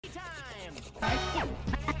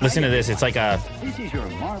Listen to this. It's like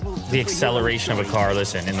the acceleration of a car.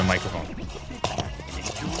 Listen in the microphone.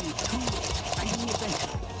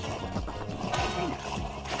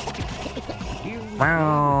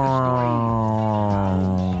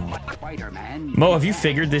 Mo, have you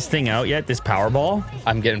figured this thing out yet? This Powerball?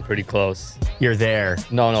 I'm getting pretty close. You're there.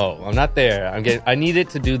 No, I'm not there. I need it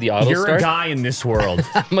to do the auto You're start. a guy in this world.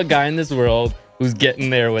 I'm a guy in this world who's getting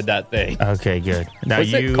there with that thing. Okay, good. Now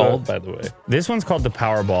What's it called, by the way? This one's called the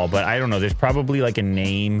Powerball, but I don't know. There's probably like a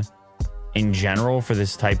name in general for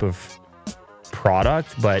this type of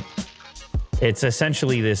product, but it's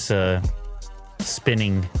essentially this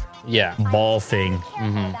spinning ball thing,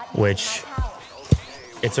 which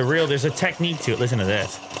there's a technique to it. Listen to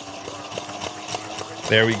this.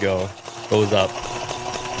 There we go. Goes up.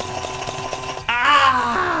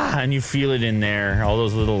 And you feel it in there, all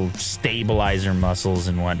those little stabilizer muscles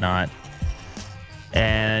and whatnot.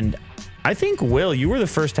 And I think, Will, you were the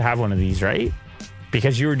first to have one of these, right?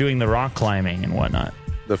 Because you were doing the rock climbing and whatnot.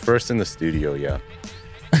 The first in the studio, yeah.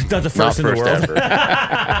 Not the first in the world.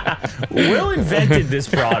 Ever. Will invented this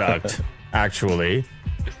product, actually.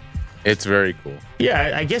 It's very cool.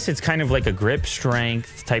 Yeah, I guess it's kind of like a grip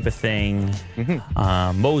strength type of thing.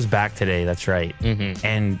 Mo's back today, that's right.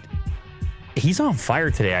 And he's on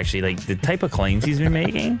fire today, actually. Like, the type of claims he's been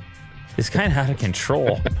making is kind of out of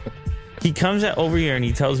control. He comes over here and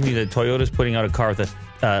he tells me that Toyota's putting out a car with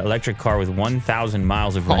a electric car with 1,000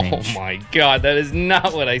 miles of range. Oh my God, that is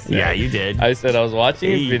not what I said. Yeah, you did. I said I was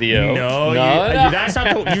watching a video. No. That's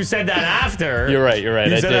not you said that after. You're right. You I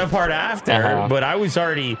said did. that part after, but I was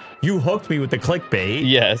already. You hooked me with the clickbait.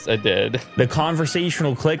 Yes, I did. The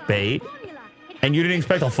conversational clickbait. And you didn't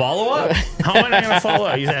expect a follow-up? How am I not going to follow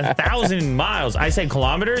up? You said 1,000 miles. I said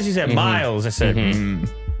kilometers. You said miles. I said,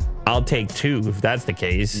 I'll take 2 if that's the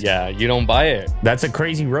case. Yeah, you don't buy it. That's a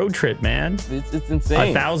crazy road trip, man. It's insane.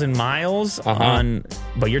 1,000 miles on,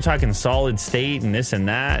 but you're talking solid state and this and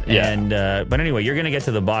that. Yeah. And but anyway, you're going to get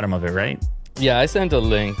to the bottom of it, right? Yeah, I sent a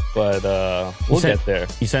link, but we'll get there.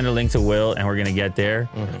 You send a link to Will, and we're going to get there.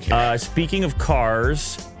 Speaking of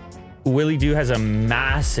cars, Willie Doo has a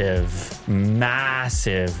massive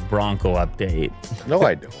Bronco update. No,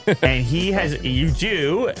 I don't. And you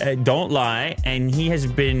do, don't lie, and he has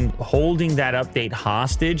been holding that update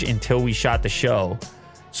hostage until we shot the show.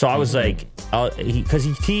 So I was like, because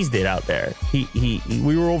he teased it out there.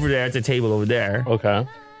 We were over there at the table over there. Okay.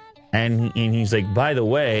 And he's like, by the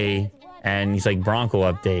way, and he's like,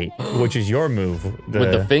 Bronco update, which is your move.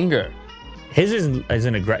 With the finger. His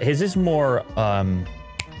is more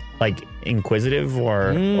like inquisitive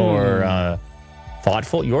or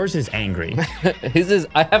thoughtful. Yours is angry. His is,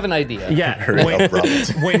 I have an idea. Yeah.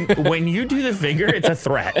 When you do the finger, it's a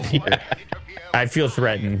threat. Yeah. I feel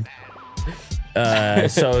threatened.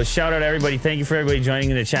 So shout out to everybody. Thank you for everybody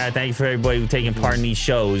joining in the chat. Thank you for everybody who taking part in these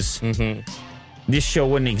shows. This show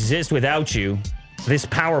wouldn't exist without you. This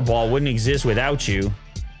Powerball wouldn't exist without you.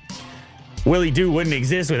 Willie Doo wouldn't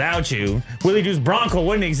exist without you. Willie Doo's Bronco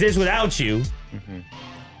wouldn't exist without you.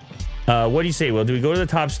 What do you say, Will? Do we go to the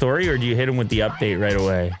top story or do you hit him with the update right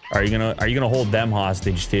away? Are you gonna hold them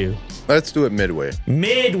hostage too? Let's do it midway.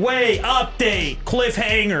 Midway update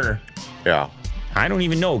cliffhanger. Yeah. I don't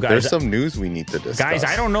even know, guys. There's some news we need to discuss. Guys,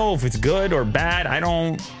 I don't know if it's good or bad. I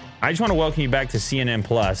just want to welcome you back to CNN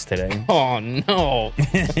Plus today. Oh no.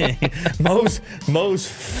 Mo's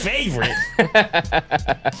favorite.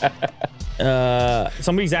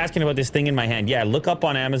 Somebody's asking about this thing in my hand. Yeah, look up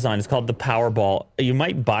on Amazon. It's called the Powerball. You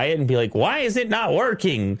might buy it and be like, why is it not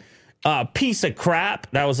working? Piece of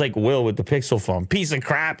crap. That was like Will with the Pixel phone. Piece of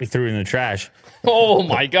crap. He threw it in the trash. Oh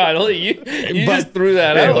my God. You just threw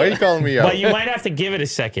that Hey, out. why are you calling me out? But you might have to give it a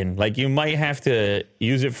second. Like, you might have to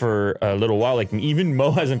use it for a little while. Like, even Mo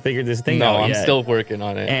hasn't figured this thing out No, I'm yet. still working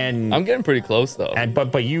on it. And I'm getting pretty close though.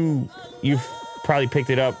 But you've probably picked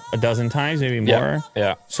it up a dozen times, maybe more.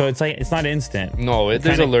 Yeah. So it's like, it's not instant. No,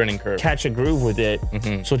 there's a learning curve. Catch a groove with it.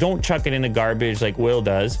 So don't chuck it in the garbage like Will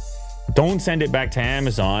does. Don't send it back to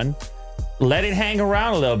Amazon. Let it hang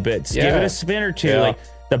around a little bit. Give it a spin or two. Yeah. Like,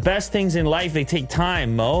 the best things in life, they take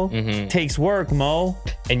time, Mo. Takes work, Mo.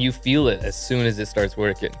 And you feel it as soon as it starts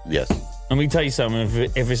working. Yes. Let me tell you something.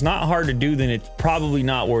 If it's not hard to do, then it's probably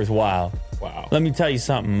not worthwhile. Wow. Let me tell you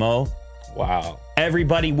something, Mo. Wow.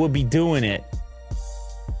 Everybody would be doing it.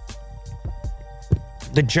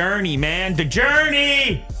 The journey, man. The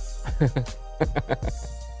journey!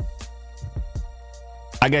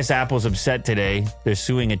 I guess Apple's upset today. They're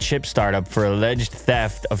suing a chip startup for alleged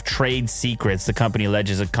theft of trade secrets. The company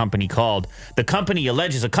alleges a company called. The company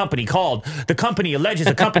alleges a company called. The company alleges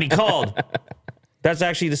a company called. That's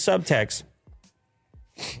actually the subtext.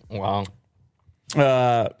 Wow.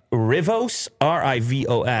 Rivos,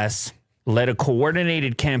 RIVOS, led a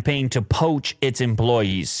coordinated campaign to poach its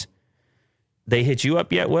employees. They hit you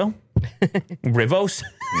up yet, Will? Rivos?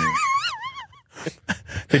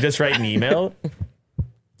 They just write an email.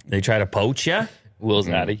 They try to poach you. Will's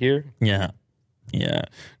out of here. Yeah.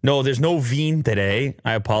 No, there's no Veen today.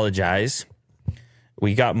 I apologize.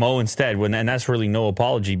 We got Mo instead, and that's really no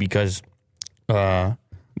apology because Mo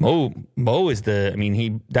is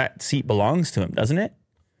that seat belongs to him, doesn't it?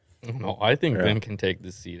 No, I think Vin can take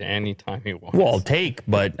the seat anytime he wants. Well, I'll take,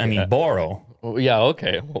 but borrow. Well, yeah,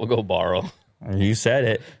 okay. We'll go borrow. You said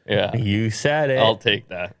it. Yeah. You said it. I'll take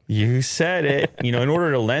that. You said it. In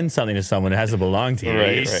order to lend something to someone, it has to belong to you.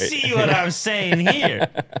 Right, You see what I'm saying here?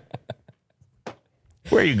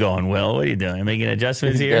 Where are you going, Will? What are you doing? Making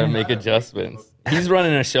adjustments You here? gotta make adjustments. He's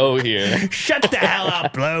running a show here. Shut the hell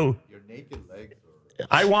up, Blue. Your naked legs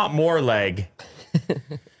I want more leg.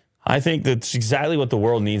 I think that's exactly what the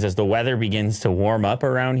world needs as the weather begins to warm up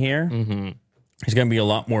around here. Mm-hmm. There's going to be a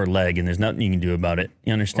lot more leg, and there's nothing you can do about it.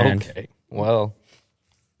 You understand? Okay. Well,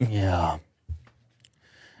 Yeah.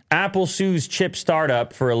 Apple sues chip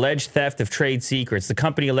startup for alleged theft of trade secrets. The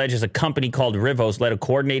company alleges a company called Rivos led a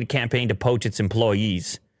coordinated campaign to poach its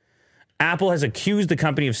employees. Apple has accused the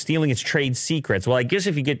company of stealing its trade secrets. Well, I guess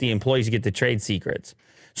if you get the employees, you get the trade secrets.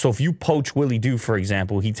 So if you poach Willie Doo, for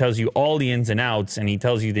example, he tells you all the ins and outs, and he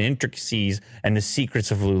tells you the intricacies and the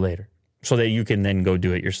secrets of Lou Later, so that you can then go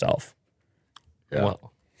do it yourself. Yeah.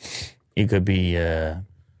 well, You could be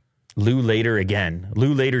Lou Later again,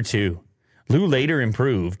 Lou Later 2, Lou Later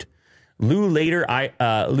improved, Lou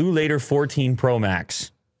Later 14 Pro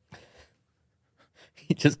Max.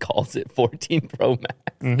 he just calls it 14 Pro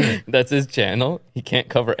Max. That's his channel. He can't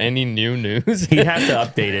cover any new news. He'd have to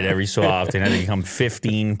update it every so often. It had to become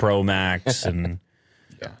 15 Pro Max, and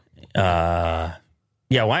why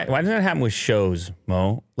does that happen with shows,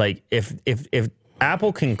 Mo? Like if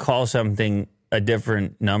Apple can call something a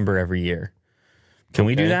different number every year, can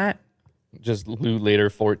we do that? Just Lou Later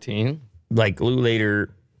 14. Like Lou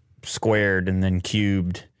Later squared and then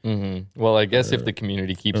cubed. Well, I guess if the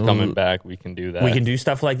community keeps coming back, we can do that. We can do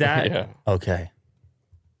stuff like that? Yeah. Okay.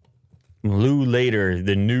 Lou Later,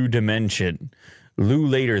 the new dimension. Lou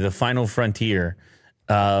Later, the final frontier.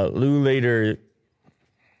 Lou Later,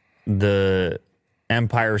 the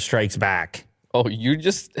Empire Strikes Back. Oh, you're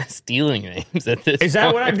just stealing names at this Is that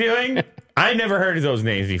point. what I'm doing? I never heard of those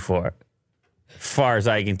names before. As far as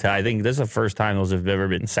I can tell, I think this is the first time those have ever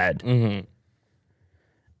been said.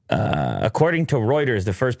 According to Reuters,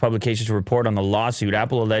 the first publication to report on the lawsuit,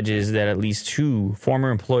 Apple alleges that at least 2 former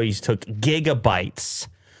employees took gigabytes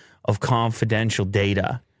of confidential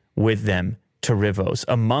data with them to Rivos.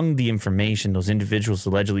 Among the information those individuals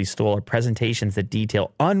allegedly stole are presentations that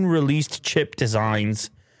detail unreleased chip designs,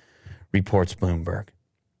 reports Bloomberg.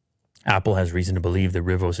 Apple has reason to believe that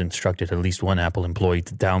Rivos instructed at least one Apple employee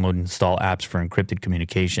to download and install apps for encrypted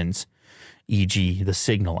communications, e.g. the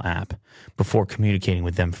Signal app, before communicating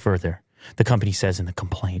with them further. The company says in the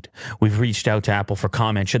complaint, "We've reached out to Apple for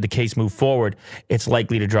comment. Should the case move forward, it's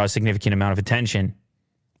likely to draw a significant amount of attention,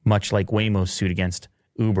 much like Waymo's suit against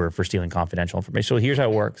Uber for stealing confidential information." So here's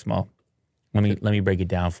how it works, Mo. Let me break it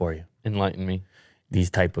down for you. Enlighten me. These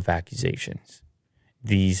type of accusations,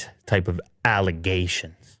 these type of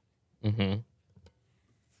allegations,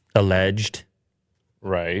 alleged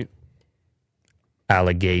Right.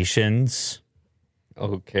 allegations.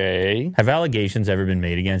 Okay. Have allegations ever been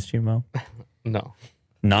made against you, Mo? No.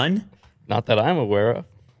 None? Not that I'm aware of.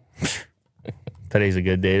 Today's a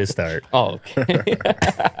good day to start. Oh, okay.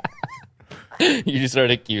 You just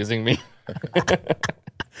started accusing me.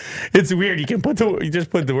 It's weird. You just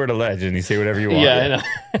put the word alleged and you say whatever you want. Yeah, I know.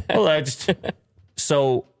 Alleged.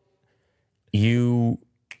 So you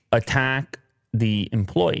attack the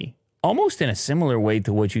employee almost in a similar way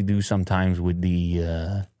to what you do sometimes with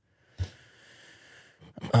the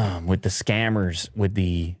scammers, with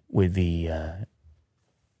the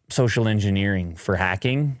social engineering for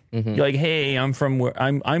hacking. You're like, hey,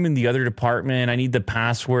 I'm in the other department. I need the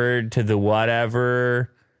password to the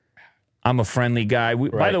whatever. I'm a friendly guy.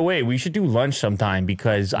 By the way, we should do lunch sometime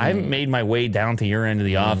because I haven't made my way down to your end of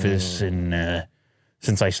the office and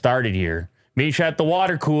since I started here. Meet you at the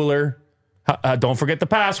water cooler. Don't forget the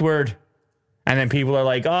password. And then people are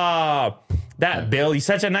like, oh, that Bill, he's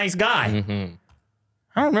such a nice guy.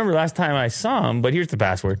 I don't remember last time I saw him, but here's the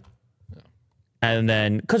password. And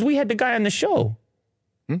then, because we had the guy on the show.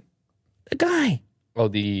 The guy. Oh,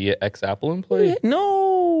 the ex-Apple employee?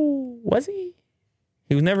 No. Was he?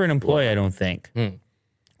 He was never an employee, I don't think.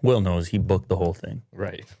 Will knows he booked the whole thing.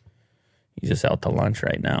 Right. He's just out to lunch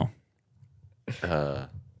right now.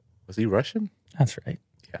 Was he Russian? That's right.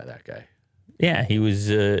 Yeah, that guy. Yeah, he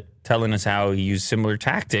was telling us how he used similar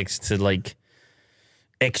tactics to like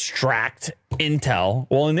extract intel.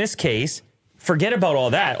 Well, in this case, forget about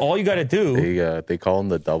all that. All you got to do, They call him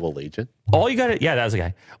the double agent. yeah, that was the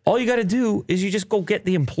guy. All you got to do is you just go get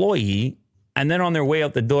the employee, and then on their way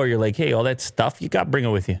out the door, you're like, hey, all that stuff you got, bring it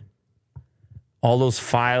with you. All those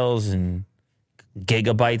files and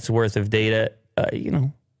gigabytes worth of data,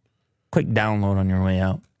 quick download on your way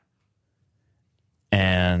out.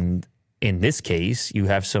 And in this case, you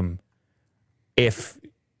have some, if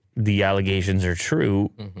the allegations are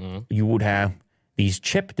true, you would have these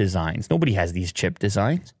chip designs. Nobody has these chip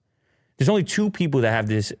designs. There's only two people that have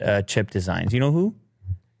this chip designs. You know who?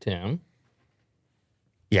 Tim.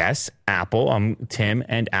 Yes, Apple. Tim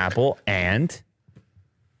and Apple and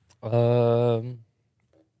Foxconn?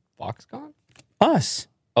 us.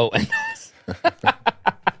 Oh, and us.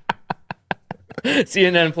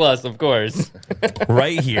 CNN Plus, of course.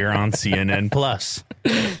 Right here on CNN Plus.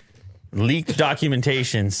 Leaked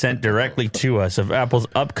documentation sent directly to us of Apple's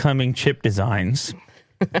upcoming chip designs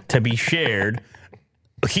to be shared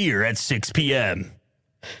here at 6 p.m.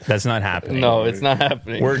 That's not happening. No, it's not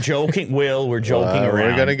happening. We're joking, Will. We're joking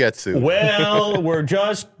around. We're gonna get sued. Well, we're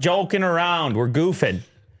just joking around. We're goofing.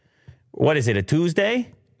 What is it, a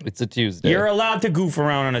Tuesday? It's a Tuesday. You're allowed to goof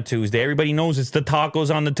around on a Tuesday. Everybody knows it's the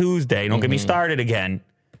tacos on the Tuesday. Don't get me started again.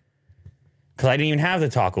 Because I didn't even have the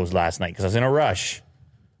tacos last night because I was in a rush.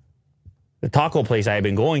 The taco place I had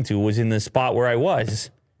been going to was in the spot where I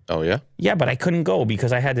was. Oh yeah. Yeah, but I couldn't go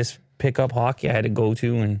because I had this pickup hockey I had to go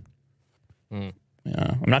to. And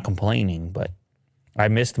I'm not complaining, but I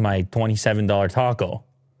missed my $27 taco.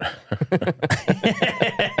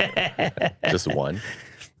 Just one.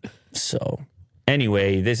 So,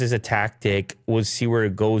 anyway, this is a tactic. We'll see where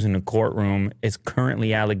it goes in the courtroom. It's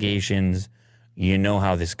currently allegations. You know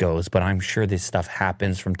how this goes, but I'm sure this stuff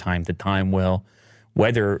happens from time to time, Will.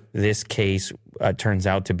 Whether this case turns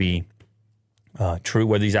out to be true,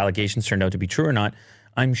 whether these allegations turned out to be true or not,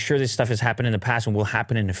 I'm sure this stuff has happened in the past and will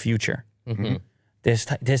happen in the future. This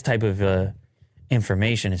type of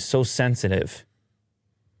information is so sensitive.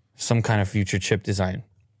 Some kind of future chip design.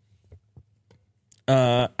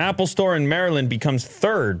 Apple Store in Maryland becomes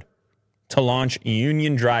third to launch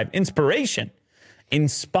Union Drive Inspiration,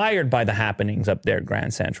 inspired by the happenings up there at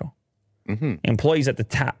Grand Central. Employees at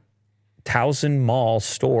the Towson Mall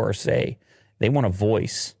store say they want a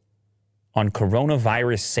voice on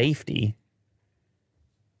coronavirus safety.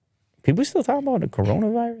 People still talking about the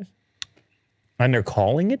coronavirus? And they're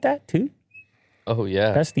calling it that too? Oh,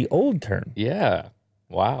 yeah. That's the old term. Yeah.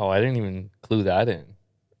 Wow. I didn't even clue that in.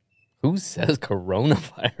 Who says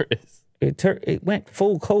coronavirus? It went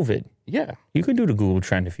full COVID. Yeah. You can do the Google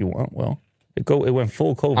trend if you want. Well, it went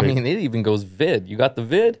full COVID. I mean, it even goes vid. You got the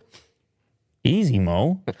vid? Easy,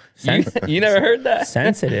 Mo. You never heard that?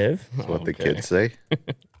 Sensitive. That's what the kids say.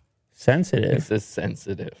 Sensitive. This is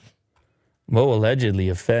sensitive. Mo allegedly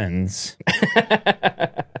offends.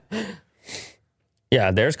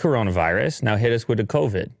 Yeah, there's coronavirus. Now hit us with the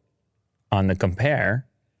COVID on the compare,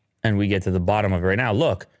 and we get to the bottom of it right now.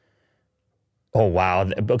 Look. Oh, wow.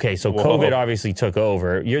 Okay, so Whoa. COVID obviously took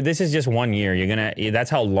over. This is just 1 year. That's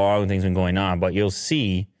how long things been going on. But you'll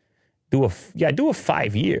see, do a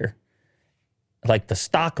 5-year. Like the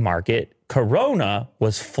stock market, Corona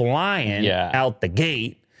was flying out the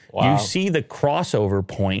gate. Wow. You see the crossover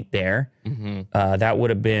point there. That would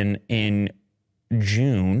have been in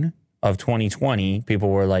June of 2020. People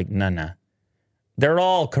were like, nah. They're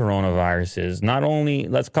all coronaviruses. Not only,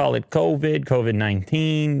 let's call it COVID,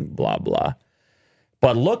 COVID-19, blah, blah.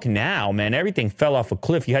 But look now, man, everything fell off a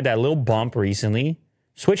cliff. You had that little bump recently.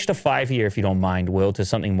 Switch to 5-year if you don't mind, Will, to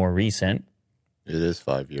something more recent. It is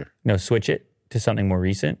 5-year. No, switch it to something more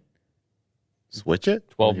recent. Switch it?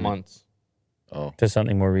 12 months. Oh, To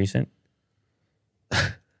something more recent.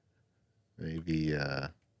 maybe Yeah,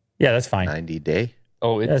 that's fine. 90 day.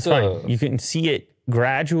 Oh, it's That's fine. You can see it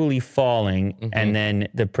gradually falling, and then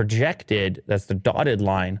the projected, that's the dotted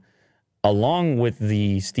line, along with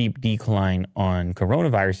the steep decline on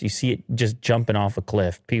coronavirus, you see it just jumping off a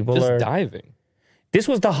cliff. People just are diving. This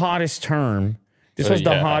was the hottest term. This was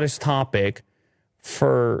the hottest topic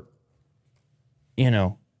for,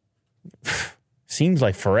 seems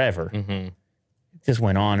like forever. It just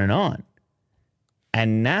went on and on.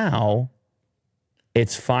 And now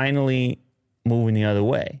it's finally moving the other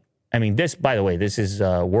way. I mean, this, by the way, this is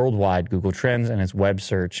worldwide Google Trends, and it's web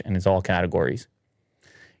search, and it's all categories.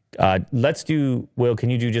 Let's do, Will, can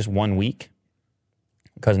you do just 1 week?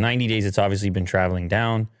 Because 90 days, it's obviously been traveling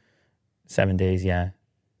down. 7 days, yeah.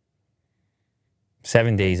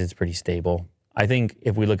 7 days, it's pretty stable. I think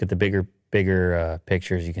if we look at the bigger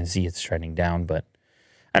pictures, you can see it's trending down. But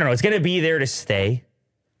I don't know. It's going to be there to stay.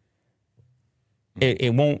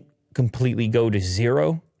 It won't completely go to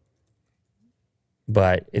zero,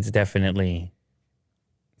 but it's definitely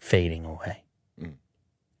fading away.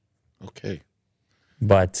 Okay.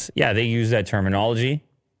 But yeah, they use that terminology.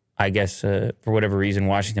 I guess for whatever reason,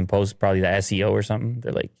 Washington Post, probably the SEO or something.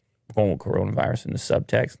 They're like going with coronavirus in the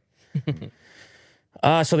subtext.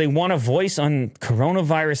 So they want a voice on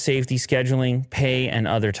coronavirus safety, scheduling, pay, and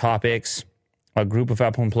other topics. A group of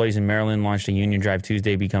Apple employees in Maryland launched a union drive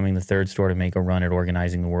Tuesday, becoming the third store to make a run at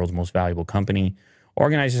organizing the world's most valuable company.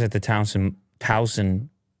 Organizers at the Towson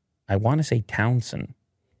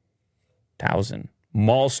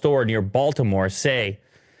Mall store near Baltimore say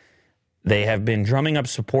they have been drumming up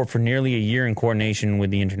support for nearly a year in coordination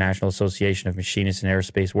with the International Association of Machinists and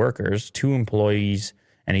Aerospace Workers. 2 employees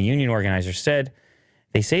and a union organizer said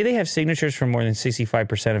they say they have signatures from more than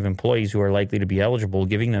 65% of employees who are likely to be eligible,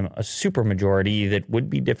 giving them a supermajority that would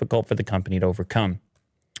be difficult for the company to overcome.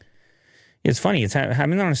 It's funny. It's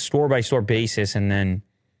happening on a store-by-store basis,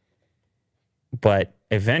 but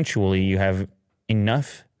eventually you have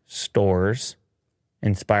enough stores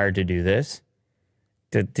inspired to do this.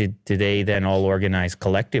 Do they then all organize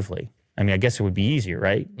collectively? I mean, I guess it would be easier,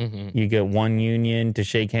 right? Mm-hmm. You get one union to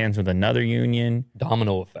shake hands with another union.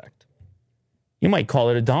 Domino effect. You might call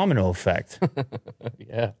it a domino effect.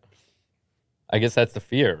 Yeah. I guess that's the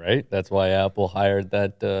fear, right? That's why Apple hired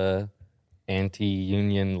that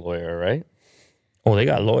anti-union lawyer, right? Oh, they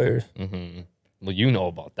got lawyers. Mm-hmm. Well, you know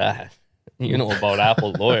about that. You know about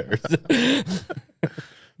Apple lawyers.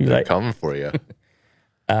 They're coming for you.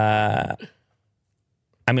 I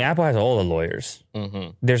mean, Apple has all the lawyers.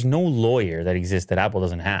 Mm-hmm. There's no lawyer that exists that Apple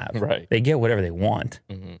doesn't have. Right. They get whatever they want.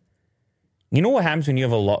 Mm-hmm. You know what happens when you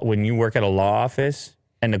have when you work at a law office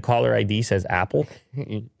and the caller ID says Apple?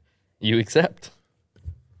 You accept.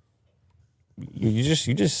 You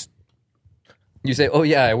just You say, "Oh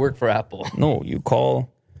yeah, I work for Apple." No, you call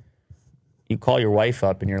your wife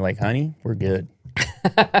up and you're like, "Honey, we're good."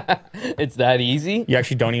 It's that easy? You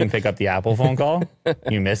actually don't even pick up the Apple phone call.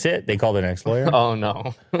 You miss it. They call the next lawyer. Oh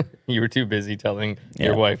no. You were too busy telling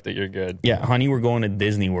your wife that you're good. Yeah, honey, we're going to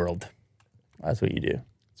Disney World. That's what you do.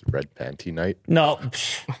 It's red panty night. No.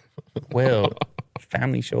 Well,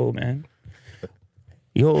 family show, man.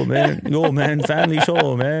 Yo, man, family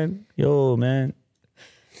show, man. Yo, man.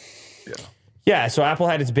 Yeah, so Apple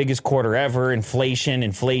had its biggest quarter ever. Inflation.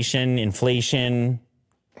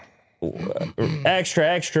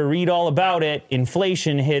 Extra, read all about it.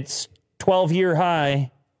 Inflation hits 12-year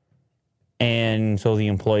high. And so the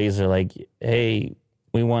employees are like, hey,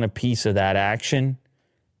 we want a piece of that action.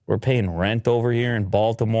 We're paying rent over here in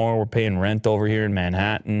Baltimore. We're paying rent over here in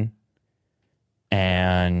Manhattan.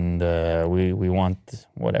 And we want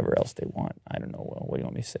whatever else they want. I don't know. What do you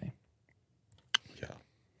want me to say?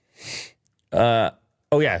 Yeah.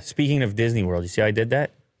 Oh, yeah. Speaking of Disney World, you see how I did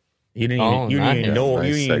that? You didn't even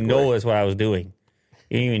know that's what I was doing.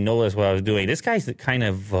 You didn't even know that's what I was doing. This guy's kind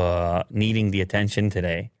of needing the attention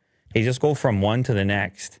today. Hey, just go from one to the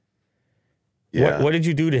next. Yeah. What did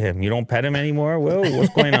you do to him? You don't pet him anymore? Well,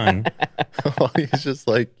 what's going on? Well, he's just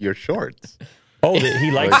like your shorts. Oh, he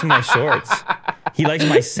likes my shorts. He likes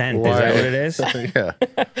my scent. Why? Is that what it is?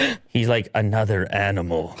 Yeah. He's like another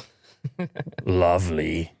animal.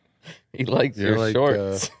 Lovely. He likes your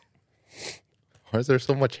shorts. Why is there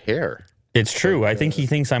so much hair? It's true. I think he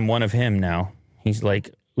thinks I'm one of him now. He's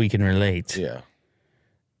like, we can relate. Yeah.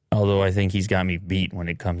 Although I think he's got me beat when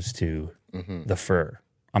it comes to the fur.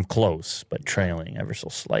 I'm close, but trailing ever so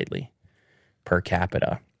slightly per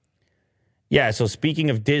capita. Yeah, so speaking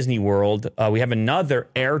of Disney World, we have another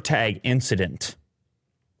AirTag incident.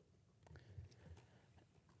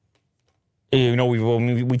 You know,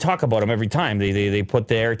 we talk about them every time. They put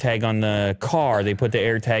the AirTag on the car. They put the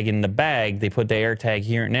AirTag in the bag. They put the AirTag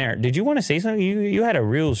here and there. Did you want to say something? You had a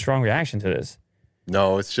real strong reaction to this.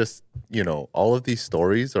 No, it's just, all of these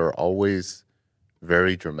stories are always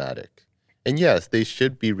very dramatic. And yes, they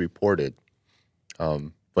should be reported.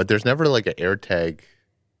 But there's never like an AirTag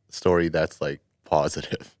story that's like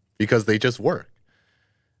positive because they just work.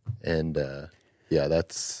 And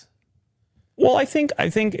that's... Well, I think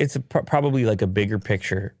it's probably like a bigger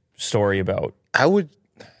picture story about... I would...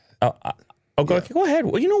 Go ahead.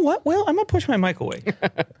 Well, you know what? Well, I'm going to push my mic away.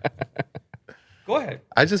 Go ahead.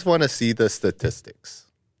 I just want to see the statistics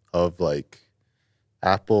of like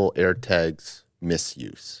Apple AirTags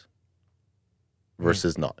misuse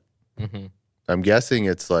versus not. Mm-hmm. I'm guessing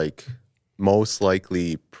it's like most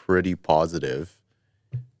likely pretty positive,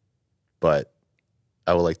 but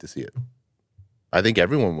I would like to see it. I think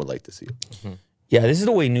everyone would like to see it. Mm-hmm. Yeah, this is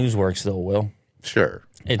the way news works, though, Will. Sure.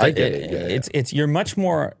 I get it. Yeah, It's you're much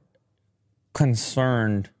more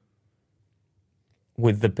concerned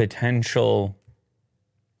with the potential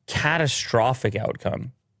catastrophic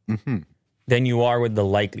outcome than you are with the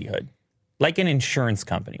likelihood. Like an insurance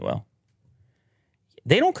company, Will.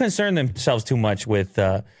 They don't concern themselves too much with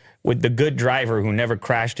the good driver who never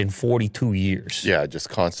crashed in 42 years. Yeah, just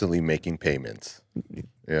constantly making payments. You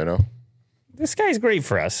know? This guy's great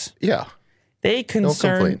for us. Yeah. They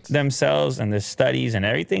concern complaints. themselves and the studies and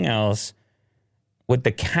everything else with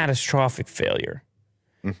the catastrophic failure.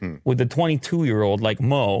 With the 22-year-old like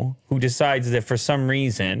Mo, who decides that for some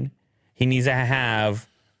reason he needs to have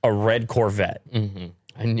a red Corvette.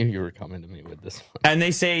 I knew you were coming to me with this one. And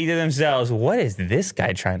they say to themselves, what is this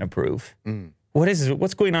guy trying to prove?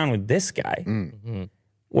 What's going on with this guy?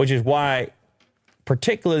 Which is why,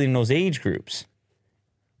 particularly in those age groups,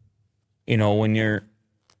 you know, when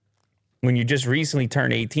you just recently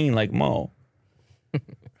turned 18 like Mo,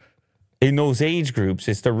 in those age groups,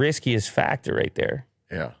 it's the riskiest factor right there.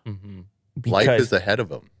 Yeah. Life is ahead of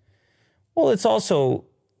them. Well, it's also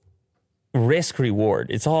risk reward.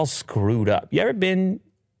 It's all screwed up. You ever been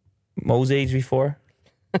Mo's age before?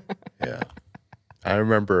 Yeah. I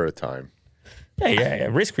remember a time. Yeah.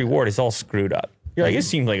 Risk reward is all screwed up. You're like, it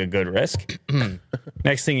seems like a good risk.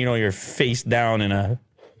 Next thing you know, you're face down on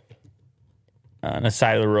a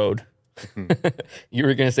side of the road. You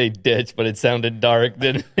were gonna say ditch, but it sounded dark.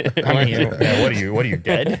 Didn't it? I mean, what are you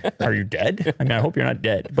dead? Are you dead? I mean, I hope you're not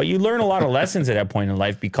dead. But you learn a lot of lessons at that point in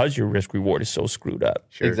life because your risk reward is so screwed up.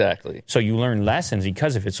 Sure. Exactly. So you learn lessons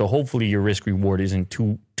because of it. So hopefully your risk reward isn't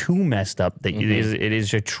too messed up that it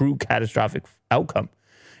is a true catastrophic outcome.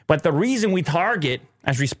 But the reason we target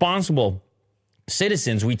as responsible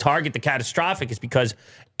citizens, we target the catastrophic is because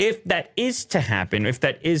if that is to happen, if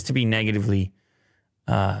that is to be negatively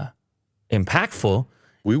impactful,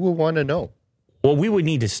 We will want to know. well, we would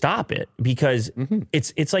need to stop it because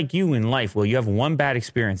it's like you in life. Well, you have one bad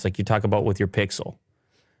experience, like you talk about with your Pixel,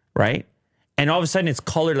 right? And all of a sudden it's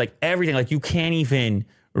colored like everything, like you can't even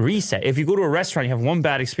reset. If you go to a restaurant, you have one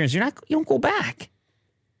bad experience, you don't go back.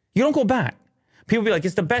 You don't go back. People be like,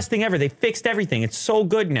 it's the best thing ever. They fixed everything. It's so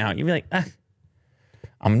good now. You'd be like,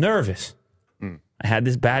 I'm nervous. I had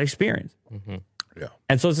this bad experience. Yeah.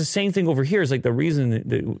 And so it's the same thing over here. It's like the reason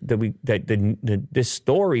that this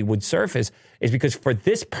story would surface is because for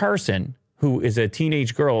this person who is a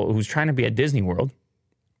teenage girl who's trying to be at Disney World,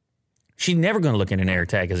 she's never going to look at an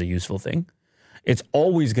AirTag as a useful thing. It's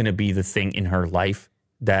always going to be the thing in her life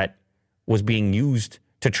that was being used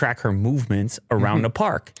to track her movements around the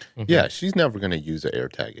park. Yeah, she's never going to use an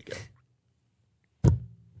AirTag again.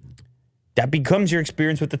 That becomes your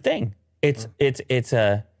experience with the thing. It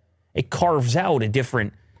carves out a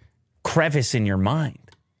different crevice in your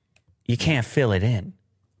mind. You can't fill it in.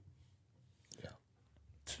 Yeah.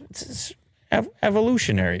 It's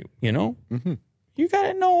evolutionary, you know? You got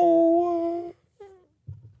to know.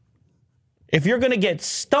 If you're going to get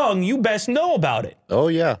stung, you best know about it. Oh,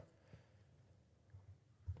 yeah.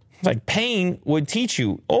 It's like pain would teach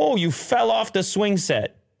you, oh, you fell off the swing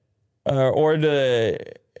set or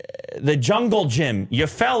the jungle gym. You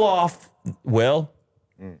fell off, Will,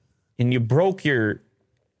 and you broke your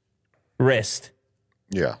wrist.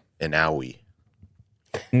 Yeah. An owie.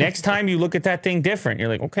 Next time you look at that thing different, you're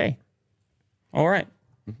like, okay, all right.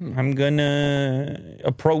 I'm going to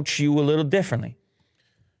approach you a little differently.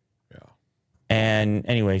 Yeah. And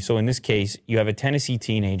anyway, so in this case, you have a Tennessee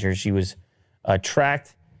teenager. She was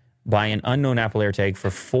tracked by an unknown Apple AirTag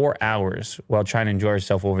for 4 hours while trying to enjoy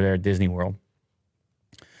herself over there at Disney World.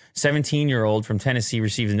 17-year-old from Tennessee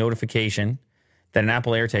received a notification that an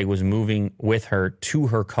Apple AirTag was moving with her to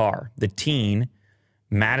her car. The teen,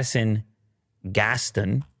 Madison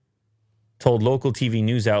Gaston, told local TV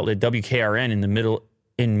news outlet WKRN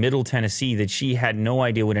in Middle Tennessee that she had no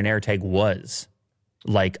idea what an AirTag was.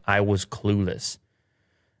 Like, I was clueless.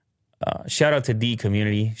 Shout out to D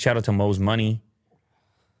community. Shout out to Mo's Money.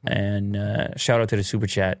 And shout out to the Super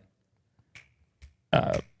Chat.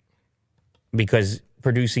 Because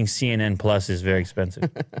producing CNN Plus is very expensive.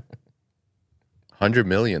 100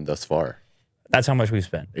 million thus far. That's how much we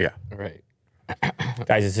spent. Yeah. Right.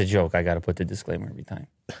 Guys, it's a joke. I got to put the disclaimer every time.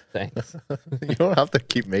 Thanks. You don't have to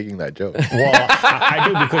keep making that joke. Well, I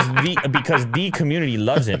do because the community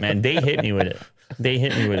loves it, man. They hit me with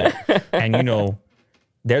it. And, you know,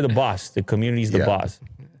 they're the boss. The community's the Yeah. boss.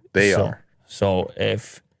 They are. So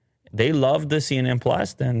if they love the CNN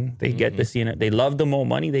Plus, then they get the CNN. They love the Mo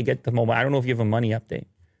Money, they get the Mo Money. I don't know if you have a money update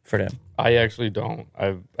for them. I actually don't.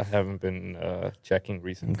 I haven't been checking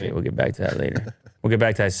recently. Okay, we'll get back to that later. We'll get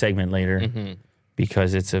back to that segment later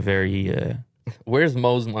because it's a very Where's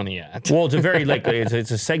Mo's money at? Well, it's a very like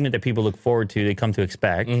it's a segment that people look forward to. They come to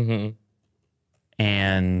expect,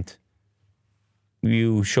 and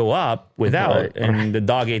you show up without, Right. and the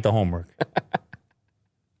dog ate the homework.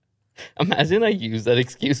 Imagine I use that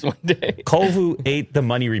excuse one day. Kovu ate the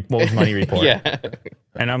Mo's money report. Yeah.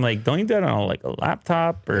 And I'm like, don't you do that on like a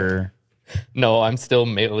laptop or No, I'm still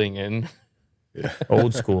mailing in.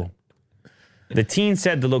 old school? The teen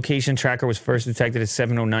said the location tracker was first detected at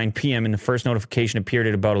 7:09 p.m. and the first notification appeared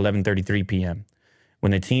at about 11:33 p.m.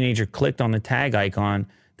 When the teenager clicked on the tag icon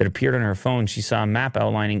that appeared on her phone, she saw a map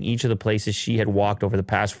outlining each of the places she had walked over the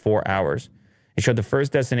past 4 hours. It showed the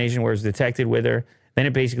first destination where it was detected with her. Then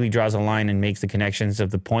it basically draws a line and makes the connections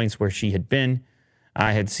of the points where she had been.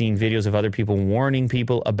 I had seen videos of other people warning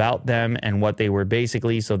people about them and what they were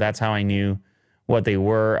basically, so that's how I knew what they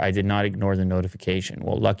were. I did not ignore the notification.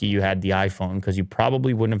 Well, lucky you had the iPhone because you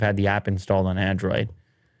probably wouldn't have had the app installed on Android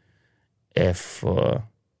if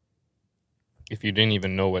If you didn't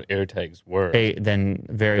even know what AirTags were. then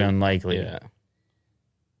very unlikely. Yeah.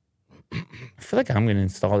 I feel like I'm going to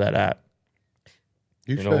install that app.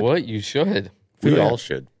 You You should. know what? You should. We Yeah. all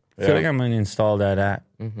should. I feel like I'm going to install that app.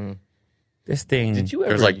 Mm-hmm. This thing. Did you ever?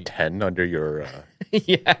 There's like 10 under your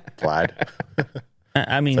yeah. plaid.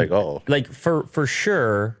 I mean, It's like, oh. like for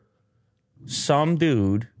sure, some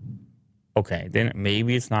dude. Okay, then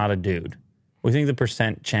maybe it's not a dude. We think the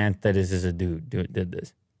percent chance that this is a dude did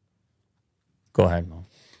this. Go ahead, Mo.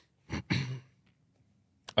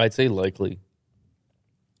 I'd say likely.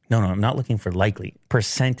 No, I'm not looking for likely.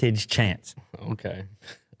 Percentage chance Okay.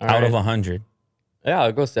 out of 100, Yeah,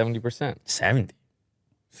 I'll go 70%. 70.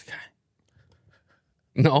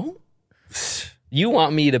 No? You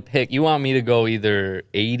want me to pick, you want me to go either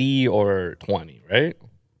 80 or 20, right?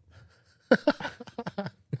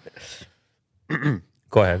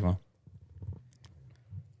 Go ahead, Mo.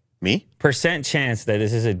 Me? Percent chance that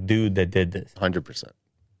this is a dude that did this. 100%.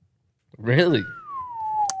 Really?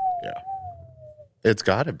 Yeah. It's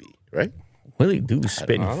got to be, right? Willie Doo's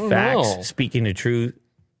spitting I don't facts, know. speaking the truth.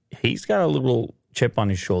 He's got a little chip on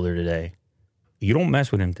his shoulder today. You don't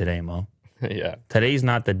mess with him today, Mo. Yeah. Today's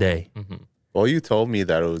not the day. Well, you told me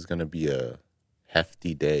that it was going to be a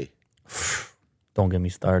hefty day. Don't get me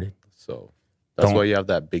started. So that's Don't- why you have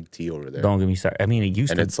that big T over there. Don't get me started. I mean, it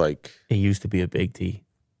used And to. it's It used to be a big T.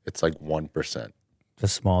 like 1%. It's a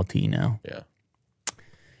small T now. Yeah.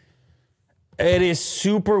 It is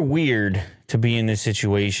super weird to be in this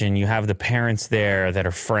situation. You have the parents there that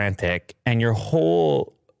are frantic, and your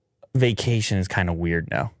whole vacation is kind of weird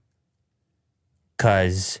now.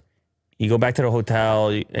 Because you go back to the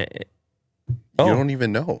hotel. You don't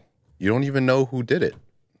even know. You don't even know who did it.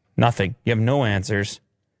 Nothing. You have no answers.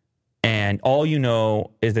 And all you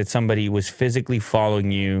know is that somebody was physically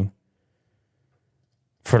following you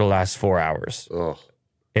for the last 4 hours Ugh.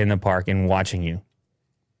 in the park and watching you.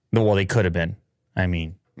 Well, they could have been. I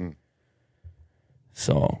mean.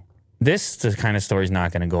 So this kind of story is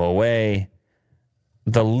not going to go away.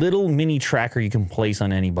 The little mini tracker you can place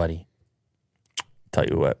on anybody. Tell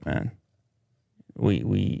you what, man.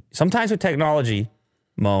 We sometimes with technology,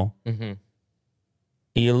 Mo,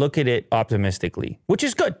 you look at it optimistically, which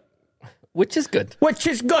is good. Which is good. Which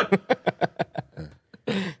is good.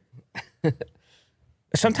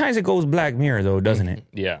 Sometimes it goes Black Mirror, though, doesn't it?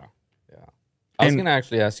 Yeah. Yeah. I was And- going to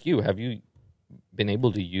actually ask you, have you been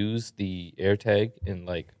able to use the AirTag in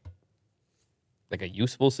like a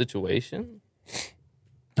useful situation?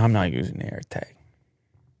 I'm not using the AirTag.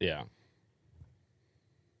 Yeah.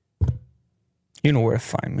 You know where to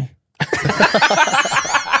find me.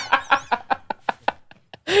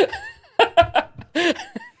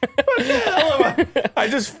 I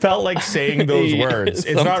just felt like saying those Yeah, words.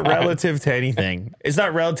 It's not sometimes. relative to anything. It's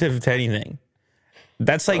not relative to anything.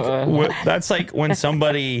 That's like that's like when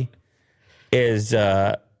somebody is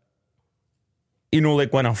like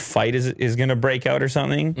when a fight is gonna break out or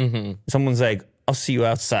something. Someone's like, "I'll see you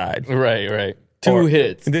outside." Right, right. Two Or-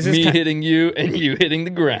 hits. this is Me ki- hitting you and you hitting the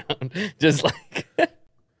ground. Just like.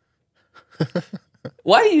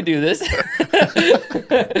 Why do you do this?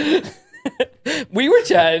 We were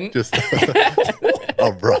chatting. Just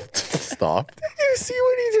abrupt stop. Did you see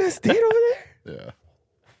what he just did over there? Yeah.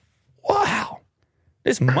 Wow.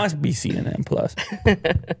 This must be CNN Plus.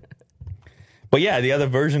 But yeah, the other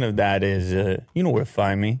version of that is, you know where to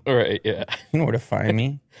find me. Right, yeah. You know where to find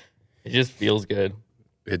me. It just feels good.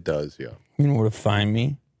 It does, yeah. You know where to find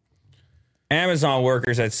me. Amazon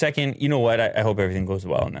workers at second. You know what? I hope everything goes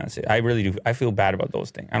well, and that's it. I really do. I feel bad about those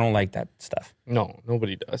things. I don't like that stuff. No,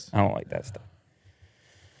 nobody does. I don't like that stuff.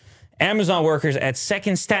 Amazon workers at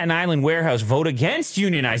second Staten Island warehouse vote against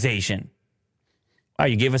unionization. Oh,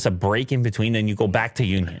 you gave us a break in between, then you go back to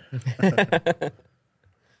union.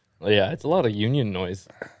 Yeah, it's a lot of union noise.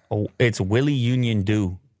 Oh, it's Willie Union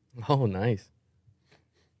Due. Oh, nice.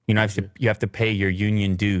 You know, you have to pay your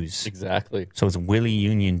union dues. Exactly. So it's Willie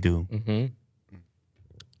Union Due. Mm-hmm.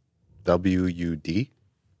 WUD.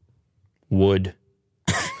 Wood.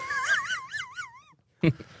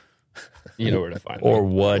 You know where to find Or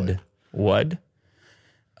me. Wood. Wood.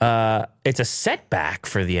 It's a setback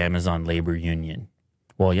for the Amazon labor union.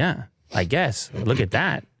 Well, yeah, I guess. Look at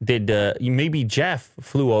that. Did maybe Jeff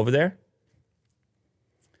flew over there?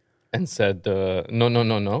 And said,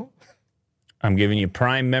 no. I'm giving you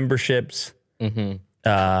Prime memberships. Mm-hmm.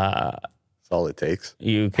 That's all it takes.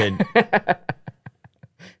 You could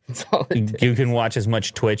That's all it takes. you can watch as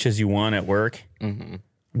much Twitch as you want at work. Mm-hmm.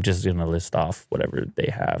 I'm just gonna list off whatever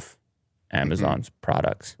they have. Amazon's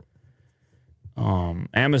products.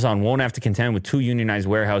 Amazon won't have to contend with 2 unionized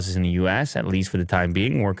warehouses in the U.S., at least for the time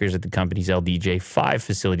being. Workers at the company's LDJ5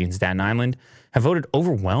 facility in Staten Island have voted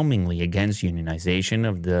overwhelmingly against unionization.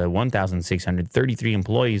 Of the 1,633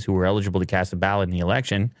 employees who were eligible to cast a ballot in the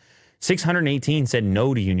election, 618 said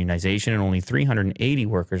no to unionization, and only 380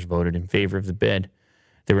 workers voted in favor of the bid.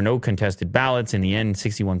 There were no contested ballots. In the end,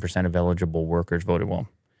 61% of eligible workers voted. Well,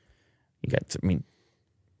 you got, 39%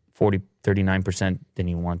 didn't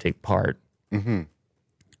even want to take part. Mm-hmm.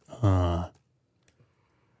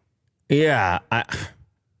 Yeah,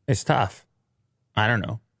 it's tough. I don't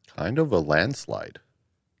know. Kind of a landslide.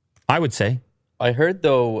 I would say. I heard,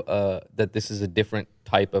 though, that this is a different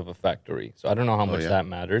type of a factory. So I don't know how much that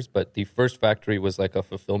matters, but the first factory was like a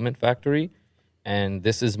fulfillment factory, and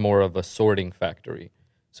this is more of a sorting factory.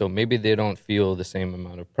 So maybe they don't feel the same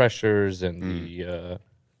amount of pressures and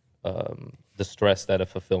the stress that a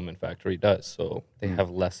fulfillment factory does. So they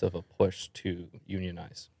have less of a push to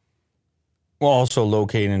unionize. Well, also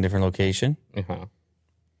located in a different location. Uh-huh.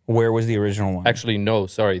 Where was the original one? Actually, no,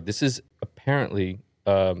 sorry. This is apparently,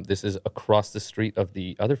 this is across the street of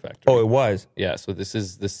the other factory. Oh, it was. Yeah, so this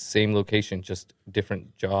is the same location, just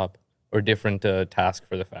different job or different task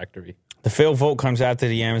for the factory. The failed vote comes after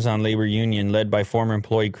the Amazon labor union, led by former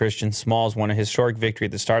employee Christian Smalls, won a historic victory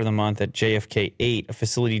at the start of the month at JFK 8, a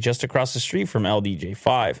facility just across the street from LDJ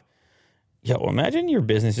 5. Yo, imagine your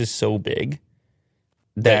business is so big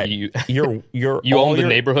that you you're you own the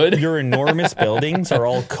neighborhood. Your enormous buildings are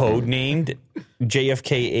all code named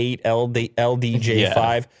JFK 8, LDJ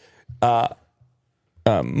 5. Mo,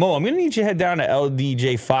 I'm gonna need you to head down to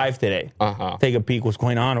LDJ 5 today. Take a peek what's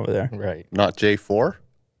going on over there. Right. Not J4?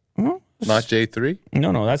 Not J3?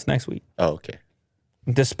 No, that's next week. Oh, okay.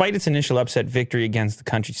 Despite its initial upset victory against the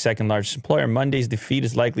country's second largest employer, Monday's defeat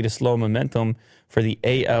is likely to slow momentum for the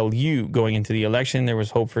ALU going into the election. There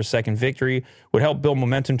was hope for a second victory would help build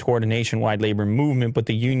momentum toward a nationwide labor movement, but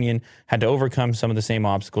the union had to overcome some of the same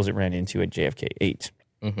obstacles it ran into at JFK 8.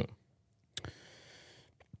 Mm-hmm.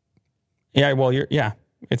 Yeah, well,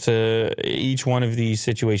 it's each one of these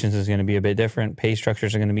situations is going to be a bit different. Pay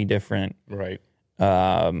structures are going to be different. Right.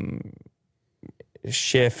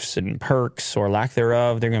 Shifts and perks or lack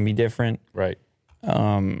thereof, they're going to be different. Right.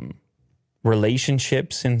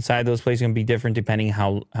 Relationships inside those places are going to be different depending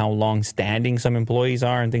how long-standing some employees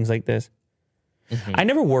are and things like this. Mm-hmm. I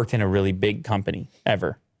never worked in a really big company,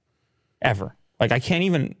 ever. Like, I can't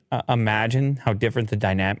even imagine how different the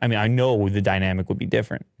dynamic... I mean, I know the dynamic would be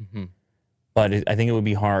different. Mm-hmm. But I think it would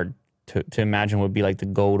be hard to imagine what it would be like to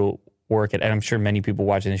go to work at... And I'm sure many people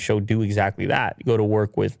watching the show do exactly that. You go to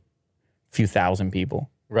work with a few thousand people.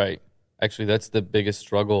 Right. Actually, that's the biggest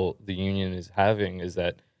struggle the union is having, is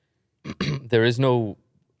that there is no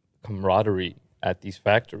camaraderie at these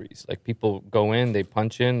factories. Like, people go in, they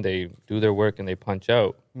punch in, they do their work, and they punch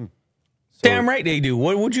out. So, damn right they do.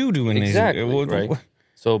 What would you do in exactly, these? Right.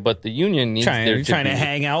 So, but the union needs trying to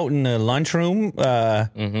hang out in the lunchroom.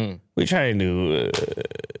 We're trying to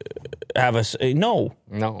have us. No,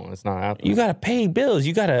 it's not happening. You got to pay bills.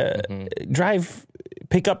 You got to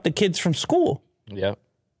pick up the kids from school. Yeah,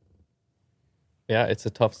 it's a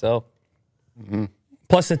tough sell. Mm-hmm.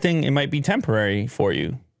 Plus, the thing, it might be temporary for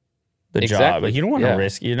you. The exactly. job, like, you don't want to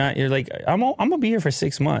risk. You're like, I'm gonna be here for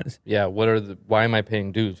 6 months. Yeah. Why am I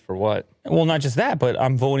paying dues for what? Well, not just that, but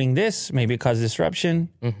I'm voting this. Maybe it caused disruption.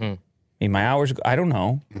 Mm-hmm. Maybe my hours. I don't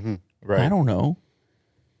know. Mm-hmm. Right. I don't know.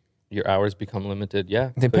 Your hours become limited. Yeah.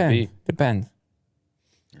 Depends.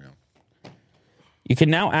 Yeah. You can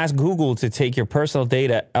now ask Google to take your personal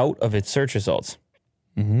data out of its search results.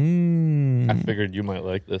 I figured you might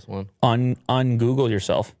like this one. Google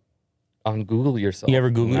yourself. On Google yourself. You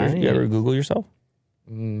ever Google? Nice. You ever Google yourself?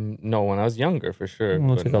 No, when I was younger, for sure. It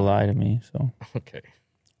looks like a lie to me. So okay,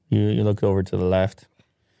 you looked over to the left.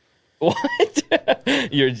 What?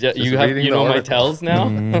 You reading know the my article. tells now.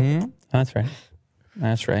 That's right.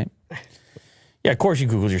 That's right. Yeah, of course you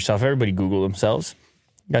Googled yourself. Everybody Google themselves.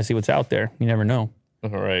 You gotta see what's out there. You never know. All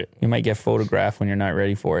right. You might get photographed when you're not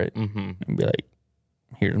ready for it. And be like,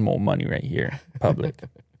 here's more money right here. Public.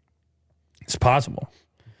 It's possible.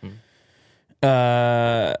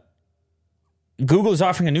 Google is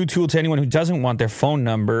offering a new tool to anyone who doesn't want their phone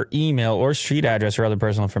number, email, or street address or other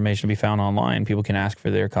personal information to be found online. People can ask for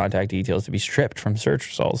their contact details to be stripped from search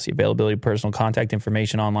results. The availability of personal contact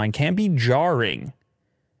information online can be jarring.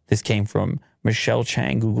 This came from Michelle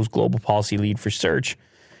Chang, Google's global policy lead for search.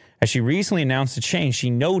 As she recently announced the change, she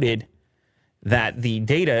noted that the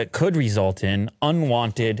data could result in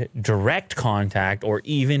unwanted direct contact or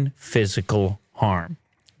even physical harm.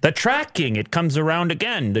 The tracking, it comes around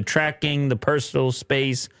again. The tracking, the personal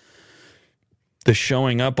space, the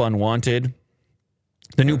showing up unwanted.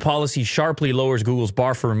 The new policy sharply lowers Google's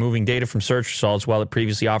bar for removing data from search results, while it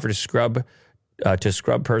previously offered to scrub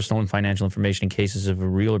personal and financial information in cases of a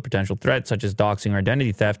real or potential threat, such as doxing or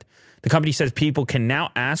identity theft. The company says people can now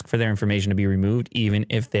ask for their information to be removed, even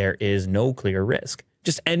if there is no clear risk.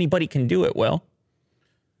 Just anybody can do it, Will.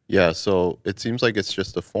 Yeah, so it seems like it's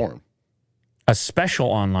just a form. A special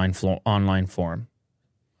online form.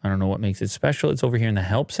 I don't know what makes it special. It's over here in the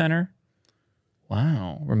Help Center.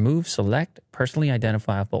 Wow. Remove select personally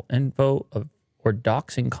identifiable info or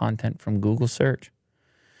doxing content from Google search.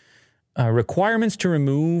 Requirements to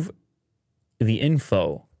remove the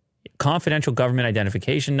info. Confidential government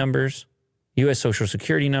identification numbers, U.S. Social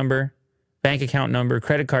Security number, bank account number,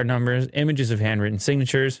 credit card numbers, images of handwritten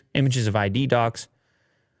signatures, images of ID docs,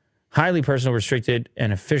 highly personal, restricted,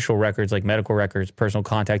 and official records like medical records, personal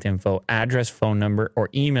contact info, address, phone number, or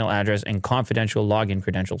email address, and confidential login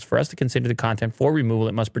credentials. For us to consider the content for removal,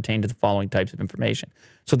 it must pertain to the following types of information.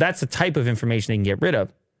 So that's the type of information they can get rid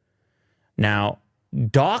of. Now,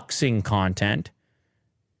 doxing content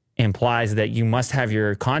implies that you must have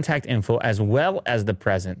your contact info as well as the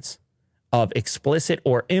presence of explicit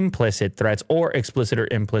or implicit threats or explicit or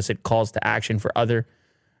implicit calls to action for other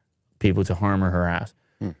people to harm or harass.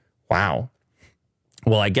 Wow.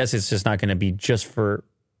 Well, I guess it's just not going to be just for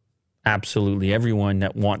absolutely everyone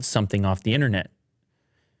that wants something off the internet,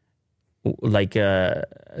 like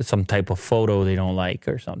some type of photo they don't like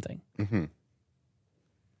or something. Mm-hmm.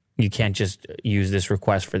 You can't just use this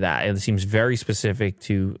request for that. It seems very specific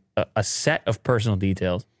to a set of personal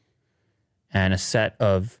details and a set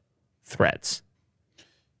of threats.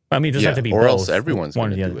 I mean, it doesn't have to be or both. else everyone's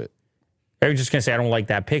going to do it. They're just going to say, I don't like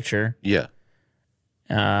that picture. Yeah.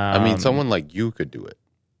 I mean, someone like you could do it.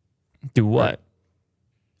 Do what?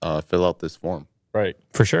 Fill out this form. Right.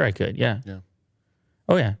 For sure I could, yeah. Yeah.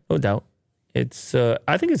 Oh, yeah, no doubt. It's.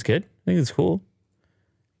 I think it's good. I think it's cool.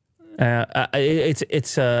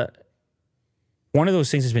 It's one of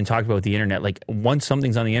those things that's been talked about with the internet. Like, once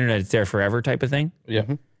something's on the internet, it's there forever type of thing. Yeah.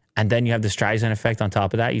 And then you have the Streisand effect on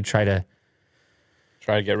top of that. You try to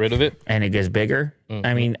get rid of it. And it gets bigger. Mm-hmm.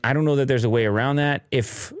 I mean, I don't know that there's a way around that.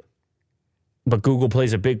 But Google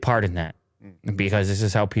plays a big part in that because this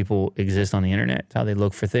is how people exist on the internet. It's how they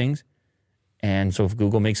look for things. And so if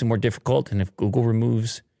Google makes it more difficult and if Google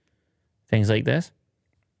removes things like this,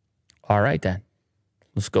 all right then,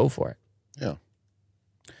 let's go for it. Yeah.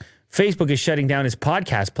 Facebook is shutting down its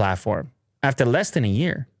podcast platform after less than a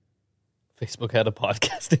year. Facebook had a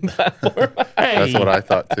podcasting platform. Hey. That's what I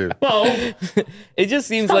thought too. Well, it just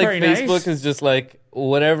seems not like very Facebook nice. is just like,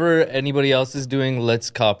 whatever anybody else is doing, let's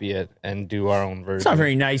copy it and do our own version. it's not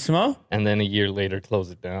very nice, Mo. And then a year later, close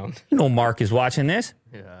it down. You know Mark is watching this.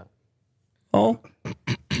 Yeah. Oh,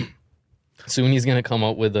 Soon he's going to come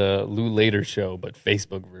up with a Lou Later show, but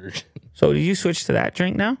Facebook version. so did you switch to that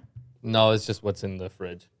drink now? No, it's just what's in the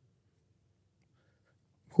fridge.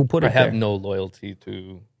 Who put it I have there? no loyalty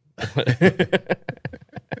to...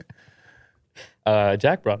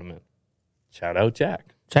 Jack brought him in. Shout out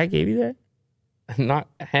Jack. Jack gave you that? Not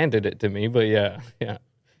handed it to me, but yeah.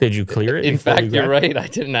 Did you clear it? In before fact, you you're got- right. I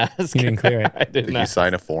didn't ask. You didn't clear it. I did Did not. you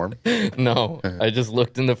sign a form? No, I just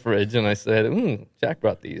looked in the fridge and I said, Jack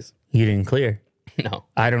brought these. You didn't clear. No.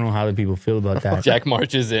 I don't know how the people feel about that. Jack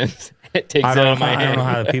marches in, it takes I it don't, out know of my how, I don't hand. know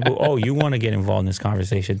how the people. Oh, you want to get involved in this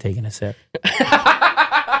conversation? Taking a sip.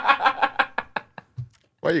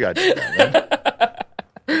 Why you got to do that,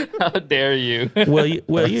 man? How dare you? Well,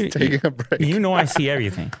 you Taking a break. you know I see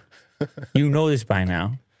everything. You know this by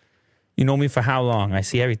now. You know me for how long? I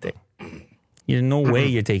see everything. There's no way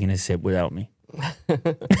you're taking a sip without me.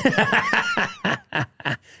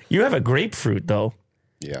 You have a grapefruit though.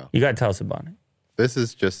 Yeah. You got to tell us about it. This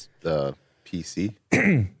is just PC,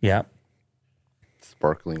 Yeah.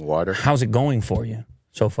 sparkling water. How's it going for you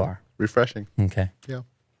so far? refreshing. Okay. Yeah,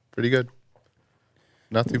 pretty good.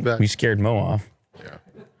 Not too bad. We scared Mo off. Yeah.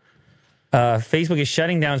 Facebook is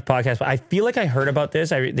shutting down its podcast. But I feel like I heard about this.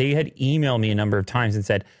 They had emailed me a number of times and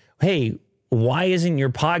said, hey, why isn't your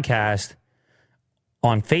podcast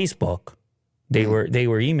on Facebook? They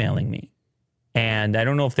were emailing me. And I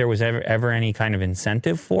don't know if there was ever any kind of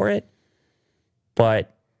incentive for it,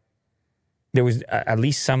 but there was at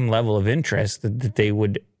least some level of interest that they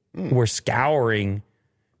were scouring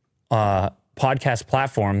podcast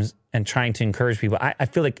platforms and trying to encourage people. I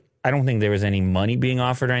feel like I don't think there was any money being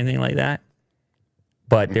offered or anything like that,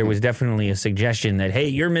 but there was definitely a suggestion that, hey,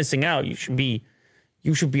 you're missing out. You should be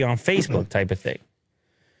on Facebook type of thing.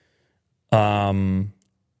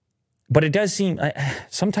 But it does seem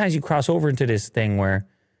sometimes you cross over into this thing where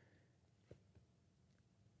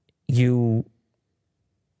you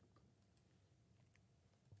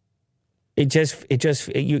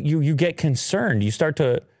get concerned. You start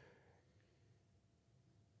to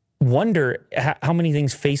wonder how many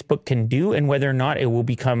things Facebook can do and whether or not it will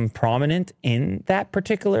become prominent in that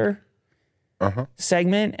particular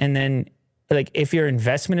segment. And then, like, if your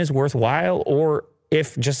investment is worthwhile, or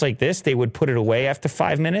if just like this, they would put it away after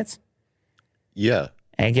 5 minutes. Yeah.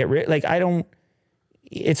 And get rid. Like,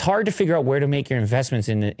 it's hard to figure out where to make your investments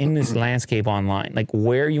in this landscape online. Like,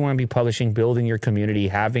 where you want to be publishing, building your community,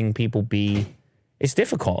 having people be. It's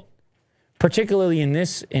difficult. Particularly in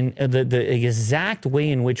the exact way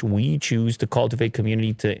in which we choose to cultivate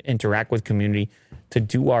community, to interact with community, to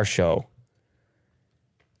do our show.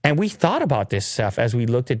 And we thought about this stuff as we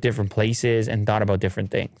looked at different places and thought about different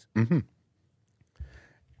things. Mm-hmm.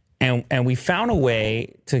 And we found a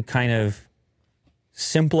way to kind of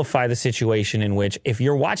simplify the situation in which, if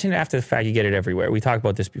you're watching it after the fact, you get it everywhere. We talked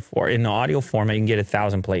about this before. In the audio format, you can get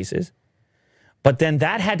 1,000 places. But then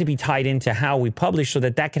that had to be tied into how we publish so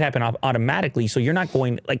that could happen automatically. So you're not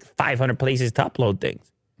going like 500 places to upload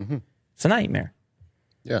things. Mm-hmm. It's a nightmare.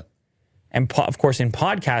 Yeah. And of course, in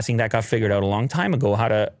podcasting, that got figured out a long time ago, how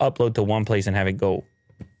to upload to one place and have it go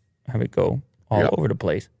all over the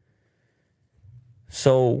place.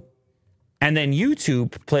 So, and then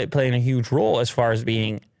YouTube playing a huge role as far as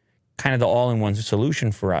being kind of the all-in-one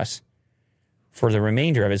solution for us for the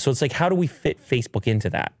remainder of it. So it's like, how do we fit Facebook into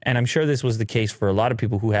that? And I'm sure this was the case for a lot of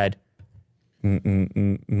people who had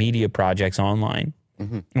media projects online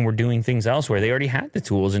and were doing things elsewhere. They already had the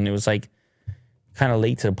tools, and it was like kind of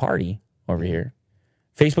late to the party over here.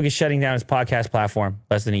 Facebook is shutting down its podcast platform.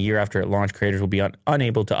 Less than a year after it launched, creators will be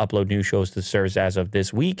unable to upload new shows to the service as of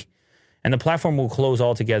this week, and the platform will close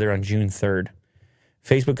altogether on June 3rd.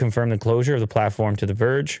 Facebook confirmed the closure of the platform to The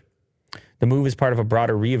Verge. The move is part of a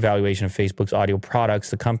broader reevaluation of Facebook's audio products.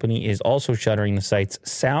 The company is also shuttering the site's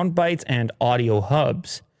Soundbites and Audio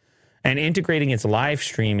Hubs and integrating its live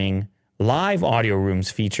streaming Live Audio Rooms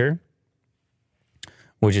feature,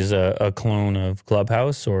 which is a clone of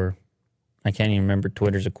Clubhouse, or I can't even remember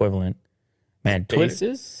Twitter's equivalent. Man,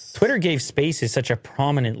 Twitter gave Spaces such a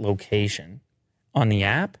prominent location on the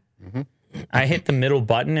app. Mm-hmm. I hit the middle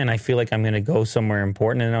button and I feel like I'm going to go somewhere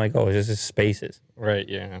important, and I'm like, oh, this is Spaces. Right,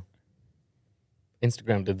 yeah.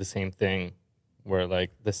 Instagram did the same thing, where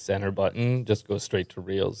like the center button just goes straight to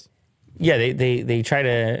Reels. Yeah, they try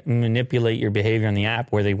to manipulate your behavior on the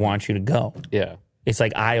app where they want you to go. Yeah. It's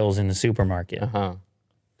like aisles in the supermarket. Uh-huh.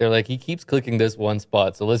 They're like, he keeps clicking this one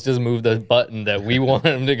spot, so let's just move the button that we want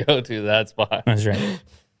him to go to that spot. That's right.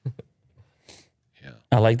 Yeah.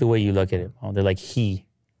 I like the way you look at it. Oh, they're like,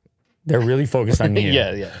 they're really focused on you.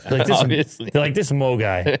 Yeah. They're like, Obviously. They're like, this Mo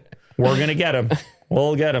guy. We're going to get him.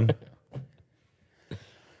 We'll get him.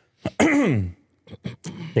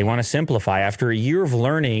 They want to simplify. After a year of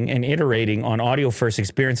learning and iterating on audio-first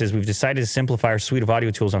experiences, we've decided to simplify our suite of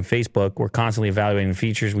audio tools on Facebook. We're constantly evaluating the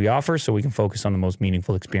features we offer so we can focus on the most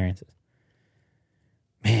meaningful experiences.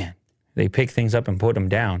 Man, they pick things up and put them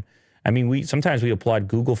down. I mean, sometimes we applaud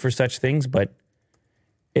Google for such things, but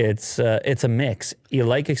it's a mix. You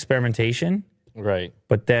like experimentation, right?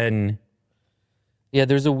 But then, yeah,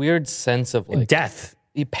 there's a weird sense of like death.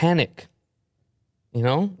 You panic. You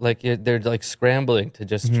know, like they're like scrambling to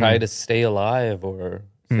just try to stay alive or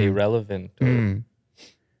stay relevant. Or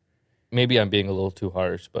maybe I'm being a little too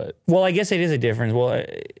harsh, but well, I guess it is a difference. Well,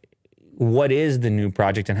 what is the new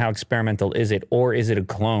project and how experimental is it, or is it a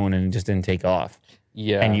clone and it just didn't take off?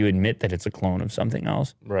 Yeah, and you admit that it's a clone of something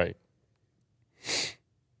else, right?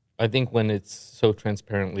 I think when it's so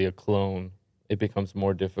transparently a clone, it becomes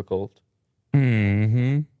more difficult.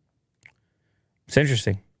 Mm-hmm. It's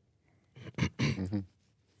interesting.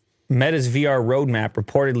 Meta's VR roadmap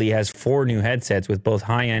reportedly has 4 new headsets with both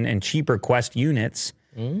high-end and cheaper Quest units.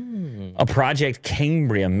 A Project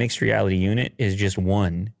Cambria mixed reality unit is just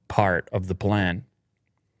one part of the plan.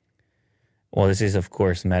 Well, this is, of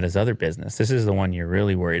course, Meta's other business. This is the one you're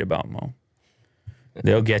really worried about, Mo.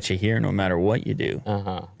 They'll get you here no matter what you do.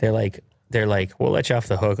 They're like, we'll let you off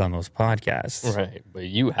the hook on those podcasts. Right, but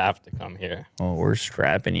you have to come here. Oh, we're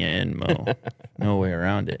strapping you in, Mo. No way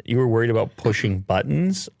around it. You were worried about pushing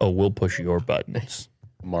buttons? Oh, we'll push your buttons.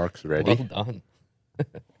 Mark's ready. Well done.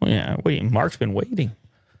 Well, yeah, wait. Mark's been waiting.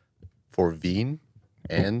 For Veen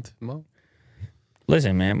and Mo?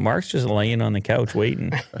 Listen, man, Mark's just laying on the couch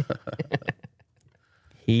waiting.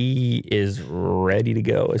 He is ready to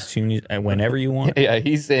go as soon as, whenever you want. Yeah,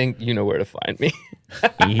 he's saying, you know where to find me.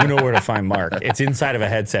 You know where to find Mark. It's inside of a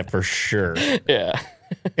headset for sure. Yeah.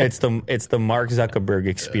 It's the Mark Zuckerberg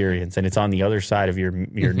experience, and it's on the other side of your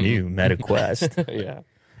new Meta Quest. Yeah.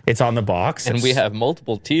 It's on the box. And we have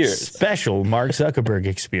multiple tiers. Special Mark Zuckerberg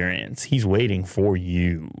experience. He's waiting for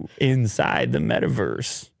you inside the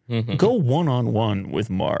metaverse. Go one-on-one with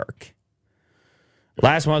Mark.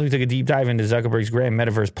 Last month, we took a deep dive into Zuckerberg's grand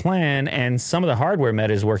metaverse plan and some of the hardware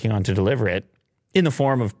Meta is working on to deliver it in the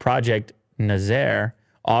form of Project Nazaire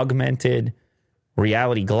augmented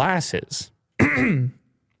reality glasses.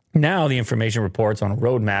 Now the information reports on a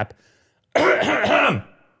roadmap. I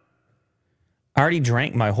already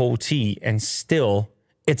drank my whole tea and still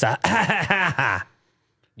it's a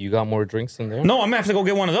You got more drinks in there? No, I'm going to have to go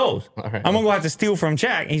get one of those. All right. I'm going to have to steal from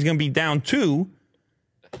Jack. He's going to be down 2.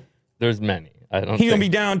 There's many. He's going to be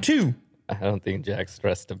down 2. I don't think Jack's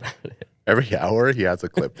stressed about it. Every hour he has a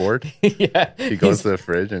clipboard. Yeah. He goes to the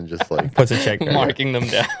fridge and just like Puts a check there. Marking them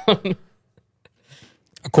down.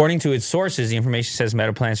 According to its sources, the information says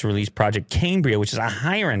Meta plans to release Project Cambria, which is a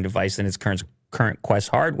higher-end device than its current Quest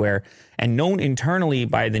hardware, and known internally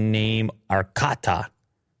by the name Arcata.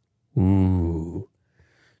 Ooh,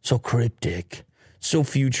 so cryptic, so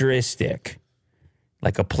futuristic,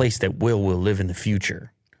 like a place that Will live in the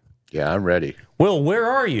future. Yeah, I'm ready. Will, where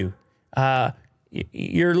are you?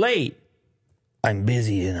 You're late. I'm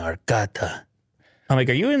busy in Arcata. I'm like,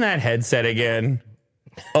 are you in that headset again?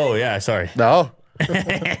 Oh, yeah, sorry. No.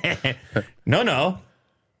 No.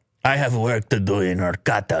 I have work to do in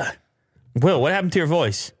Arcata. Will, what happened to your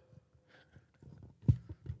voice?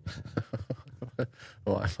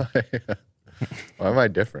 Why am I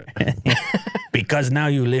different? Because now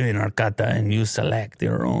you live in Arcata and you select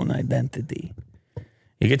your own identity.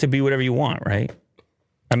 You get to be whatever you want, right?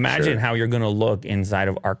 Imagine how you're going to look inside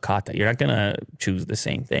of Arcata. You're not going to choose the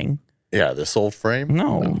same thing. Yeah, the soul frame?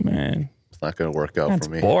 No, man. It's not going to work out That's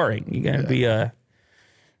for me. boring. You're going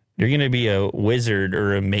to be a wizard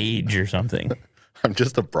or a mage or something. I'm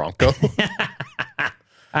just a Bronco.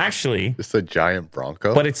 Actually. Just a giant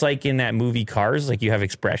Bronco. But it's like in that movie Cars, like you have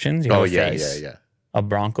expressions. You have a face, yeah. A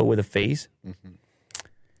Bronco with a face.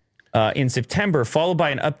 Mm-hmm. In September, followed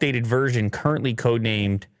by an updated version currently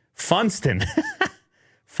codenamed Funston.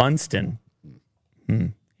 Funston.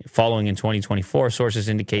 Following in 2024, sources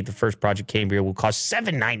indicate the first Project Cambria will cost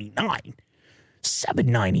 $799.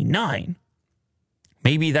 $799.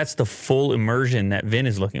 Maybe that's the full immersion that Vin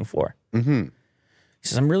is looking for. Mm-hmm. He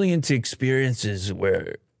says, I'm really into experiences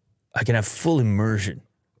where I can have full immersion.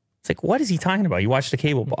 It's like, what is he talking about? You watch the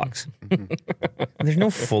cable box. There's no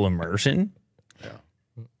full immersion. Yeah.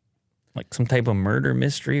 Like some type of murder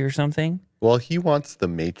mystery or something. Well, he wants the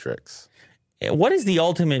Matrix. What is the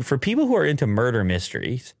ultimate, for people who are into murder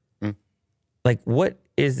mysteries, like what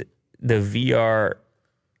is the VR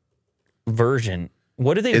version?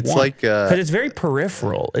 What do they want? It's like... Because it's very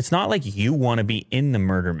peripheral. It's not like you want to be in the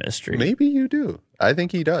murder mystery. Maybe you do. I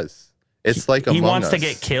think he does. It's like Among Us. He wants to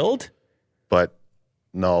get killed? But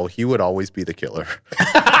no, he would always be the killer.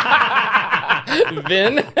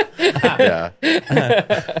 Vin? Yeah.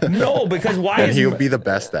 No, because why And is he would be the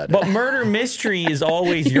best at it. But murder mystery is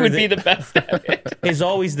always You would be the best at it. is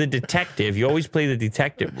always the detective. You always play the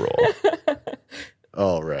detective role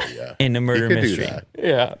Oh, right, yeah. in the murder He could do mystery. that.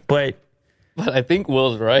 Yeah. But I think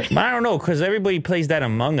Will's right. I don't know, because everybody plays that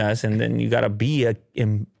Among Us, and then you got to be a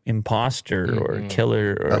imposter or a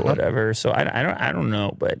killer or whatever. So I don't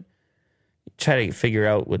know, but try to figure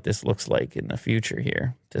out what this looks like in the future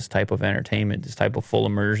here. This type of entertainment, this type of full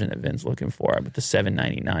immersion that Vin's looking for with the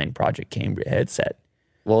 $799 Project Cambria headset.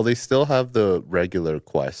 Well, they still have the regular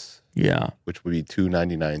Quest, Yeah. which would be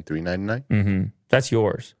 $299, $399. Mm-hmm. That's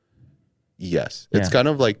yours. Yes. It's Yeah. kind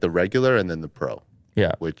of like the regular and then the Pro,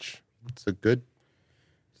 Yeah. which it's a good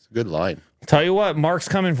line. Tell you what, Mark's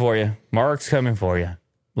coming for you. Mark's coming for you.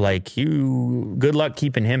 Like you, good luck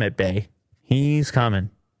keeping him at bay. He's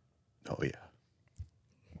coming. Oh, yeah.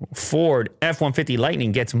 Ford F-150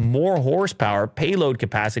 Lightning gets more horsepower, payload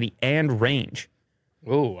capacity, and range,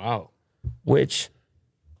 Oh, wow. which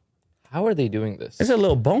How are they doing this? It's a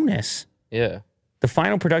little bonus. Yeah. The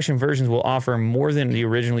final production versions will offer more than the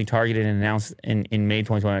originally targeted and announced in May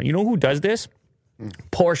 2021. You know who does this?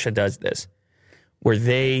 Porsche does this, where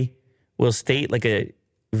they will state like a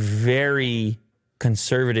very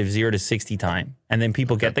conservative 0 to 60 time, and then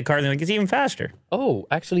people get the car and they're like, it's even faster. Oh,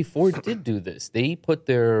 actually, Ford did do this. They put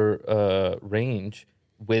their range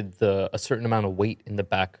with a certain amount of weight in the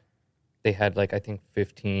back. They had like, I think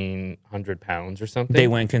 1,500 pounds or something. They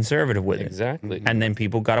went conservative with it. Exactly. And then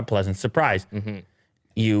people got a pleasant surprise. Mm-hmm.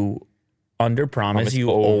 You under promise, Promise,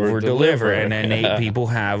 you over deliver, over-deliver. and then people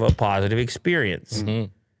have a positive experience.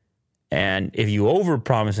 Mm-hmm. And if you over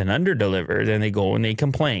promise and under deliver, then they go and they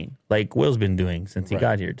complain, like Will's been doing since he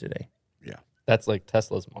got here today. Yeah. That's like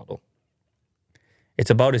Tesla's model.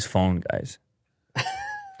 It's about his phone, guys.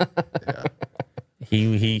 Yeah.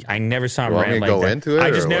 I never saw him You want me rant to like go that. into it,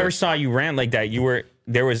 I just or never what? saw you rant like that.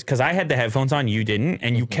 Because I had the headphones on, you didn't,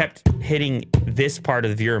 and you kept hitting this part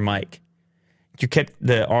of your mic. You kept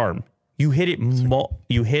the arm. You hit it. No,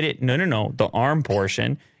 the arm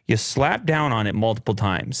portion. You slapped down on it multiple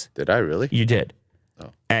times. Did I really? You did.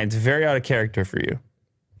 Oh. And it's very out of character for you.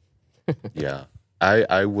 Yeah.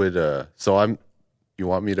 I would. So I'm. You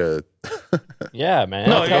want me to? Yeah, man.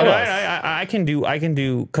 No, Tell us. I can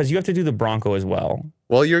do, because you have to do the Bronco as well.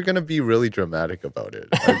 Well, you're gonna be really dramatic about it.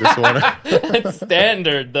 I just want to. It's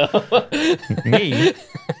standard, though. Me?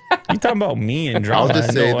 You talking about me and drama? I'll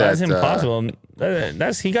just say no, that's that, impossible.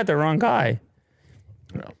 He got the wrong guy.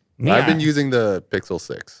 Me, I've been using the Pixel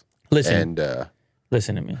 6. Listen. And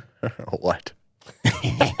Listen to me. what?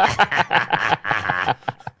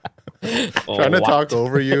 Trying to talk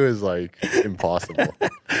over you is like impossible.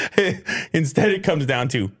 Instead, it comes down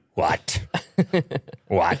to what?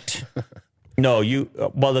 What? No,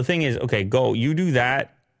 well, the thing is, okay, go. You do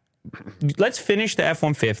that. Let's finish the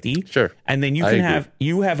F-150. Sure. And then you I can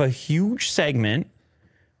agree. have a huge segment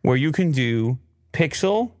where you can do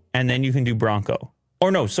Pixel and then you can do Bronco.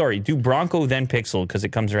 Or no, sorry, do Bronco then Pixel because it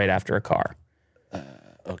comes right after a car.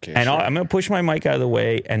 Okay. And sure. I'm going to push my mic out of the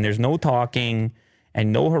way, and there's no talking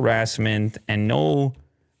and no harassment and no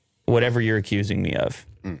whatever you're accusing me of,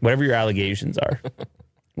 whatever your allegations are,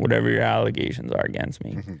 whatever your allegations are against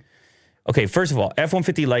me. Okay, first of all,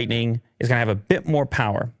 F-150 Lightning is going to have a bit more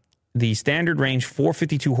power. The standard range,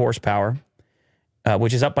 452 horsepower,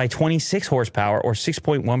 which is up by 26 horsepower or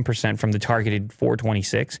 6.1% from the targeted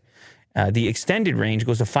 426. The extended range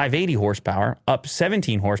goes to 580 horsepower, up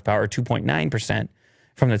 17 horsepower or 2.9%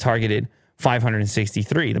 from the targeted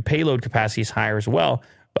 563. The payload capacity is higher as well,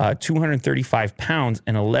 235 pounds,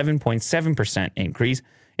 an 11.7% increase.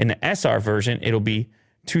 In the SR version, it'll be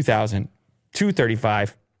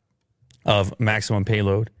 2,235 of maximum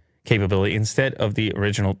payload capability instead of the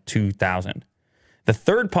original 2,000. The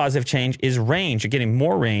third positive change is range. You're getting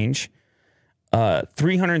more range,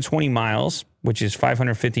 320 miles, which is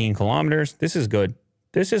 515 kilometers. This is good.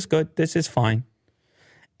 This is good. This is fine.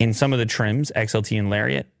 In some of the trims, XLT and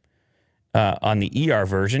Lariat, on the ER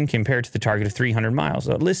version compared to the target of 300 miles.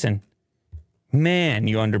 Listen, man,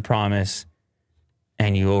 you underpromise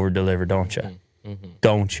and you overdeliver, don't you? Mm-hmm.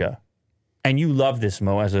 Don't you? And you love this,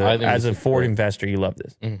 Mo. As a Ford investor, you love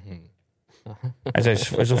this. Mm-hmm.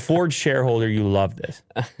 As a Ford shareholder, you love this.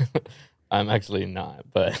 I'm actually not,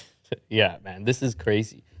 but yeah, man, this is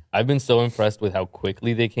crazy. I've been so impressed with how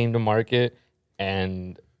quickly they came to market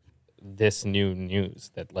and this new news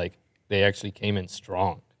that like they actually came in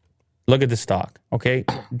strong. Look at the stock, okay?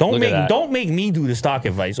 Don't make me do the stock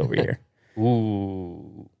advice over here,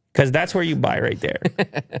 Ooh, because that's where you buy right there.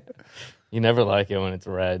 you never like it when it's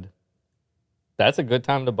red. That's a good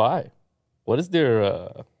time to buy. What is their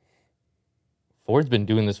Ford's been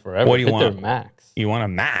doing this forever. What do you Hit want? their max. You want a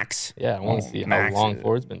Max? Yeah, I want to see how long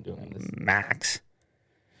Ford's been doing this. Max.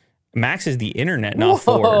 Max is the internet, not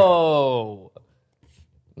Ford. Whoa!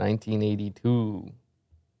 1982.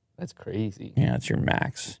 That's crazy. Yeah, it's your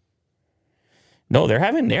Max. No, they're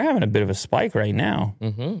having a bit of a spike right now.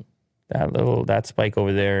 Mm-hmm. That spike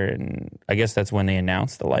over there, and I guess that's when they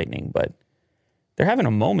announced the Lightning, but they're having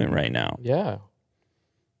a moment right now. Yeah.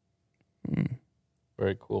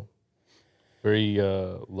 Very cool. Very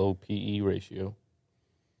low PE ratio.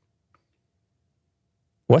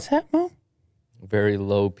 What's that, Mo? Very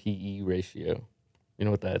low PE ratio. You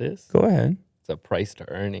know what that is? Go ahead. It's a price to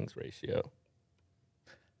earnings ratio.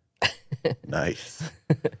 Nice.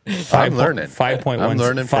 I'm learning. 5.1. I'm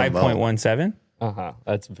learning from Mo. 5.17.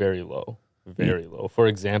 That's very low. Very low. For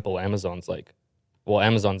example, Amazon's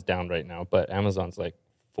down right now, but Amazon's like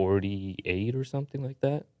 48 or something like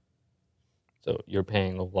that. So you're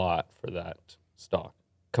paying a lot for that stock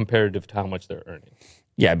comparative to how much they're earning.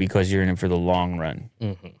 Yeah, because you're in it for the long run.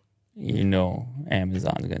 Mm-hmm. you know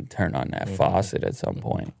Amazon's going to turn on that faucet at some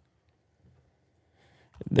point.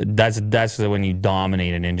 That's when you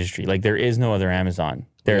dominate an industry. Like, there is no other Amazon.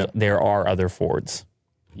 There are other Fords.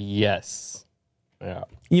 Yes. Yeah.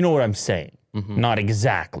 You know what I'm saying? Not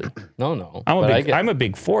exactly. No. I'm a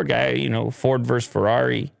big Ford guy. You know, Ford versus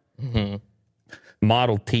Ferrari,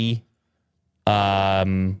 Model T.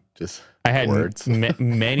 Just I had words.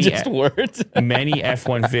 many Just words. many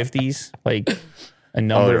F-150s. Like a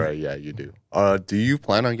number. Oh, right. Yeah, you do. Do you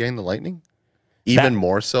plan on getting the Lightning? Even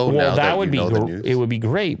more so now that would you know be the news? it would be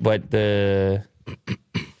great, but the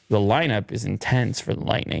lineup is intense for the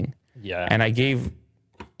Lightning. Yeah. And I gave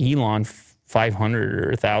Elon 500 or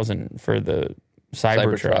 1,000 for the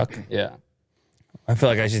Cybertruck. Yeah. I feel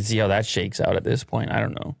like I should see how that shakes out at this point. I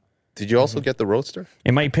don't know. Did you also get the Roadster?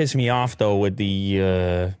 It might piss me off though with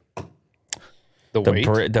the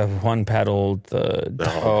weight. the one pedal.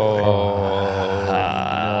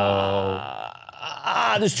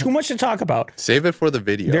 There's too much to talk about. Save it for the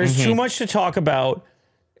video. There's too much to talk about,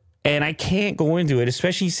 and I can't go into it,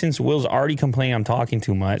 especially since Will's already complaining I'm talking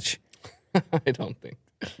too much. I don't think.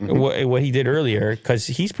 What he did earlier, because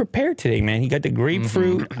he's prepared today, man. He got the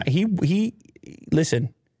grapefruit. He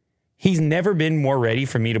listen. He's never been more ready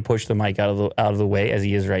for me to push the mic out of the way as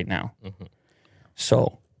he is right now.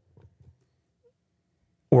 So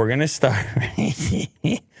we're gonna start.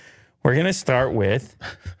 We're gonna start with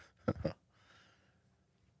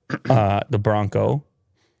the Bronco,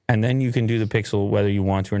 and then you can do the Pixel whether you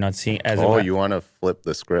want to or not. Seeing as you want to flip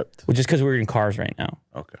the script? well, just because we're in cars right now,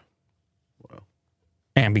 Okay. Well,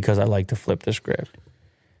 and because I like to flip the script.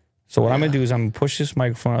 So what I'm gonna do is I'm gonna push this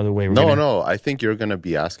microphone out of the way. no. I think you're gonna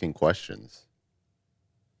be asking questions.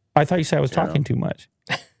 I thought you said I was talking too much.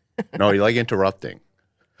 No, you like interrupting.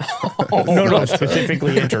 No,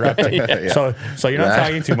 specifically interrupting. Yeah. So you're not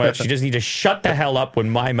talking too much. You just need to shut the hell up when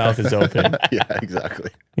my mouth is open. Yeah, exactly.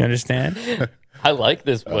 You understand? I like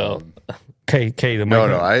this, Will. Okay, the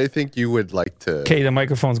microphone. No. I think you would like to. Okay, the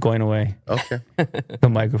microphone's going away. Okay. The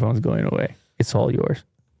microphone's going away. It's all yours.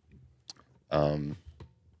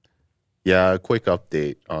 Yeah, a quick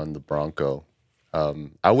update on the Bronco.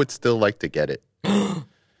 I would still like to get it.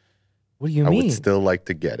 What do you I mean? would still like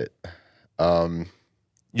to get it.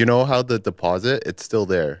 You know how the deposit, it's still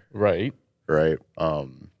there, Right. right? But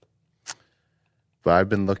I've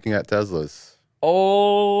been looking at Teslas.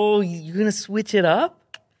 Oh, you're gonna switch it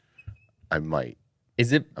up? I might.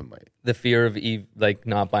 Is it I might. the fear of like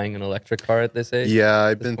not buying an electric car at this age? Yeah,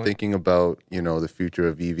 I've been thinking about, the future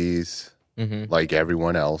of EVs like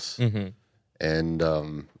everyone else. And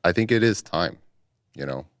I think it is time,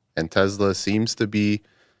 and Tesla seems to be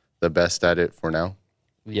the best at it for now,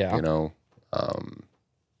 Yeah.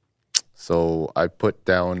 So I put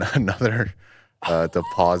down another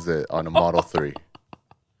deposit on a Model 3.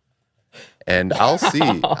 And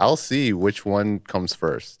I'll see which one comes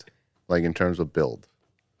first, like in terms of build.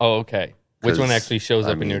 Oh, okay. Which one 'Cause, actually shows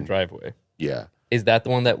I up in your mean- driveway? Yeah, Is that the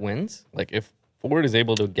one that wins? Like if Ford is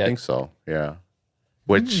able to I get think so. Yeah.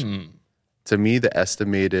 Which to me, the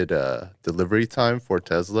estimated delivery time for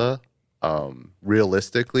Tesla,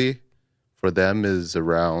 realistically, for them is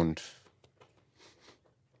around,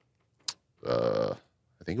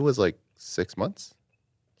 I think it was like 6 months.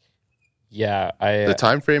 Yeah, The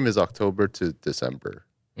time frame is October to December.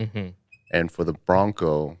 And for the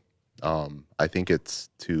Bronco, I think it's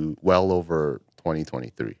to well over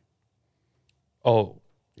 2023.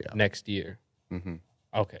 Yeah. Next year.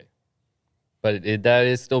 Okay. But that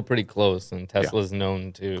is still pretty close, and Tesla's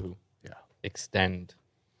known to extend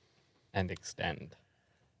and extend.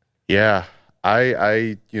 Yeah,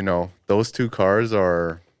 I those two cars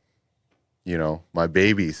are, my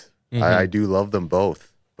babies. I do love them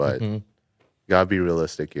both, but gotta be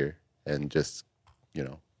realistic here and just,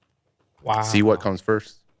 Wow. see what comes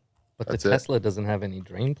first. But That's the it. Tesla doesn't have any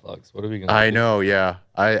drain plugs. What are we going to I do? know, yeah.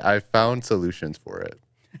 I found solutions for it.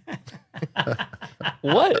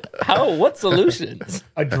 What? How? What solutions?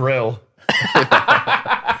 A drill.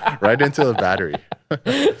 Right into the battery.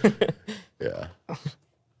 Yeah.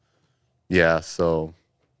 Yeah, so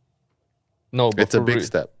No, but it's a for big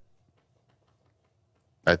step.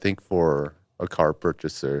 I think for a car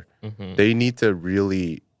purchaser, Mm-hmm. they need to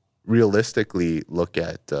really realistically look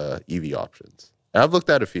at EV options. And I've looked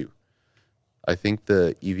at a few. I think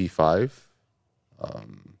the EV5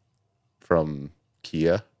 from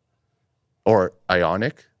Kia or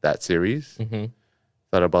Ioniq, that series. Mm-hmm.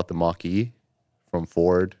 Thought about the Mach-E from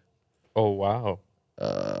Ford. Oh, wow.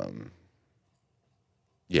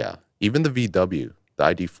 Yeah, even the VW, the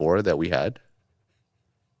ID4 that we had.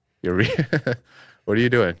 What are you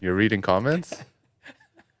doing? You're reading comments?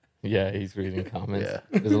 Yeah, he's reading comments.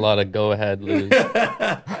 Yeah. There's a lot of go ahead, Lou.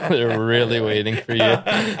 They're really waiting for you.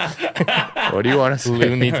 What do you want to say?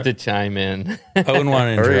 Lou needs to chime in. I wouldn't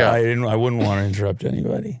want to Hurry up. interrupt. I wouldn't want to interrupt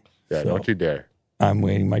anybody. Yeah, So, don't you dare. I'm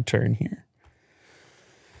waiting my turn here.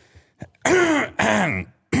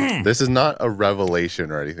 This is not a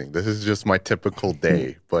revelation or anything. This is just my typical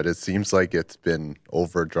day, but it seems like it's been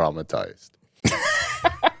over dramatized.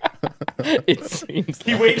 It seems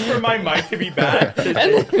He waits for my mic to be back. and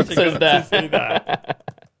then he says that.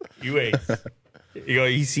 He waits.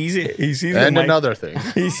 He sees it. He sees And the mic. another thing.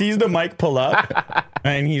 He sees the mic pull up,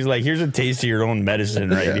 and he's like, "Here's a taste of your own medicine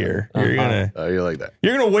right here. You're You like that.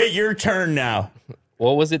 gonna wait your turn now."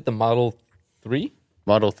 What was it? The Model 3?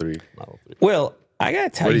 Model 3. Model 3. Well, I gotta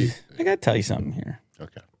tell What do you. you- I gotta tell you something here.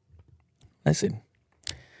 Okay. Listen,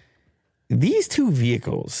 these two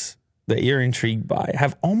vehicles that you're intrigued by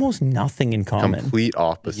have almost nothing in common. Complete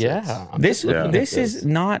opposites. Yeah. I'm This just looking at this is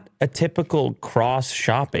not a typical cross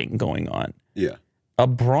shopping going on. Yeah. A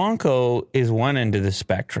Bronco is one end of the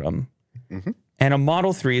spectrum, and a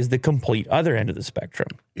Model 3 is the complete other end of the spectrum.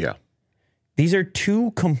 Yeah. These are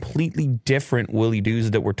two completely different Willie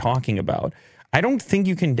Doos that we're talking about. I don't think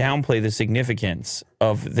you can downplay the significance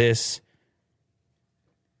of this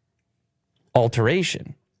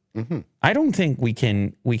alteration. I don't think we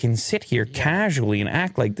can sit here casually and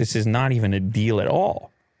act like this is not even a deal at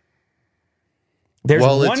all. There's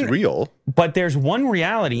Well, one, it's real. but there's one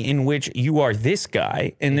reality in which you are this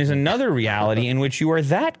guy, and there's another reality in which you are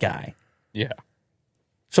that guy. Yeah.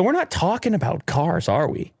 So we're not talking about cars, are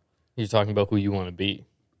we? You're talking about who you want to be.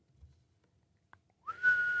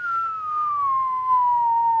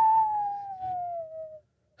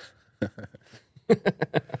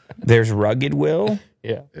 There's rugged Will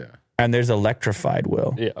Yeah. Yeah. and there's electrified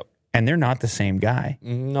Will, Yeah. and they're not the same guy.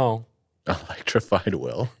 No. Electrified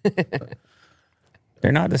will.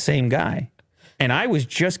 They're not the same guy. And I was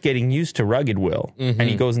just getting used to rugged Will, and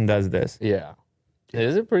he goes and does this, Yeah. It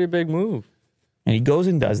is a pretty big move. and he goes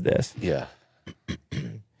and does this. Yeah.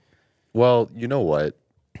 Well, you know what?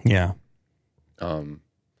 Yeah.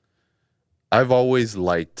 I've always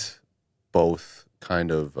liked both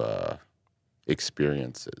kind of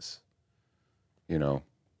experiences, you know.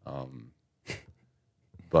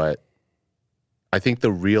 But I think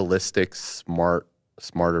the realistic,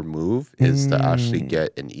 smarter move is to actually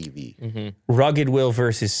get an EV. Rugged Will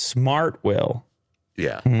versus smart Will.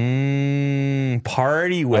 Yeah.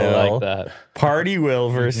 Party I Will. like that. Party Will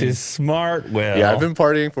versus smart Will. Yeah, I've been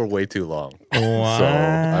partying for way too long. Wow. So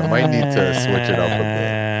I might need to switch it up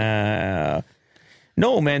a bit.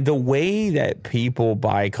 No, man, the way that people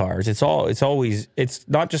buy cars, it's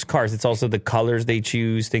not just cars, it's also the colors they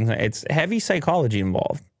choose, things like it's heavy psychology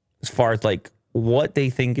involved as far as like what they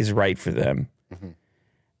think is right for them.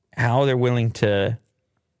 How they're willing to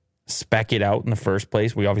spec it out in the first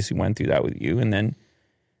place. We obviously went through that with you, and then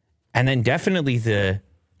definitely the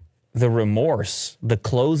remorse, the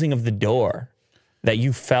closing of the door that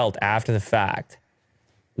you felt after the fact,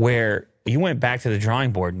 where you went back to the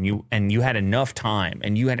drawing board and you had enough time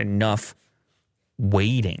and you had enough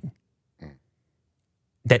waiting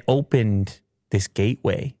that opened this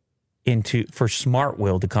gateway for Smart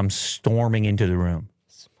Will to come storming into the room.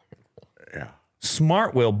 Yeah.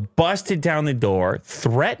 Smart Will busted down the door,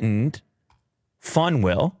 threatened Fun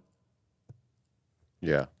Will,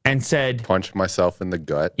 Yeah. and said, Punch myself in the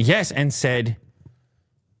gut. yes, and said,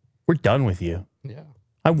 we're done with you. Yeah.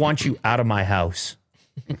 I want you out of my house.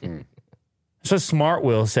 So Smart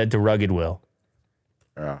Will said to Rugged Will,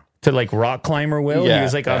 Yeah. to like rock climber Will. Yeah. He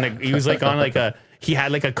was like he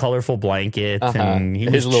had like a colorful blanket and he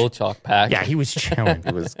His was little chalk pack. yeah, he was chilling.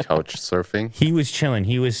 He was couch surfing. He was chilling.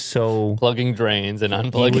 He was so Plugging drains and he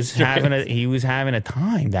unplugging was drains. having a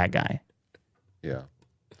time, that guy. Yeah.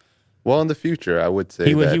 Well, in the future, I would say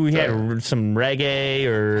He that, had some reggae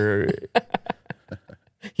or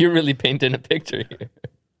You're really painting a picture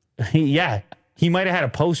here. he might have had a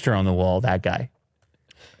poster on the wall, that guy.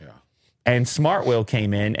 Yeah. And Smart Will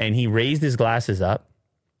came in and he raised his glasses up,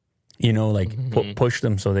 pushed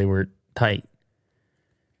them so they were tight.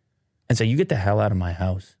 And said, you get the hell out of my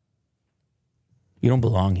house. You don't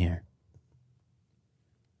belong here.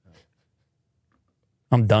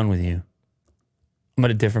 I'm done with you. I'm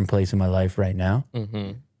at a different place in my life right now.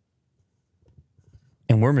 Mm-hmm.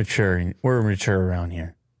 And we're mature. We're mature around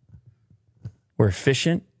here. We're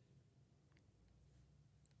efficient.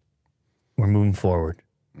 We're moving forward.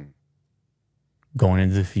 Going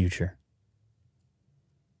into the future.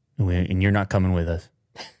 And you're not coming with us.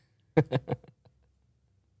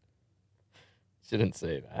 Shouldn't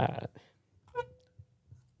say that.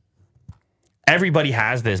 Everybody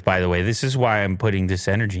has this, by the way. This is why I'm putting this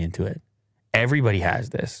energy into it. Everybody has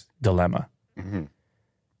this dilemma. Mm-hmm.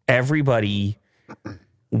 Everybody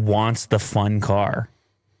wants the fun car,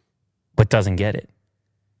 but doesn't get it.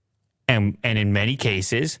 And in many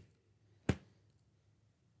cases,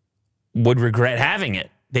 would regret having it.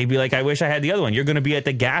 They'd be like, I wish I had the other one. You're going to be at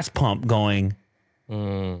the gas pump going,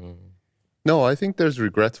 No, I think there's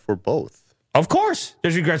regrets for both. of course,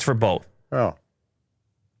 there's regrets for both. Oh.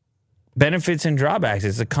 Benefits and drawbacks.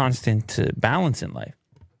 It's a constant balance in life.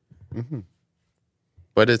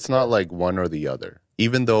 But it's not like one or the other,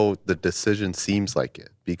 even though the decision seems like it,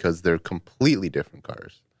 because they're completely different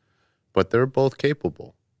cars. But they're both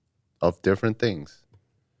capable of different things.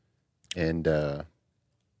 And,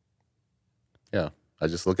 yeah, I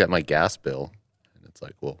just look at my gas bill, and it's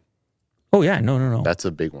like, well, Oh, yeah. No. that's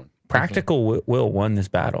a big one. Practical Will won this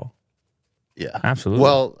battle. Yeah. Absolutely.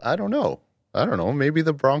 Well, I don't know. Maybe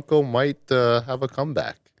the Bronco might have a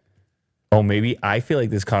comeback. Oh, maybe. I feel like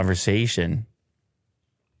this conversation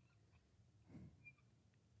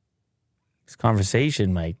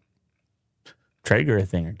might trigger a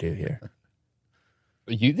thing or two here.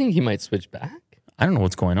 You think he might switch back? I don't know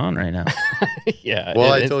what's going on right now. Yeah.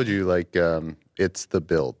 Well, I told you, like, it's the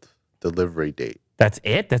build, delivery date. That's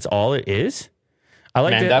it? That's all it is? I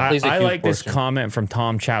like Man, that. that plays a I huge like this portion. comment from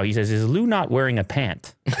Tom Chow. He says, "Is Lou not wearing a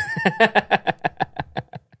pant?"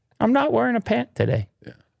 I'm not wearing a pant today.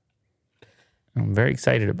 Yeah. I'm very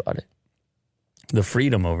excited about it. The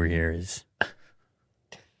freedom over here is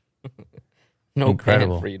no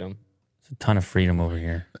incredible. pant freedom. a ton of freedom over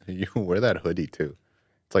here. You wear that hoodie too.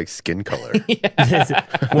 It's like skin color.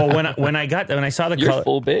 Well, when I saw the You're color,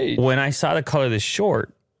 full beige. when I saw the color of this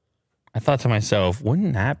short, I thought to myself,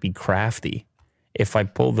 wouldn't that be crafty if I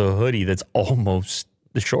pull the hoodie that's almost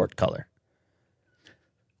the short color?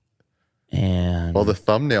 And Well, the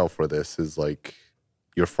thumbnail for this is like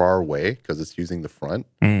you're far away because it's using the front.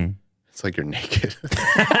 It's like you're naked.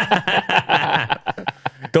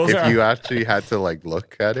 those If are you actually had to like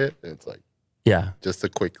look at it, it's like yeah. just a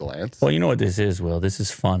quick glance. Well, you know what this is, Will. This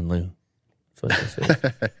is fun, Lou. That's what this is.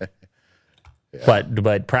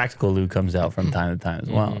 But practical Lou comes out from time to time as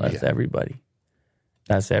well. That's everybody.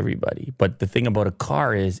 That's everybody. But the thing about a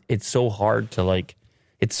car is it's so hard to like.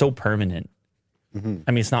 It's so permanent. I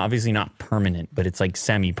mean, it's not obviously not permanent, but it's like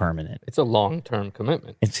semi-permanent. It's a long-term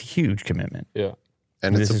commitment. It's a huge commitment. Yeah.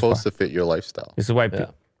 And it's This is supposed to fit your lifestyle. This is why. Yeah.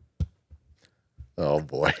 Oh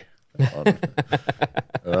boy.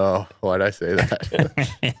 Oh, why'd I say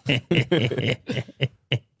that?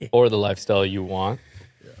 Or the lifestyle you want.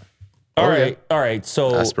 All Oh, yeah. right, all right.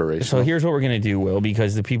 So Aspirational. here's what we're gonna do, Will,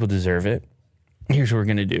 because the people deserve it. Here's what we're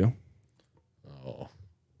gonna do. Oh.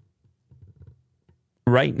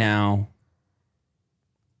 Right now,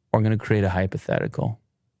 we're gonna create a hypothetical.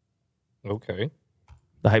 Okay.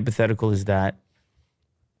 The hypothetical is that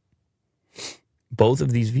both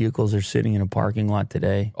of these vehicles are sitting in a parking lot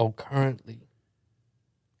today. Oh, currently.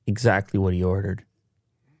 Exactly what he ordered.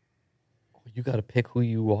 You got to pick who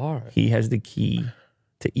you are. He has the key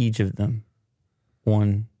to each of them.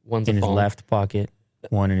 One One's in a his phone. left pocket,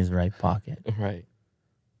 one in his right pocket, Right.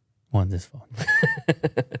 one's his phone.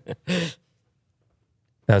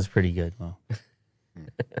 That was pretty good, Will.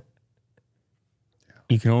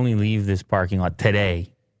 You can only leave this parking lot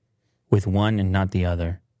today with one and not the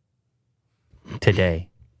other. Today.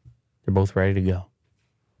 They're both ready to go.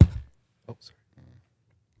 Oh, sorry.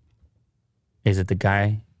 Is it the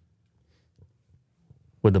guy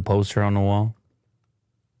with the poster on the wall?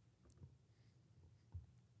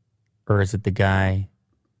 Or is it the guy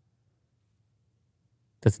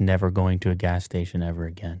that's never going to a gas station ever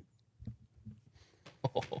again?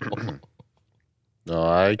 No,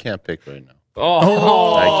 I can't pick right now.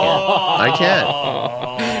 Oh.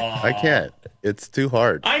 I can't. It's too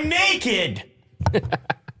hard. I'm naked!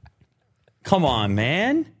 Come on,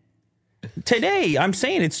 man. Today, I'm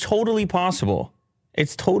saying it's totally possible.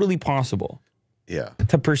 It's totally possible Yeah.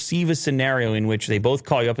 to perceive a scenario in which they both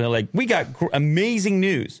call you up and they're like, we got amazing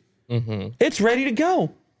news. It's ready to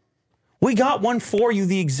go. We got one for you,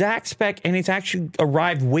 the exact spec, and it's actually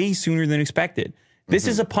arrived way sooner than expected. This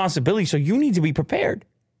is a possibility, so you need to be prepared.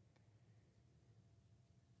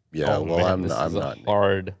 Yeah. Oh, well, man, this I'm is not.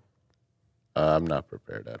 hard. I'm not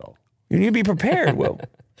prepared at all. You need to be prepared, Will.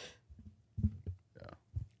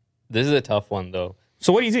 This is a tough one, though.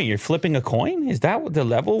 So what do you think? You're flipping a coin? Is that what the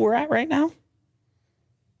level we're at right now?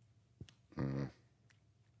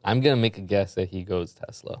 I'm going to make a guess that he goes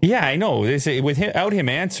Tesla. Yeah, I know. Without him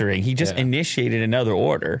answering, he just initiated another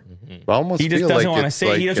order. I almost He just feel doesn't like want to it's say.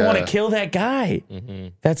 like, He doesn't want to kill that guy.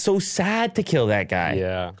 That's so sad to kill that guy.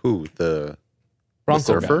 Yeah. Who? The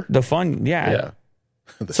Bronco guy. surfer? The fun, Yeah.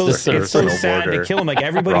 The So surfer, it's so sad to snowboarder, kill him. Like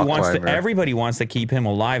rock climber. everybody wants to keep him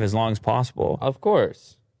alive as long as possible. Of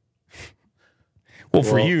course. Well,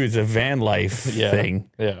 for Well- you, it's a van life Yeah. thing.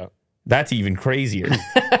 Yeah. That's even crazier.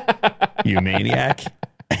 You maniac.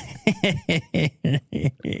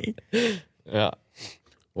 Yeah.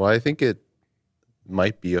 Well, I think it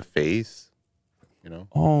might be a phase. You know,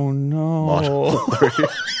 Oh no. Model 3.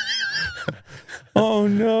 Oh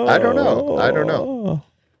no. I don't know.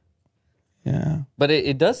 Yeah. But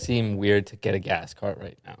it does seem weird to get a gas car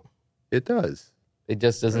right now. It does. It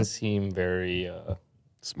just doesn't seem very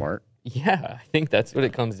Smart. yeah, I think that's what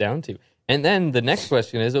it comes down to. And then the next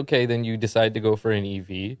question is, okay, then you decide to go for an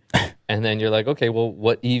EV. And then you're like, okay, well,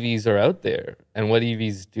 what EVs are out there? And what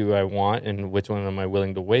EVs do I want? And which one am I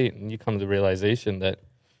willing to wait? And you come to the realization that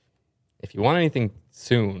if you want anything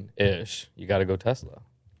soon-ish, you got to go Tesla.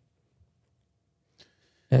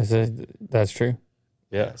 That's true.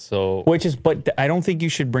 Yeah, so... But I don't think you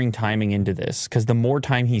should bring timing into this because the more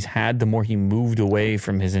time he's had, the more he moved away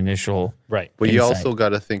from his initial. Right. But you Insight. also got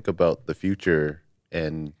to think about the future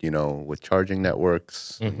and, you know, with charging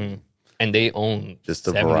networks, Mm-hmm. And they own just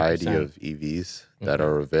a 70%. variety of EVs that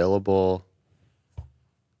are available.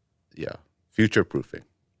 Yeah. Future proofing.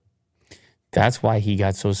 That's why he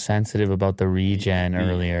got so sensitive about the regen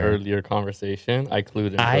earlier. Earlier conversation, I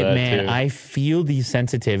clued into that too. I feel these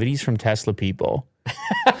sensitivities from Tesla people.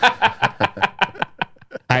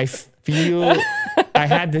 I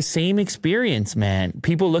had the same experience, man.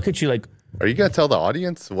 People look at you like, Are you going to tell the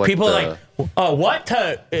audience what people are like,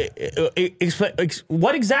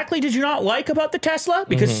 what exactly did you not like about the Tesla?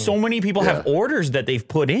 Because so many people have orders that they've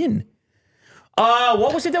put in.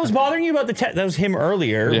 What was it that was bothering you about the Tesla? That was him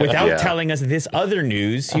earlier without telling us this other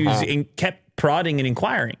news. He was kept prodding and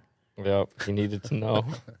inquiring. Yep, he needed to know.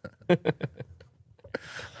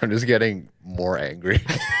 I'm just getting more angry.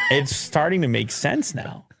 It's starting to make sense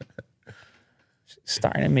now.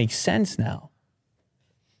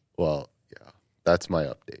 Well, yeah, that's my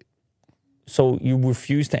update. So you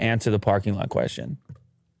refuse to answer the parking lot question.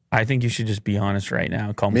 I think you should just be honest right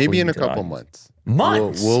now. Maybe in a couple months.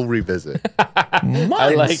 Months? We'll revisit. Months. I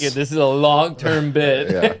like it. This is a long-term bit.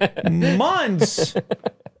 Yeah. Months.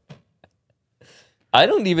 I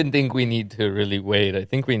don't even think we need to really wait. I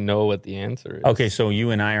think we know what the answer is. Okay, so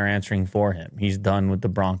you and I are answering for him. He's done with the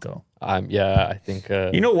Bronco. Yeah, I think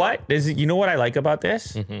You know what? You know what I like about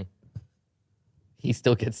this? he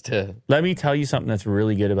still gets to. Let me tell you something that's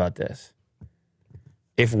really good about this.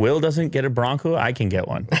 If Will doesn't get a Bronco, I can get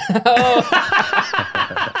one.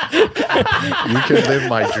 You can live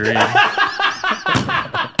my dream.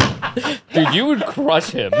 Dude, you would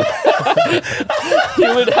crush him. He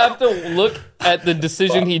would have to look at the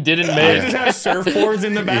decision he didn't I make. just have surfboards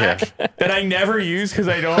in the back that I never use because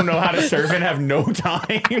I don't know how to surf and have no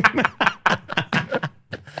time.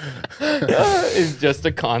 It's just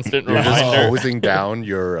a constant You're just reminder. hosing down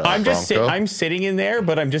your I'm just Bronco. I'm sitting in there,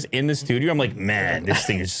 but I'm just in the studio. I'm like, man, this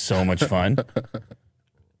thing is so much fun.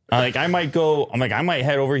 I might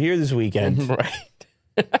head over here this weekend.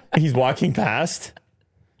 Right. He's walking past.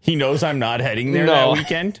 He knows I'm not heading there No. that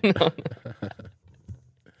weekend.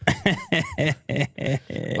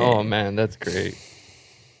 Oh man, that's great.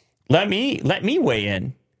 Let me weigh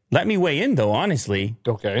in. Let me weigh in though, honestly.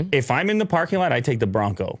 Okay. If I'm in the parking lot, I take the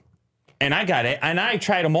Bronco. And I got it. And I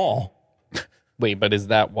tried them all. Wait, but is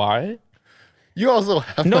that why? You also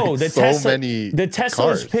have No, like the so Tesla. many The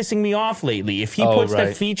Tesla's cars. pissing me off lately. If he Oh, puts that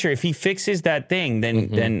right. feature, if he fixes that thing,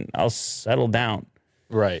 then I'll settle down.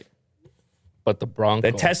 Right. But the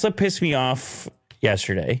Bronco. The Tesla pissed me off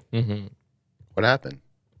yesterday. What happened?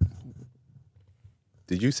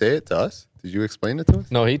 Did you say it to us? Did you explain it to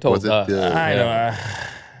us? No, he told Was it us. the- I know.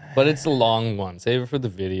 But it's a long one. Save it for the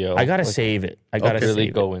video. I gotta save it. I gotta really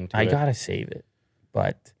save go it. into I it. gotta save it.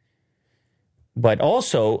 But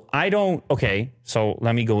also, I don't. Okay, so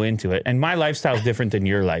let me go into it. And my lifestyle is different than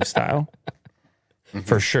your lifestyle,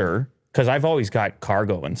 for sure. Because I've always got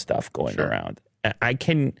cargo and stuff going around. I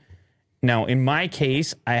can now. In my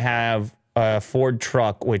case, I have a Ford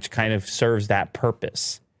truck, which kind of serves that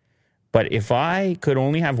purpose. But if I could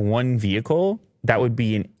only have one vehicle, that would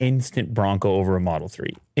be an instant Bronco over a Model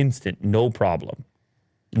 3. Instant, no problem.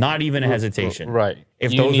 Not even a hesitation. Right.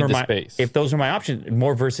 If You those need are the my space. if those are my options,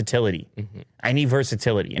 more versatility. I need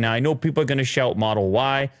versatility. And I know people are going to shout Model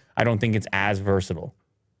Y. I don't think it's as versatile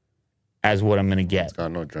as what I'm going to get. It's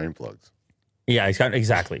got no drain plugs. Yeah, it's got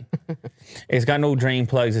exactly. It's got no drain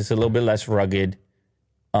plugs. It's a little bit less rugged.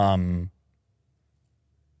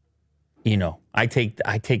 You know, I take the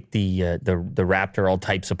Raptor all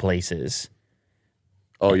types of places.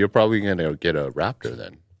 Oh, you're probably gonna get a Raptor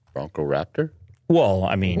then, Bronco Raptor. Well,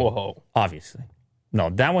 I mean, Whoa. obviously. No,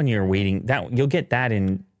 that one you're waiting. That you'll get that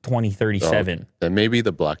in 2037. Then maybe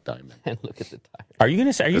the black diamond. And look at the tire. Are you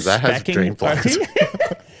gonna say? Are you 'Cause that has drain specking? plugs.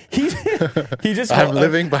 He just. I'm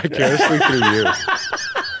living vicariously through you.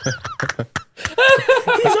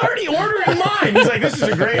 He's already ordering mine. He's like, this is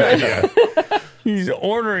a great idea. He's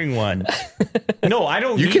ordering one. No, I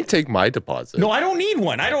don't. You need, can take my deposit. No, I don't need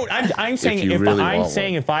one. I don't. I'm saying you really want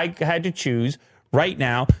if I had to choose right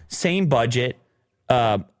now, same budget,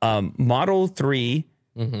 Model 3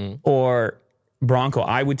 or Bronco,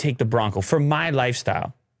 I would take the Bronco for my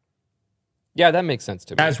lifestyle Yeah, that makes sense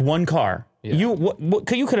to me. as one car. Yeah.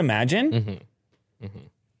 You could imagine.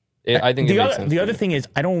 I think The other thing is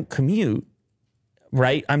I don't commute,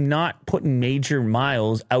 right? I'm not putting major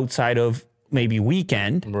miles outside of maybe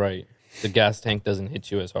weekend. Right. The gas tank doesn't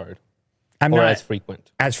hit you as hard I'm or not as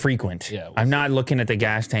frequent. as frequent. Yeah, we'll I'm not looking at the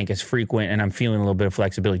gas tank as frequent, and I'm feeling a little bit of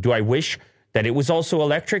flexibility. Do I wish that it was also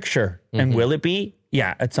electric? Sure. And will it be?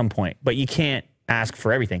 Yeah, at some point. But you can't ask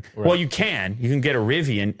for everything. Well, you can. You can get a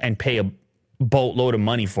Rivian and pay a boatload of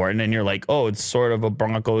money for it, and then you're like, oh, it's sort of a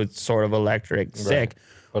Bronco, it's sort of electric, sick.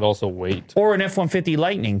 But also weight. Or an F-150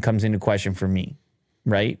 Lightning comes into question for me,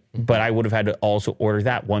 right? But I would have had to also order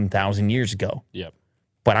that 1,000 years ago. Yep.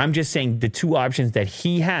 But I'm just saying the two options that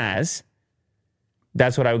he has,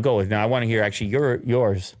 that's what I would go with. Now, I want to hear actually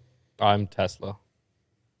yours. I'm Tesla.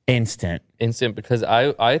 Instant. Because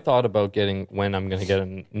I thought about getting when I'm going to get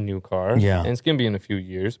a new car. Yeah. And it's going to be in a few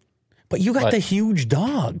years. But you got the huge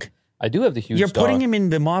dog. I do have the huge You're dog. putting him in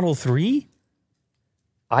the Model 3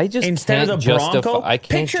 I just instead can't of the Bronco? justify. I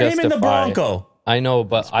can't Picture him in the justify- Bronco. I know,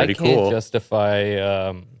 but I pretty can't cool.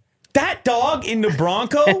 justify. That dog in the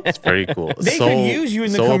Bronco? Very cool. They could use you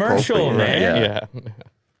in the commercial, appropriate, man. Yeah.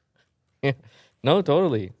 Yeah. No,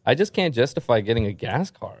 totally. I just can't justify getting a gas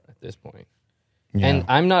car at this point. And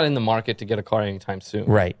I'm not in the market to get a car anytime soon.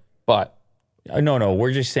 Right. But No,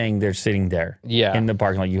 we're just saying they're sitting there Yeah. in the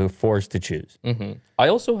parking lot. You're forced to choose. I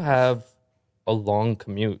also have a long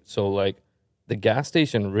commute. So, like, the gas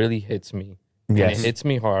station really hits me. Yes. And it hits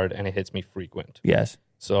me hard and it hits me frequent. Yes.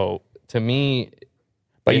 So, to me,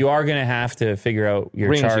 But you are going to have to figure out your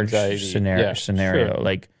Range charge anxiety. Yeah, scenario, sure.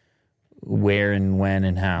 like where and when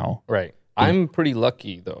and how. right. I'm pretty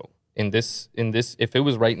lucky, though. In this, if it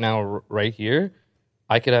was right now, right here,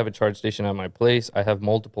 I could have a charge station at my place. I have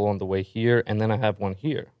multiple on the way here, and then I have one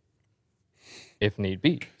here, if need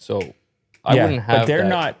be. So I wouldn't have. but they're that.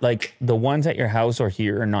 not like the ones at your house or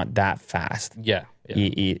here are not that fast. Yeah.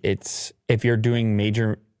 It's if you're doing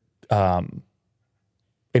major,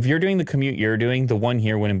 if you're doing the commute you're doing, the one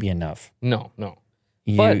here wouldn't be enough. No.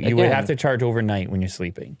 You But would again- have to charge overnight when you're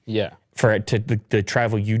sleeping Yeah. for it to the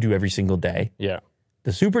travel you do every single day. Yeah.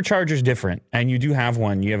 The supercharger's different, and you do have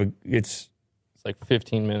one. You have it's It's like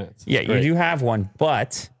 15 minutes. It's yeah, great. you do have one,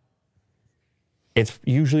 but it's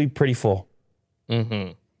usually pretty full.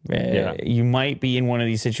 Mm-hmm. Yeah. You might be in one of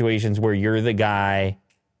these situations where you're the guy.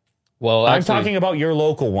 Well, I'm actually, talking about your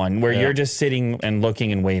local one where Yeah. you're just sitting and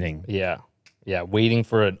looking and waiting. Yeah. Waiting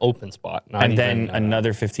for an open spot. Not And even, then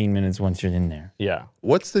another 15 minutes once you're in there. Yeah.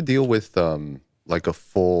 What's the deal with like a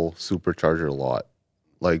full supercharger lot?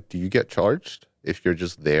 Like, do you get charged if you're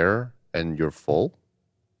just there and you're full?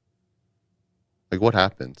 Like, what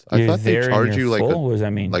happens? I You're thought they there and charge you're you full? What does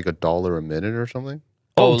that mean? like $1 a minute or something.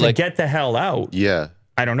 oh, Oh, to like- get the hell out. Yeah.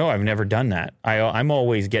 I don't know. I've never done that. I'm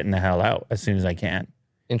always getting the hell out as soon as I can.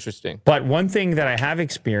 Interesting. But one thing that I have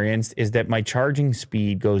experienced is that my charging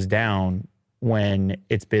speed goes down when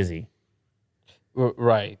it's busy.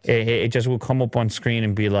 Right. It just will come up on screen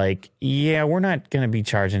and be like, yeah, we're not going to be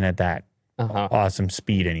charging at that awesome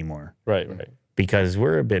speed anymore Right. because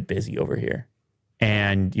we're a bit busy over here.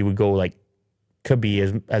 And you would go like, could be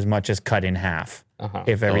as much as cut in half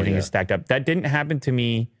if everything is stacked up. That didn't happen to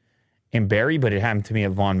me in Barrie, but it happened to me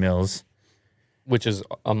at Vaughan Mills. Which is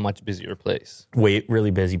a much busier place. Really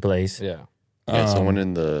busy place. Yeah. Yeah. Someone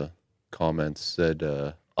in the comments said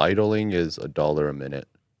idling is $1 a minute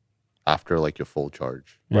after like your full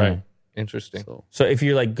charge. Right. Interesting. So if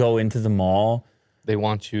you like go into the mall, They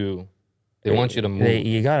want you to move.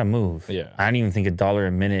 you got to move. Yeah. I don't even think $1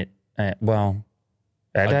 a minute. Well,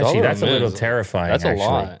 $1 that's a minute little is- terrifying. That's a actually.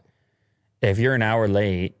 lot. If you're an hour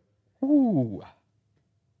late, Ooh.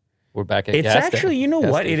 We're back at it's gas actually, station. you know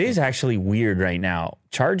Gas what? It station. is actually weird right now.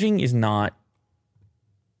 Charging is not,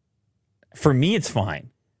 for me, it's fine.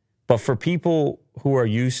 But for people who are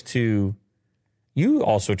used to, you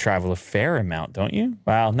also travel a fair amount, don't you?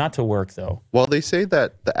 Well, not to work though. Well, they say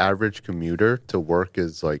that the average commuter to work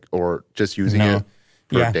is like, or just using No. it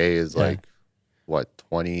per Yeah. day is Yeah. like, what,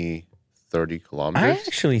 20, 30 I kilometers?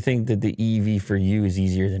 actually think that the EV for you is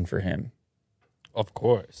easier than for him. Of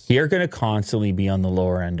course. You're going to constantly be on the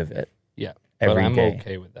lower end of it. Yeah. Every but I'm day.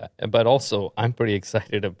 okay with that. But also, I'm pretty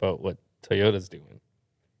excited about what Toyota's doing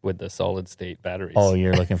with the solid state batteries. Oh,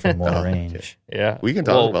 you're looking for more range. yeah. We can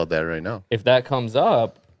talk about that right now. If that comes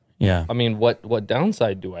up, Yeah. I mean, what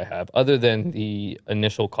downside do I have other than the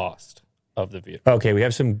initial cost of the vehicle? Okay, we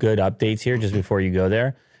have some good updates here just before you go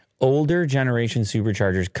there. Older generation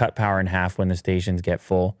superchargers cut power in half when the stations get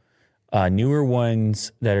full. Newer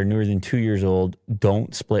ones that are newer than 2 years old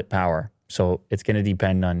don't split power. So it's going to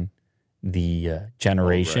depend on the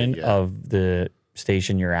generation of the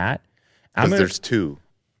station you're at. Because there's two.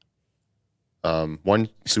 One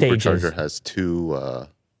supercharger has two,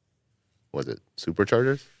 was it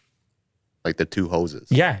superchargers? Like the two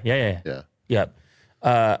hoses. Yeah. Yep.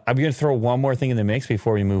 I'm going to throw one more thing in the mix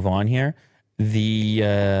before we move on here.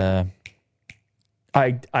 I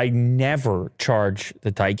never charge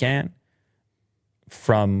the Taycan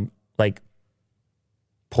from like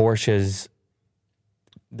Porsche's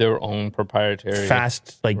Their own proprietary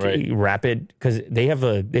fast, like rapid, because they have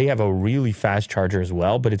a really fast charger as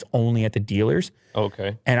well, but it's only at the dealers.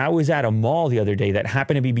 Okay. And I was at a mall the other day that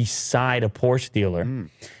happened to be beside a Porsche dealer,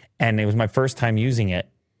 and it was my first time using it.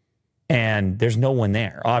 And there's no one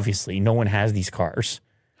there. Obviously, no one has these cars.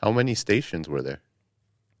 How many stations were there?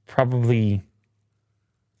 Probably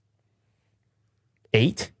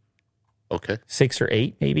 8. Okay. 6 or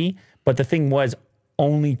 8 maybe. But the thing was,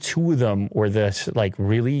 only 2 of them were the like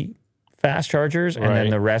really fast chargers, and then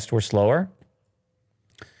the rest were slower.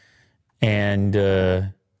 And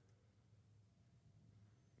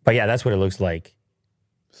but yeah, that's what it looks like.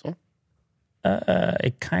 So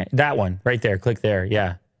That one right there. Click there.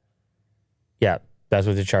 Yeah, that's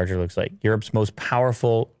what the charger looks like. Europe's most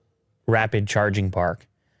powerful rapid charging park.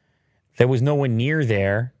 There was no one near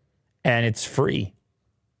there, and it's free.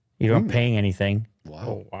 You don't paying anything. wow.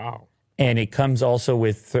 Oh, wow. And it comes also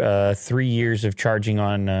with 3 years of charging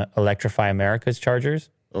on Electrify America's chargers,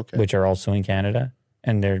 which are also in Canada,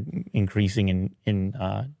 and they're increasing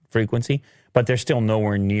in frequency, but they're still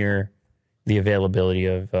nowhere near the availability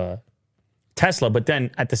of Tesla. But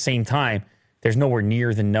then at the same time, there's nowhere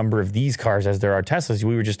near the number of these cars as there are Teslas.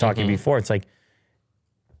 We were just talking before. It's like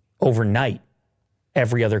overnight,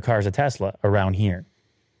 every other car is a Tesla around here.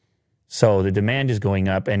 So the demand is going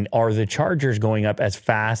up, and are the chargers going up as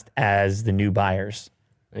fast as the new buyers?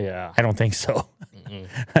 Yeah. I don't think so.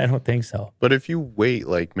 I don't think so. But if you wait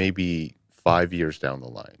like maybe 5 years down the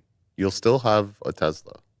line, you'll still have a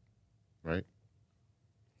Tesla, right?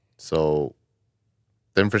 So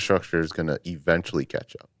the infrastructure is going to eventually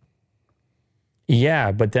catch up.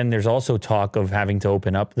 Yeah, but then there's also talk of having to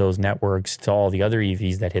open up those networks to all the other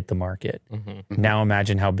EVs that hit the market. Now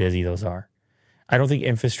imagine how busy those are. I don't think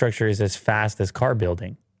infrastructure is as fast as car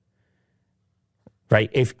building, right?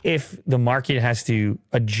 If the market has to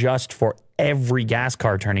adjust for every gas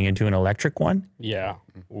car turning into an electric one, Yeah.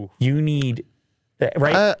 Oof. you need,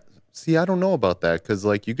 right? See, I don't know about that because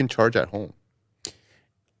like you can charge at home.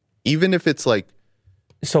 Even if it's like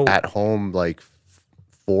So at home, like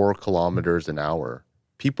 4 kilometers an hour,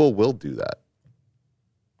 people will do that.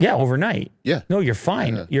 yeah, overnight. Yeah. No, you're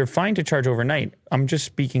fine. Yeah. You're fine to charge overnight. I'm just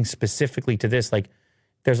speaking specifically to this. Like,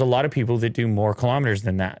 there's a lot of people that do more kilometers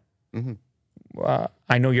than that.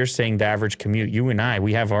 I know you're saying the average commute. You and I,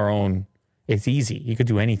 we have our own. It's easy. You could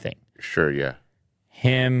do anything. Sure, yeah.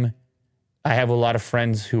 I have a lot of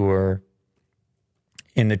friends who are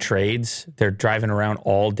in the trades. They're driving around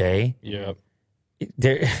all day. Yeah.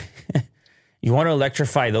 You want to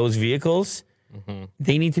electrify those vehicles?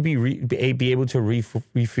 They need to be able to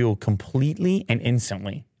refuel completely and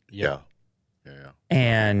instantly. Yeah.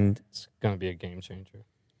 And It's going to be a game changer.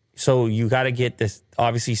 so you got to get this,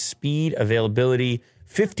 obviously, speed, availability.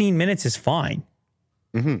 15 minutes is fine.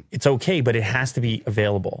 It's okay, but it has to be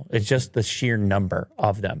available. It's just the sheer number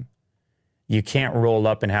of them. You can't roll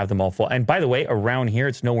up and have them all full. And by the way, around here,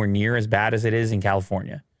 it's nowhere near as bad as it is in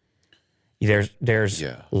California. There's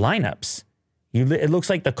lineups. It looks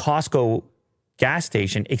like the Costco gas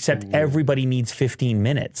station, except everybody needs 15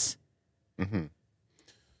 minutes.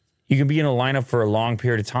 You can be in a lineup for a long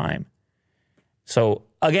period of time. So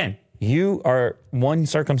again, you are one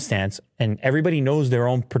circumstance, and everybody knows their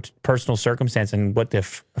own personal circumstance and what the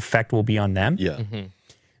effect will be on them. Yeah.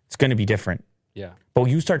 It's going to be different. Yeah. But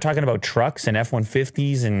you start talking about trucks and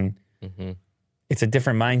F-150s, and it's a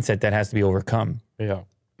different mindset that has to be overcome. Yeah.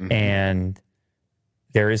 And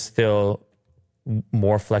there is still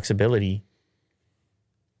more flexibility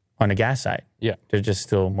on the gas side. Yeah. There's just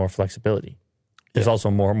still more flexibility. There's also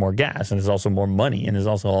more gas, and there's also more money, and there's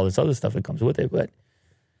also all this other stuff that comes with it. But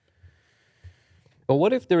But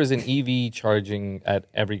what if there is an EV charging at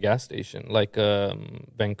every gas station? Like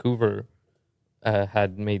Vancouver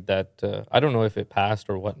had made that. I don't know if it passed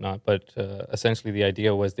or whatnot, but essentially the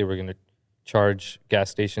idea was they were going to charge gas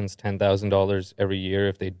stations $10,000 every year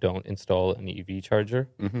if they don't install an EV charger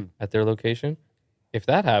at their location. If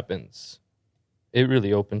that happens, it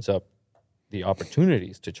really opens up the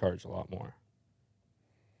opportunities to charge a lot more.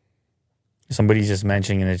 Somebody's just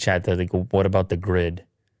mentioning in the chat that, like, what about the grid?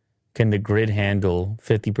 Can the grid handle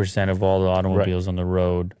 50% of all the automobiles on the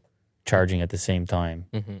road charging at the same time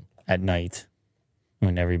at night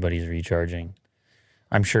when everybody's recharging?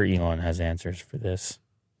 I'm sure Elon has answers for this.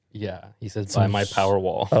 Yeah, he says, buy my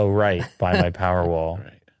Powerwall. Oh, right. Buy my Powerwall.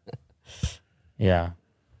 Right. Yeah,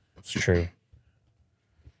 it's true.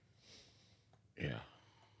 Yeah.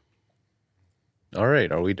 All right.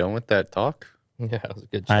 Are we done with that talk? Yeah, it was a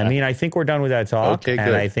good chat. I mean, I think we're done with that talk. Okay, and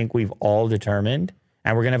good. I think we've all determined,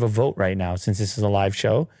 and we're going to have a vote right now since this is a live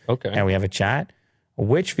show. Okay. And we have a chat.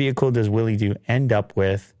 Which vehicle does Willie do end up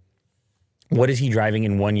with? What is he driving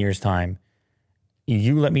in 1 year's time?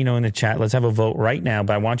 You let me know in the chat. Let's have a vote right now,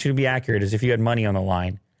 but I want you to be accurate as if you had money on the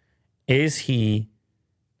line. Is he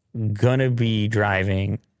going to be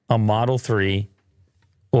driving a Model 3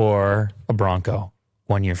 or a Bronco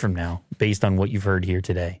 1 year from now, based on what you've heard here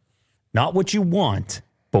today? Not what you want,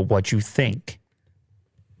 but what you think.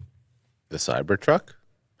 The Cybertruck?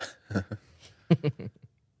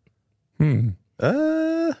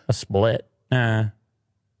 A split.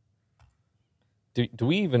 Do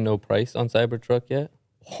we even know price on Cybertruck yet?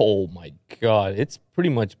 Oh my God, it's pretty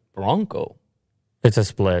much Bronco. It's a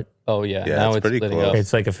split. Oh yeah, Yeah, now it's it's pretty splitting close. up.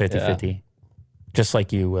 It's like a 50-50. Just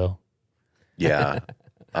like you, Will. Yeah.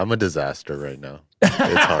 I'm a disaster right now. It's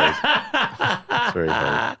hard. It's very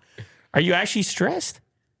hard. Are you actually stressed?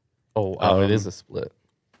 Oh, wow, it is a split.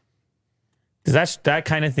 Does that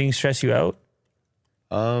kind of thing stress you out?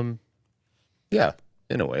 Yeah,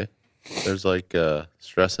 in a way. There's like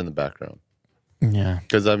stress in the background. Yeah.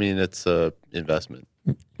 Because, I mean, it's a investment.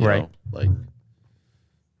 you Right. know, like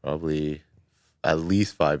probably at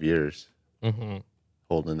least 5 years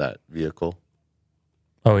holding that vehicle.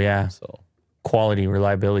 Oh, yeah. So, Quality,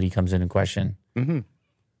 reliability comes into question.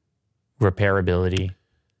 Repairability.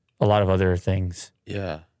 A lot of other things.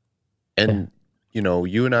 yeah. And, you know,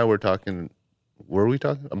 you and I were talking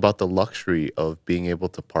about the luxury of being able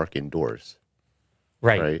to park indoors,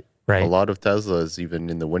 Right. right? A lot of Teslas, even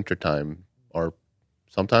in the wintertime,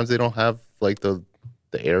 sometimes they don't have like the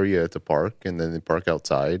area to park, and then they park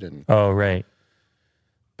outside, and Oh, right.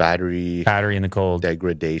 battery In the cold.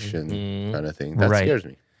 degradation kind of thing. That Right. scares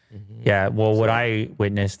me. Yeah. Well, what I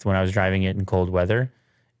witnessed when I was driving it in cold weather,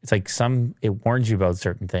 it's like it warns you about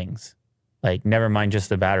certain things. Like, never mind just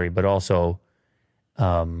the battery, but also,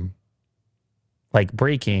 like,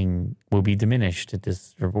 braking will be diminished at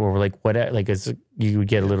this, or like what, like you would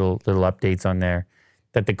get little updates on there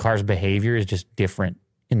that the car's behavior is just different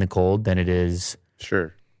in the cold than it is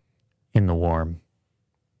Sure. in the warm.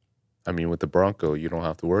 I mean, with the Bronco, you don't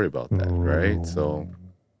have to worry about that, right? So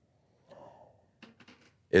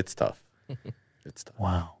it's tough. It's tough.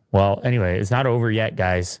 Wow. Well, anyway, it's not over yet,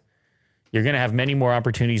 guys. You're going to have many more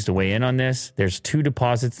opportunities to weigh in on this. There's 2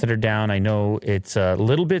 deposits that are down. I know it's a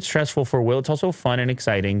little bit stressful for Will. It's also fun and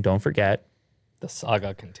exciting. Don't forget. The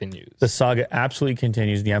saga continues. The saga absolutely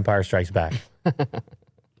continues. The Empire Strikes Back.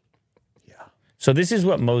 Yeah. So this is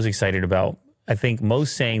what Mo's excited about. I think Mo's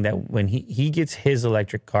saying that when he gets his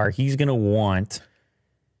electric car, he's going to want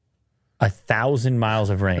 1,000 miles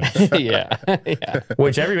of range, yeah. Yeah.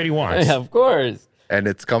 which everybody wants. Yeah, of course. And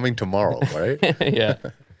it's coming tomorrow, right? Yeah.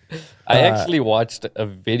 I actually watched a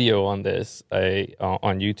video on this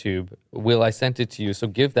on YouTube. Will, I sent it to you. So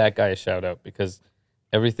give that guy a shout out because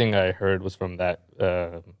everything I heard was from that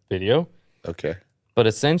video. Okay. But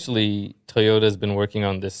essentially, Toyota's been working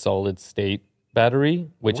on this solid state battery,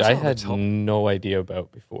 which I had no idea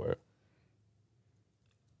about before.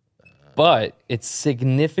 But it's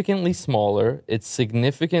significantly smaller. It's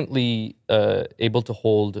significantly able to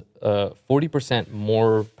hold 40%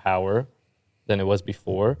 more power than it was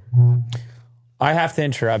before. I have to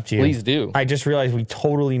interrupt you. Please do. I just realized we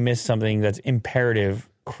totally missed something that's imperative,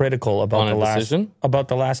 critical about On a decision? about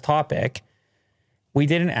the last topic. We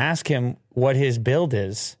didn't ask him what his build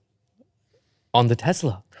is. On the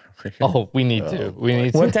Tesla. Oh, we need to. We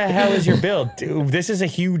need What to. the hell is your build? Dude, this is a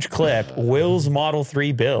huge clip. Will's Model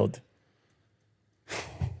 3 build.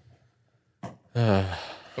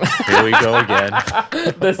 Here we go again.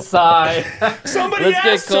 The sigh. Somebody Let's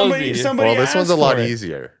get asked somebody. cozy. Somebody Well, this one's a asked lot for it.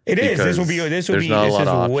 easier. It is. This will because be. This there's not a lot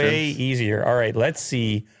of is way options. easier. All right. Let's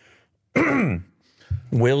see.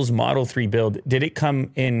 Will's Model 3 build. Did it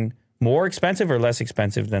come in more expensive or less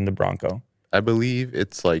expensive than the Bronco? I believe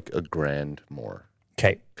it's like $1,000 more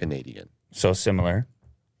Okay, Canadian. so similar,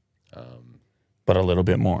 but a little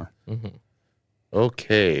bit more.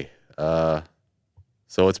 Okay.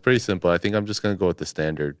 So it's pretty simple. I think I'm just going to go with the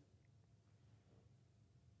standard.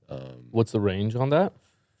 What's the range on that?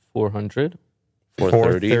 400?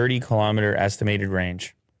 430. 430 kilometer estimated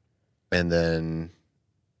range. And then,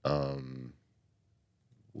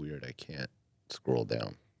 weird, I can't scroll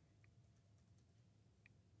down.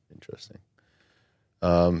 Interesting.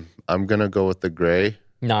 I'm going to go with the gray,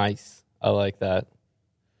 Nice. I like that.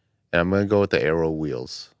 and I'm going to go with the Aero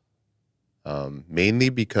wheels. Mainly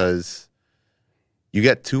because you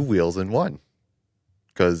get 2 wheels in one.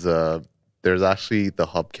 Because there's actually the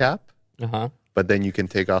hubcap, Uh-huh. but then you can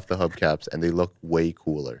take off the hubcaps, and they look way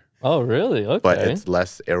cooler. Oh, really? Okay. But it's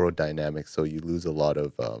less aerodynamic, so you lose a lot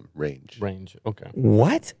of range. range. Okay.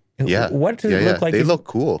 What? Yeah. What does it look like? They if- look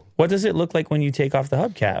cool. What does it look like when you take off the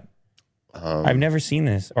hubcap? I've never seen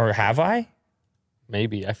this, or have I?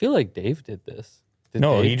 Maybe. I feel like Dave did this. Did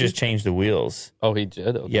No, Dave he do- just changed the wheels. Oh, he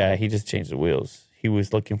did? Okay. Yeah, he just changed the wheels. He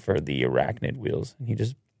was looking for the arachnid wheels, and he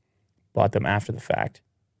just bought them after the fact.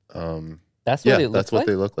 That's what Yeah, it looks that's what like?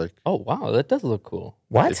 they look like Oh, wow. That does look cool.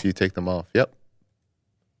 What? if you take them off. Yep,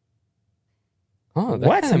 Oh, that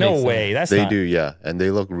What? kinda No makes way. sense. That's they not, do. Yeah, and they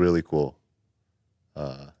look really cool.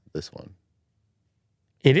 This one.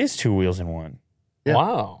 It is 2 wheels in one. Yeah.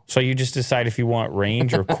 Wow. So you just decide if you want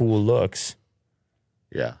range or cool looks.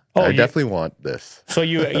 Yeah, Oh, I you- definitely want this. So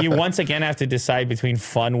you once again have to decide between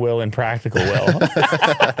fun will and practical will.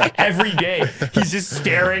 Every day he's just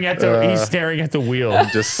staring at the wheel. I'm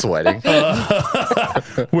just sweating.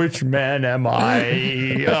 Which man am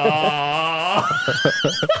I?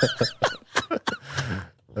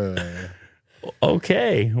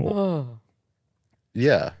 Okay. Oh.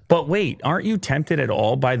 Yeah, But wait, aren't you tempted at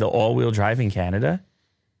all by the all-wheel drive in Canada?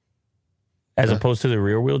 As opposed to the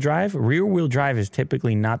rear-wheel drive? Rear-wheel drive is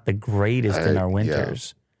typically not the greatest in our yeah.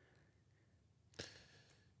 winters.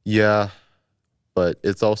 yeah, but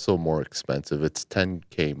it's also more expensive. It's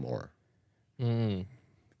 $10K more. Mm.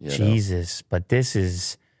 You know? Jesus, but this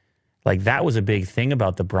is like that was a big thing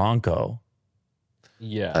about the Bronco.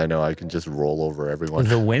 Yeah. I know. I can just roll over everyone.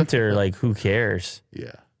 The winter, like who cares?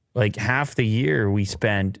 Yeah, Like half the year we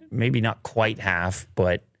spend, maybe not quite half,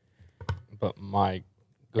 but But my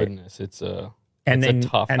goodness, it's a and it's then a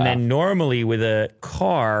tough and then half. normally with a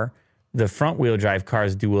car, the front wheel drive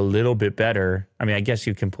cars do a little bit better. I mean, I guess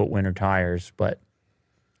you can put winter tires, but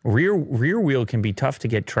rear wheel can be tough to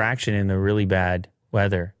get traction in the really bad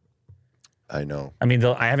weather. I know. I mean,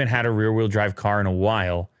 I haven't had a rear wheel drive car in a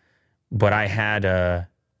while, but I had a.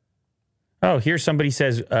 Oh, here somebody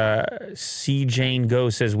says, C. Jane Go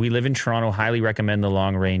says, we live in Toronto, highly recommend the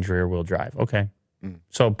long range rear wheel drive. Okay.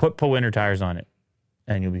 So put winter tires on it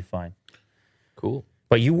and you'll be fine. Cool.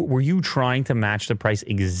 But were you trying to match the price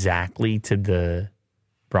exactly to the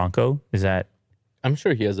Bronco? Is that I'm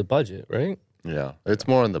sure he has a budget, right? Yeah, it's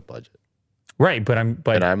more on the budget, right? But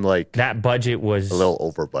and I'm like that budget was a little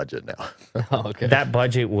over budget now. Oh, okay. that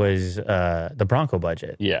budget was the Bronco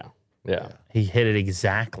budget. Yeah. Yeah. He hit it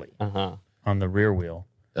exactly Uh-huh. on the rear wheel.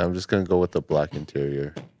 I'm just gonna go with the black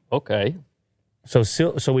interior. Okay. So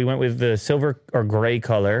we went with the silver or gray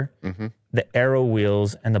color, the Aero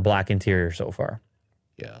wheels, and the black interior so far.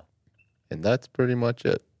 Yeah, and that's pretty much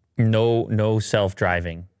it. No self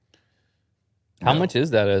driving. How much is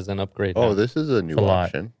that as an upgrade? Oh, now? this is a new a lot.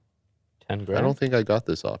 option. 10 grand? I don't think I got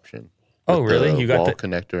this option. Oh, With really? the You got wall the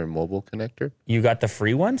connector and mobile connector. you got the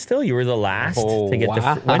free one still? You were the last Oh, to get the.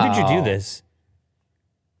 When did you do wow. this?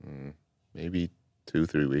 Maybe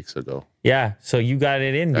 2-3 weeks ago. Yeah, so you got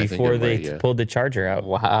it in I think before it they might, yeah. pulled the charger out.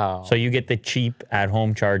 Wow. So you get the cheap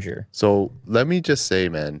at-home charger. So let me just say,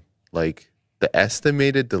 man, like the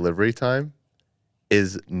estimated delivery time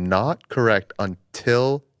is not correct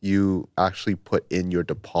until you actually put in your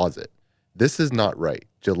deposit. This is not right.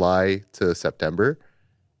 July to September.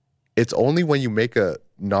 It's only when you make a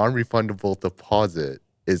non-refundable deposit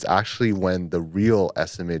is actually when the real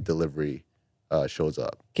estimated delivery shows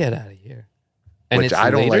up. Get out of here. And Which it's I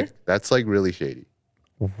don't later? like. That's like really shady.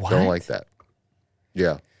 What? Don't like that.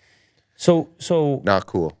 Yeah, So not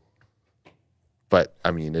cool. But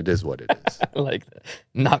I mean, it is what it is. like that.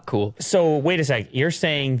 Not cool. So wait a sec. You're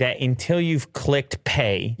saying that until you've clicked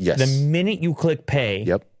pay, Yes. the minute you click pay,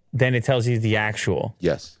 Yep. then it tells you the actual.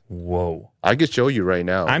 Yes. Whoa. I could show you right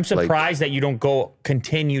now. I'm Like, surprised that you don't go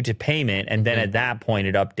continue to payment and then at that point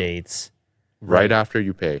it updates. right after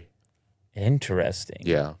you pay. Interesting.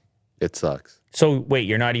 Yeah, it sucks. So wait,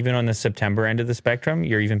 you're not even on the September end of the spectrum?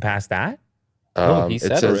 You're even past that? Oh, he It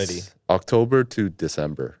said says already. October to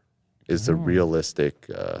December. is the realistic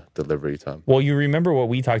delivery time. Well, you remember what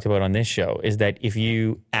we talked about on this show is that if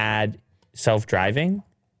you add self-driving,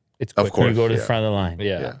 It's Of quicker. course. you go to the yeah. front of the line.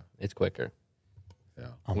 Yeah, it's quicker, Yeah.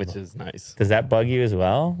 which is nice. Does that bug you as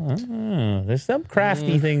well? Oh, there's some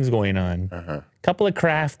crafty things going on. Uh-huh. Couple of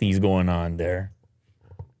crafties going on there.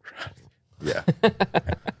 Yeah.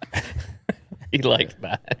 He liked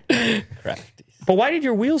that. Crafty. But why did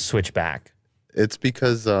your wheels switch back? It's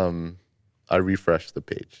because I refreshed the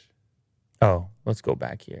page. Oh, let's go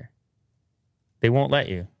back here. They won't let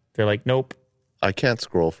you. They're like, nope. I can't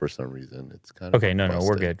scroll for some reason. It's kind of Okay, no, we're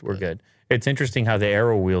busted, good. We're but good. It's interesting how the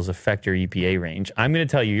aero wheels affect your EPA range. I'm going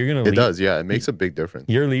to tell you, you're going to It does, yeah. It makes a big difference.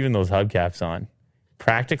 You're leaving those hubcaps on.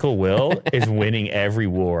 Practical Will is winning every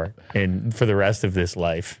war for the rest of this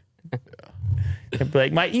life. It'd be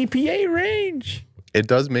like, my EPA range. It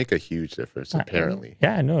does make a huge difference, apparently.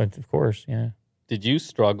 Yeah, no, of course, yeah. Did you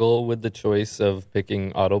struggle with the choice of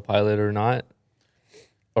picking autopilot or not?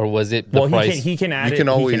 Or was it the Well, price? he can add You it. can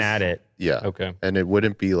He always- can add it. Yeah. Okay. And it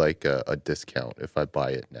wouldn't be like a discount if I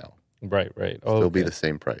buy it now. Right. Oh, It'll be okay. the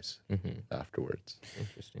same price afterwards.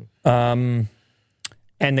 Interesting.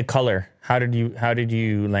 And the color. How did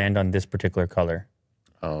you land on this particular color?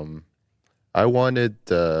 I wanted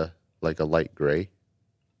like a light gray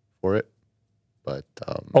for it, but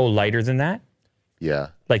Oh, lighter than that? yeah,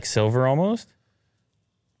 Like silver almost?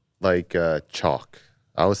 like chalk.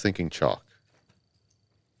 I was thinking chalk,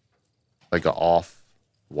 like a off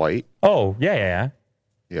white. Oh, yeah.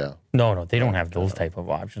 Yeah, No, they don't have those type of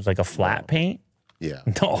options. Like a flat paint? yeah.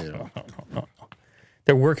 No.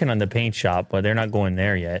 They're working on the paint shop, but they're not going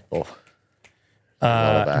there yet. Oh, a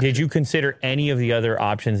lot of action. Did you consider any of the other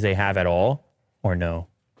options they have at all, or no?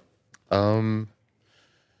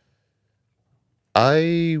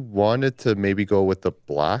 I wanted to maybe go with the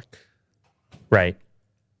black, Right.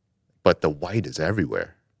 but the white is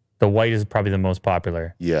everywhere. The white is probably the most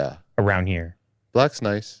popular Yeah, around here. black's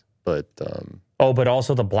nice, but Oh, but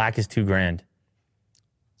also the black is $2,000.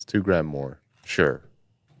 it's $2,000 more. Sure,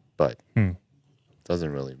 but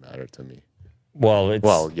doesn't really matter to me. Well, it's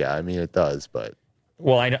Well, yeah, I mean it does, but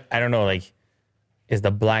I don't know. Like, is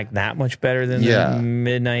the black that much better than Yeah. the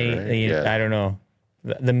midnight? Right, yeah. I don't know.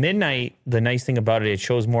 The midnight. The nice thing about it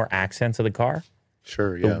shows more accents of the car.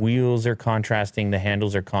 sure, The yeah. wheels are contrasting. The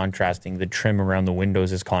handles are contrasting. The trim around the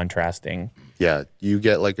windows is contrasting. Yeah, you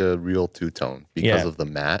get like a real two-tone because Yeah. of the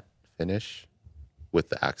matte finish with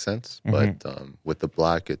the accents, Mm-hmm. but with the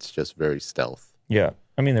black, it's just very stealth. Yeah,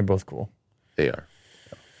 I mean they're both cool. They are.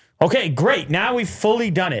 Okay, great. Now we've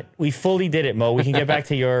fully done it. We fully did it, Mo. We can get back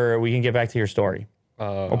to your story.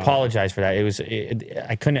 Apologize for that.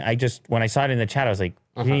 I couldn't. I just when I saw it in the chat, I was like,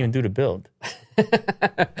 you didn't even do the build.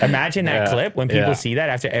 Imagine that clip when people see that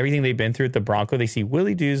after everything they've been through at the Bronco, they see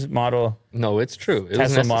Willie Doo's model No, it's true. It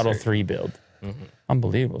was Tesla Model necessary. 3 build.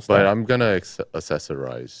 Unbelievable But stuff. I'm gonna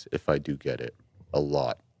accessorize if I do get it a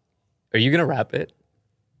lot. Are you gonna wrap it?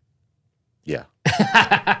 Yeah,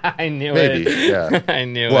 I knew maybe. it. Yeah. I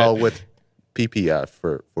knew Well, it. with PPF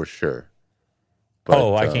for sure.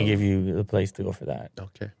 But, I can give you the place to go for that.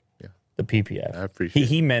 Okay. Yeah. The PPF. I appreciate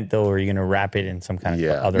He meant though, are you going to wrap it in some kind of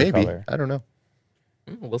Yeah. other Maybe. color? I don't know.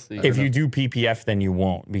 We'll see. If you do PPF, then you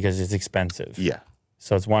won't because it's expensive. Yeah.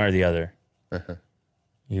 So it's one or the other.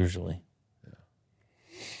 Usually.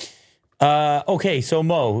 Okay, so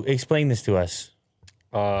Mo, explain this to us.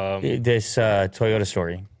 This Toyota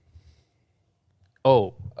story.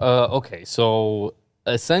 Okay. So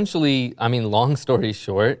essentially, I mean, long story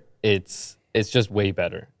short, it's just way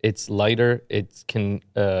better. It's lighter. It can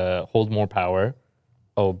hold more power.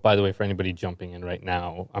 Oh, by the way, for anybody jumping in right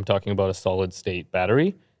now, I'm talking about a solid state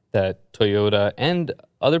battery that Toyota and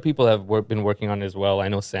other people have been working on as well. I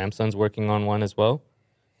know Samsung's working on one as well.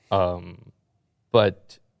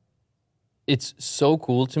 But it's so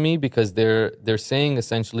cool to me because they're saying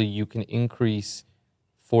essentially you can increase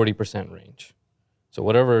 40% range. So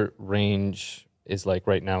whatever range is like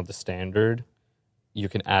right now the standard, you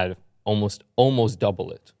can add almost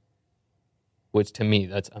double it. Which to me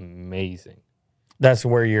that's amazing. That's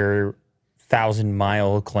where your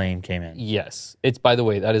 1,000-mile claim came in. Yes. It's by the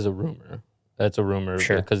way, that is a rumor. That's a rumor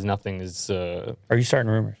Sure. because nothing is Are you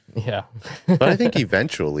starting rumors? yeah. But I think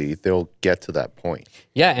eventually they'll get to that point.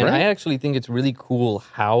 Yeah, and Right? I actually think it's really cool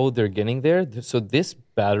how they're getting there. So this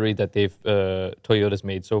battery that they've Toyota's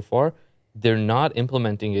made so far, they're not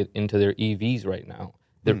implementing it into their EVs right now.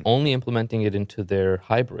 They're only implementing it into their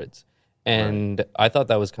hybrids. And I thought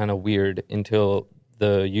that was kind of weird until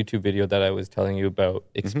the YouTube video that I was telling you about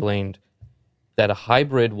explained that a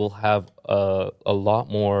hybrid will have a lot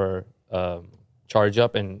more charge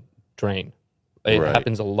up and drain. It Right.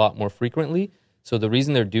 happens a lot more frequently. So the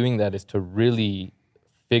reason they're doing that is to really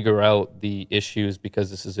figure out the issues because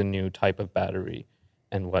this is a new type of battery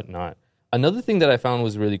and whatnot. Another thing that I found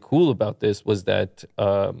was really cool about this was that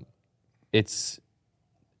it's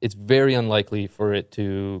very unlikely for it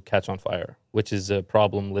to catch on fire, which is a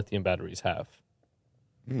problem lithium batteries have.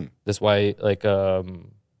 That's why, like,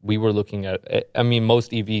 we were looking at. I mean,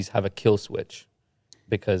 most EVs have a kill switch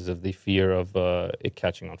because of the fear of it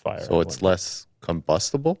catching on fire. So it's less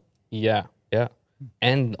combustible? Yeah,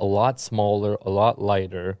 and a lot smaller, a lot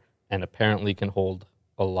lighter, and apparently can hold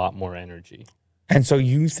a lot more energy. And so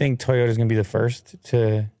you think Toyota's going to be the first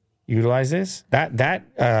to utilize this?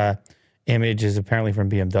 That image is apparently from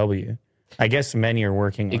BMW. I guess many are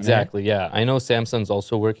working on it. Exactly, yeah. I know Samsung's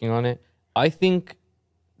also working on it. I think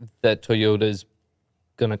that Toyota's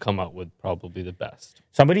going to come out with probably the best.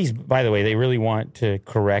 Somebody's, by the way, they really want to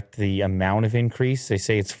correct the amount of increase. They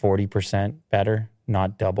say it's 40% better,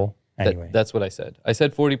 not double. Anyway, That's what I said. I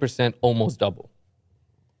said 40%, almost double.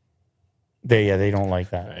 They don't like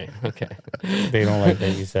that. Right, okay. They don't like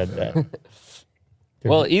that you said that.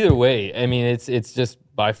 Well, either way, I mean, it's just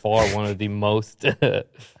by far one of the most...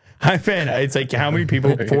 I've been, it's like how many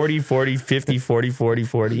people, 40, 40, 50, 40, 40,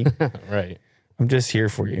 40. Right. I'm just here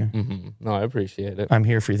for you. Mm-hmm. No, I appreciate it. I'm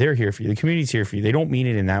here for you. They're here for you. The community's here for you. They don't mean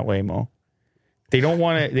it in that way, Mo. They don't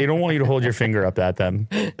want you to hold your finger up at them.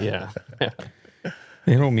 Yeah.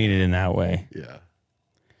 They don't mean it in that way.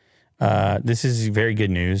 Yeah. This is very good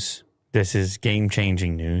news. This is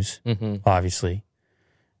game-changing news, obviously.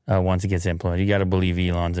 Once it gets implemented, you got to believe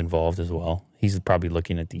Elon's involved as well. He's probably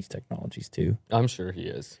looking at these technologies too. I'm sure he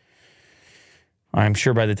is. I'm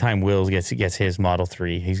sure by the time Will gets his Model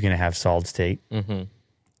 3, he's going to have solid state.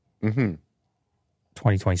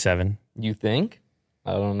 2027. You think?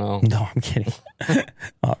 I don't know. No, I'm kidding.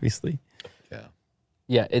 Obviously. Yeah.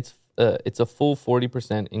 Yeah, it's a full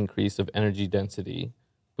 40% increase of energy density,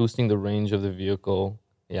 boosting the range of the vehicle.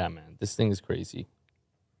 Yeah, man, this thing is crazy.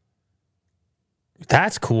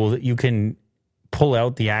 That's cool that you can pull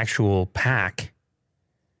out the actual pack.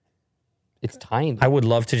 It's tiny. I would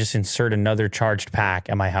love to just insert another charged pack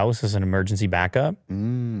at my house as an emergency backup.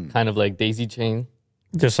 Kind of like daisy chain.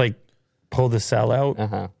 Just like pull the cell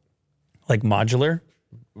out, like modular.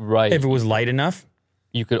 Right. If it was light enough.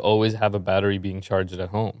 You could always have a battery being charged at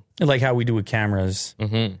home. Like how we do with cameras.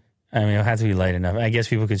 Mm-hmm. I mean, it has to be light enough. I guess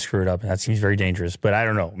people could screw it up, and that seems very dangerous. But I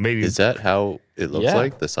don't know. Maybe Is that how it looks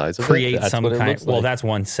like? The size of create it? That's some what it kind. looks Well, like. that's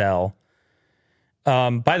one cell.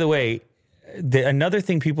 By the way, another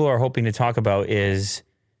thing people are hoping to talk about is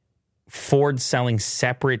Ford selling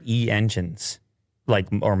separate engines,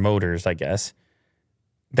 or motors, I guess,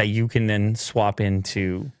 that you can then swap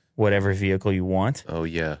into whatever vehicle you want. Oh,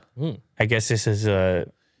 yeah. I guess this is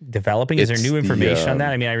developing. Is there It's new information on the,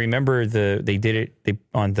 that? I mean, I remember they did it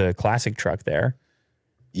on the classic truck there.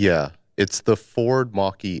 Yeah. It's the Ford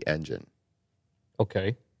Mach-E engine.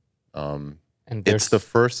 Okay. And And it's the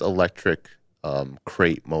first electric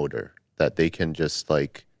crate motor that they can just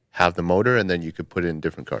have the motor and then you could put it in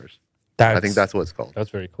different cars. I think that's what it's called.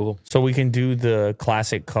 That's very cool. So we can do the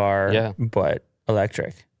classic car, but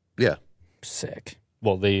electric. Yeah. Sick.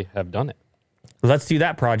 Well, they have done it. Let's do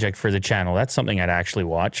that project for the channel. That's something I'd actually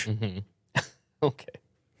watch. Okay.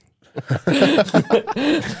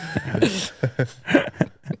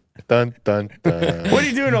 Dun, dun, dun. What are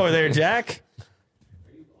you doing over there, Jack?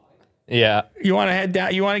 Yeah. You want to head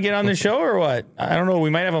down? You want to get on the show or what? I don't know. We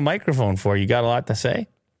might have a microphone for you. Got a lot to say?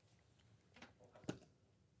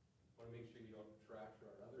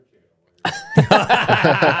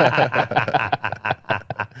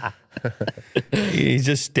 He's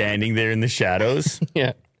just standing there in the shadows,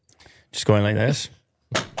 Yeah. just going like this.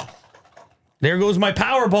 There goes my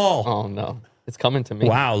Powerball. Oh, no. It's coming to me.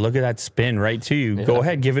 Wow, look at that spin right to you. Go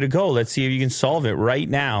ahead, give it a go. Let's see if you can solve it right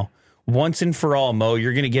now. Once and for all, Mo,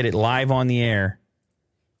 you're going to get it live on the air.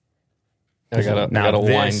 I gotta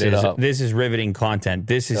wind it up. This is riveting content.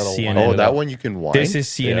 This is Gotta CNN. wind Oh, it that up. one you can wind? This is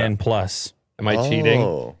CNN Plus. Am I cheating?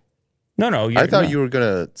 Oh. No. I thought you were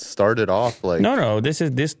going to start it off like... No. This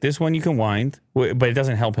is this one you can wind, but it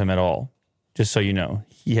doesn't help him at all. Just so you know,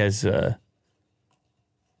 he has. As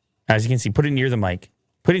you can see, put it near the mic.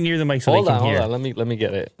 Put it near the mic so Hold they can on, hear. hold on. Let me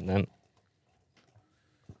get it. And then,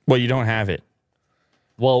 Well, you don't have it.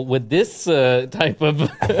 well, with this type of,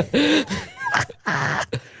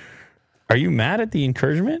 Are you mad at the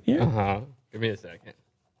encouragement here? give me a second.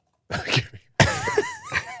 All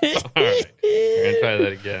right, we're gonna try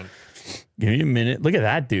that again. Give me a minute. Look at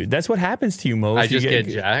that, dude. That's what happens to you, Mo. I if you just get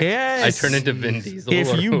jacked. Yes. I turn into Vin Diesel.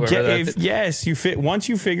 If or you whoever get, that if, is. yes, you fit. Once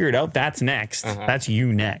you figure it out, that's next. That's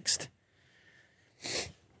you next.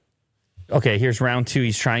 Okay, here's round two.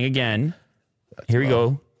 He's trying again. Here we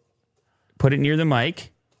go. Put it near the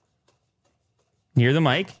mic. Near the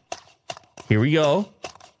mic. Here we go.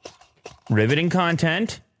 Riveting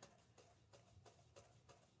content.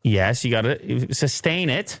 Yes, you got to sustain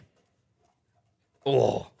it.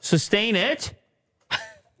 Oh, Sustain it.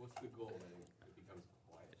 What's the goal? It becomes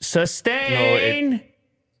quiet. Sustain.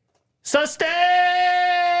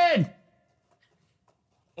 Sustain.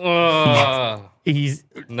 He's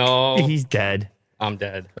dead. I'm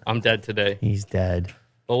dead. I'm dead today. He's dead.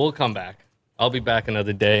 But we'll come back. I'll be back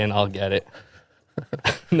another day and I'll get it.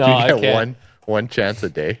 No, You I get can't. one chance a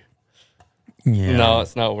day. Yeah. No,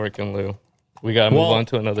 it's not working, Lou. We got to move on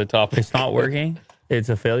to another topic. It's not working. It's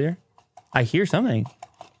a failure. I hear something.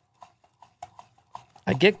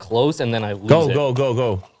 I get close and then I lose it. Go.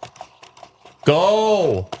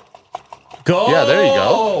 Go. Yeah, there you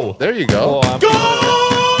go. There you go.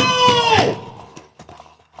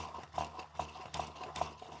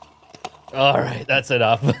 Oh, all right, that's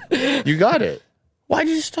enough. You got it. Why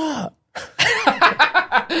did you stop?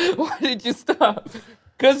 Why did you stop?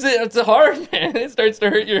 Because it's hard, man. It starts to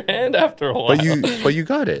hurt your hand after a while. But you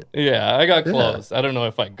got it. Yeah, I got close. I don't know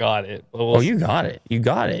if I got it. But You got it. You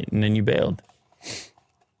got it. And then you bailed.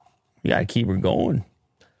 You got to keep her going.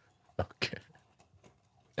 Okay.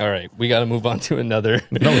 All right, we got to move on to another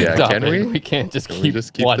Yeah, topic. can we? We can't just we keep,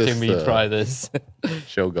 just keep watching this, me try this.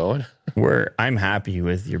 Show going. I'm happy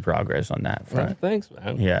with your progress on that front. Thanks,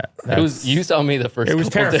 man. Yeah. You saw me the first It was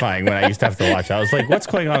couple terrifying when I used to have to watch. I was like, what's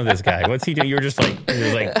going on with this guy? What's he doing? You were just like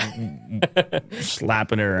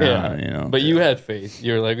slapping her days. around, you know. But you had faith.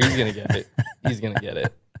 You were like, he's going to get it. He's going to get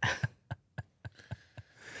it.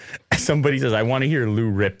 Somebody says, I want to hear Lou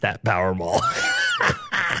rip that Powerball.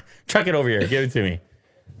 Chuck it over here. Give it to me.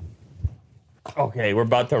 Okay, we're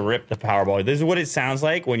about to rip the Powerball. This is what it sounds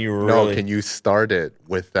like when you really... No, can you start it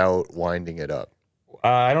without winding it up?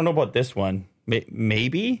 I don't know about this one.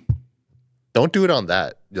 Maybe? Don't do it on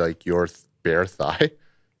that, like your bare thigh.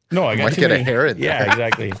 No, I got might too get many. a hair in there. Yeah,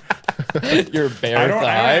 exactly. Your bare I don't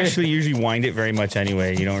thigh. actually usually wind it very much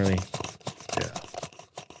anyway. You don't really... Yeah.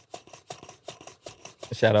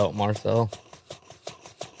 Shout out Marcel.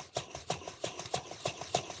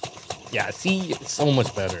 Yeah, see, it's so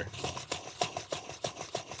much better.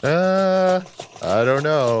 I don't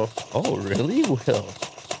know. Oh, really? Will?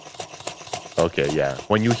 Okay, yeah.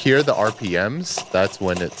 When you hear the RPMs, that's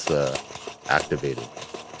when it's activated.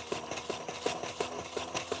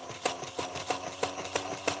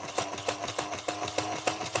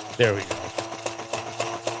 There we go.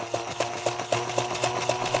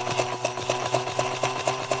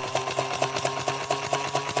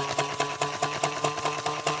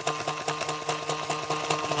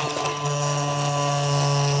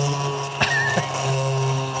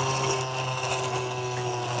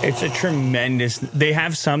 It's a tremendous... They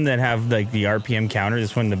have some that have like the RPM counter.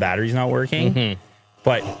 This one, the battery's not working.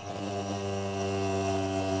 But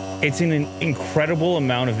it's an incredible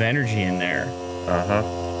amount of energy in there.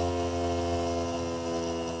 Uh-huh.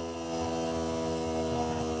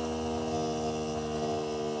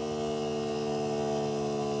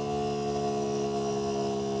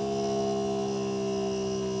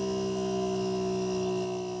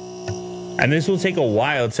 And this will take a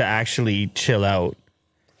while to actually chill out.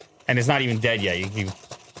 And it's not even dead yet.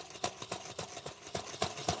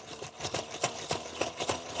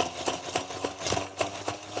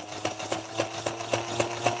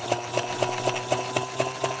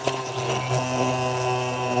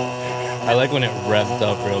 I like when it revs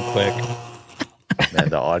up real quick. Man,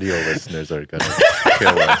 the audio listeners are gonna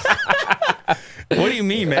kill us. What do you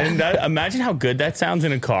mean, man? Imagine how good that sounds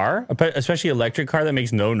in a car, especially electric car that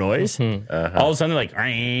makes no noise. Uh-huh. All of a sudden, like,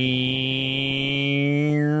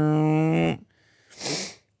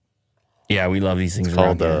 yeah, we love these things. It's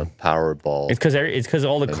called around the here. Powerball. It's because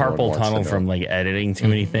all the Everyone carpal wants to tunnel know. from like editing too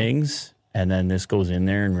many things, and then this goes in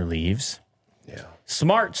there and relieves. Yeah.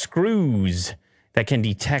 Smart screws that can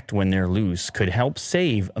detect when they're loose could help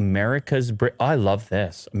save America's. I love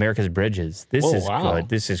this. America's bridges. This Oh, is wow. good.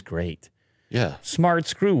 This is great. Yeah. Smart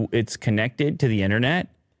screw. It's connected to the internet,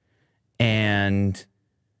 and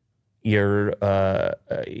you're,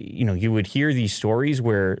 you would hear these stories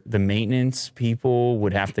where the maintenance people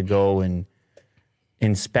would have to go and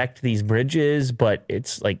inspect these bridges, but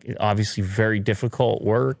it's like obviously very difficult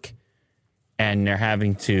work, and they're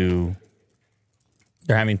having to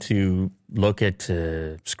look at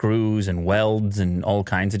screws and welds and all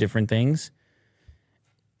kinds of different things,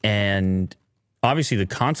 and obviously the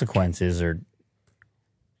consequences are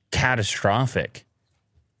catastrophic.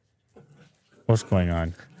 What's going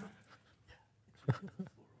on?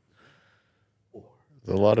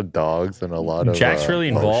 There's a lot of dogs and a lot of Jack's really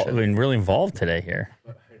involved. motion. Been really involved today here.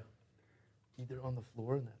 Either on the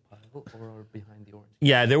floor in that pile or behind the orange.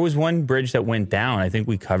 Yeah, there was one bridge that went down. I think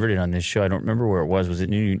we covered it on this show. I don't remember where it was. Was it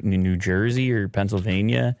New Jersey or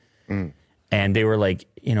Pennsylvania? And they were like,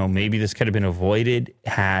 maybe this could have been avoided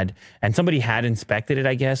and somebody had inspected it,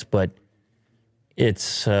 I guess, but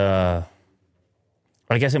it's, I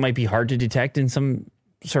guess it might be hard to detect in some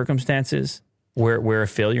circumstances where a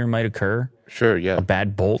failure might occur. Sure, yeah. A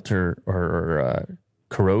bad bolt or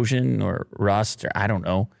corrosion or rust, or I don't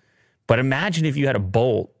know. But imagine if you had a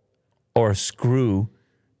bolt or a screw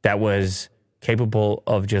that was capable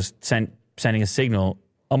of just sending a signal,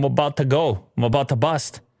 I'm about to go, I'm about to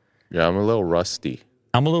bust. Yeah, I'm a little rusty.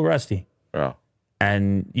 I'm a little rusty. Yeah.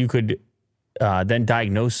 And you could then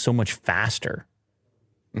diagnose so much faster.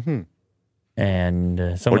 Mm-hmm. And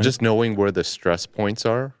Or just knowing where the stress points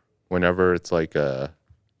are whenever it's like a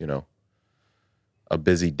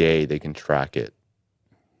busy day, they can track it.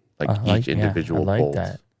 Each individual bolt.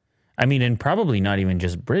 That. I mean, and probably not even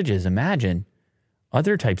just bridges. Imagine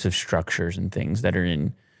other types of structures and things that are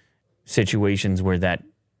in situations where that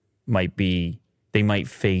they might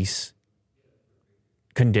face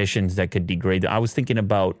conditions that could degrade them. I was thinking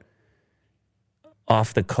about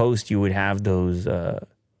off the coast, you would have those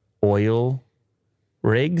oil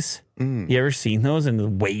rigs. You ever seen those? And the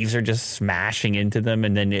waves are just smashing into them.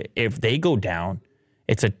 And then if they go down,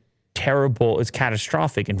 it's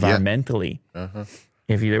catastrophic environmentally. Yeah. Uh-huh.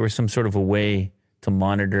 If there was some sort of a way to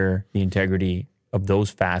monitor the integrity of those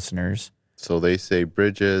fasteners. So they say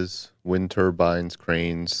bridges, wind turbines,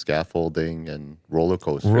 cranes, scaffolding, and roller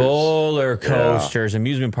coasters. Roller coasters. Yeah.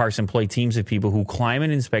 Amusement parks employ teams of people who climb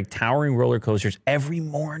and inspect towering roller coasters every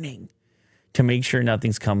morning to make sure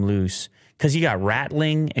nothing's come loose. Because you got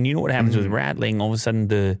rattling, and you know what happens with rattling. All of a sudden,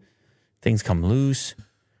 the things come loose.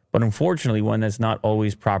 But unfortunately, one that's not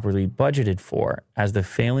always properly budgeted for, as the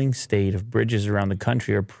failing state of bridges around the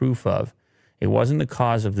country are proof of. It wasn't the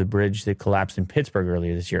cause of the bridge that collapsed in Pittsburgh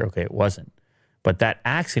earlier this year. Okay, it wasn't. But that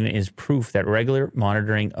accident is proof that regular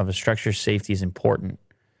monitoring of a structure's safety is important.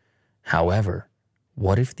 However,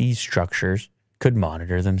 what if these structures could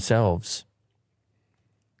monitor themselves?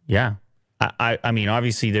 Yeah. I mean,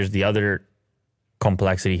 obviously, there's the other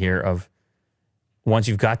complexity here of once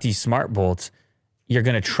you've got these smart bolts, you're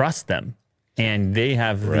going to trust them. And they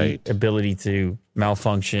have the ability to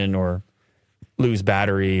malfunction or lose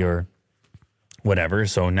battery or whatever.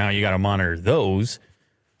 So now you got to monitor those.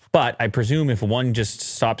 But I presume if one just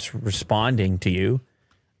stops responding to you,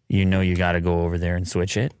 you got to go over there and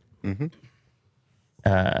switch it. Mm-hmm.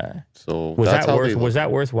 So was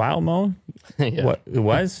that worthwhile, Mo? Yeah. What it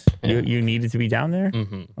was? Yeah. You needed to be down there?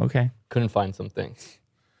 Mm-hmm. Okay. Couldn't find some things.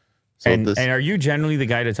 And are you generally the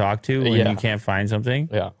guy to talk to when you can't find something?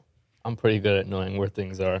 Yeah. I'm pretty good at knowing where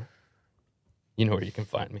things are. You know where you can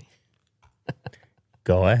find me.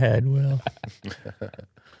 Go ahead, Will.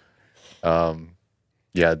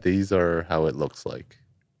 Yeah, these are how it looks like.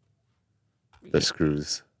 The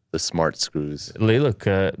screws, the smart screws. They look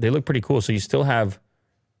pretty cool. So you still have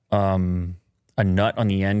a nut on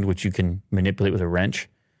the end which you can manipulate with a wrench.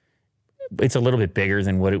 It's a little bit bigger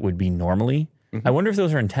than what it would be normally. Mm-hmm. I wonder if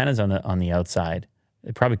those are antennas on the outside.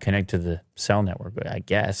 They probably connect to the cell network, I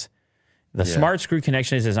guess. The smart screw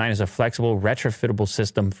connection is designed as a flexible, retrofittable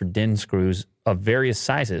system for DIN screws of various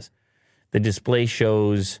sizes. The display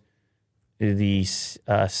shows the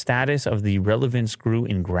status of the relevant screw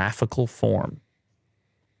in graphical form.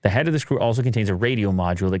 The head of the screw also contains a radio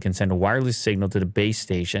module that can send a wireless signal to the base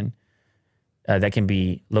station that can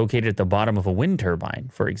be located at the bottom of a wind turbine,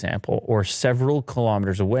 for example, or several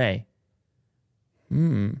kilometers away.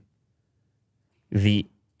 The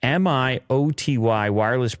MIOTY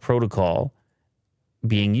wireless protocol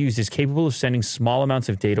being used is capable of sending small amounts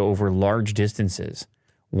of data over large distances.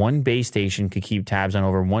 One base station could keep tabs on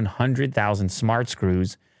over 100,000 smart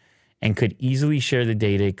screws and could easily share the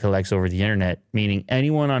data it collects over the internet, meaning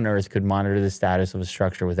anyone on Earth could monitor the status of a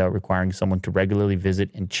structure without requiring someone to regularly visit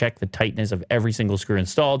and check the tightness of every single screw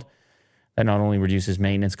installed. That not only reduces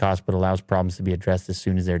maintenance costs, but allows problems to be addressed as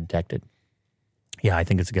soon as they're detected. Yeah, I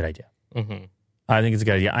think it's a good idea. Mm-hmm. I think it's a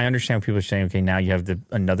good idea. I understand people are saying, okay, now you have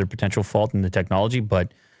another potential fault in the technology,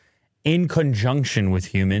 but in conjunction with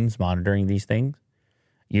humans monitoring these things,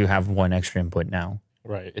 you have one extra input now.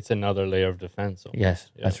 Right. It's another layer of defense. Almost.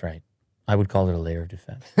 Yes, that's right. I would call it a layer of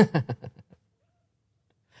defense.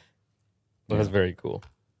 That's very cool.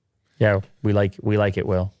 Yeah, we like it,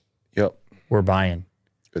 Will. Yep. We're buying.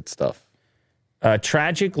 Good stuff.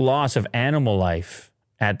 Tragic loss of animal life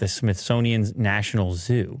at the Smithsonian's National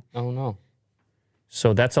Zoo. Oh, no.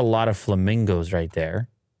 So that's a lot of flamingos right there.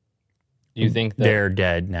 You think that They're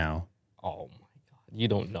dead now. Oh my god, you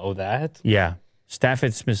don't know that? Yeah. Staff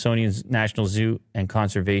at Smithsonian's National Zoo and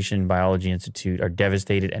Conservation Biology Institute are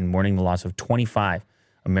devastated and mourning the loss of 25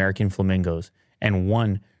 American flamingos and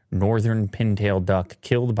one northern pintail duck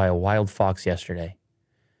killed by a wild fox yesterday.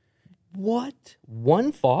 What?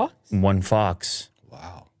 One fox? One fox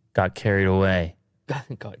Wow. got carried away.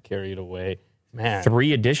 Got carried away. Man.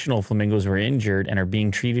 3 additional flamingos were injured and are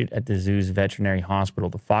being treated at the zoo's veterinary hospital.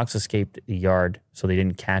 The fox escaped the yard, so they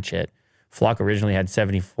didn't catch it. Flock originally had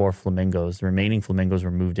 74 flamingos. The remaining flamingos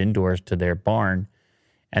were moved indoors to their barn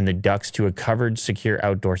and the ducks to a covered, secure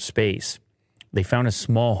outdoor space. They found a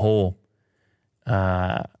small hole,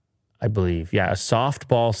 I believe. Yeah, a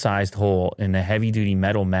softball-sized hole in the heavy-duty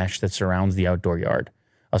metal mesh that surrounds the outdoor yard.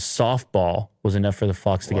 A softball was enough for the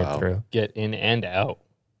fox to get through. Get in and out.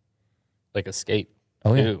 Like escape.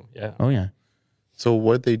 Oh, yeah. Too. Yeah. Oh, yeah. So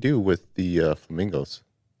what did they do with the flamingos?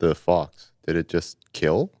 The fox? Did it just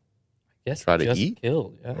kill? Yes. Try to just eat?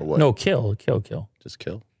 Kill. Yeah. Or what? No, kill. Just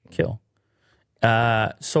kill.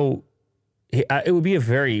 So it would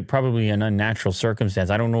be probably an unnatural circumstance.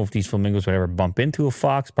 I don't know if these flamingos would ever bump into a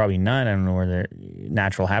fox. Probably not. I don't know where their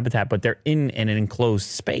natural habitat, but they're in an enclosed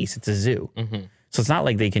space. It's a zoo. Mm-hmm. So it's not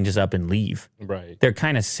like they can just up and leave. Right. They're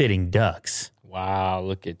kind of sitting ducks Wow.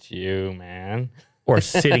 Look at you, man. or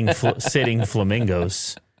sitting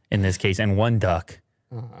flamingos in this case, and one duck.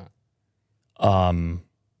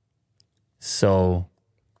 So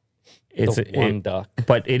it's one duck.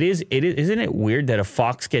 But isn't it weird that a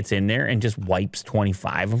fox gets in there and just wipes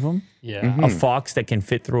 25 of them? Yeah. A fox that can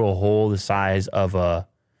fit through a hole the size of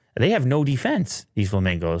they have no defense, these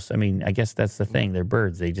flamingos. I mean, I guess that's the thing. They're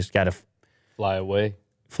birds. They just got to Fly away.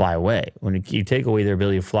 fly away. When you take away their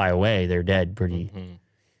ability to fly away, they're dead pretty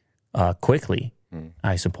quickly,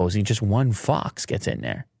 I suppose. Just one fox gets in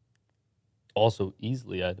there. Also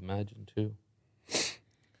easily, I'd imagine, too.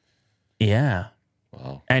 Yeah.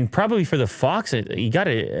 Wow. And probably for the fox, you got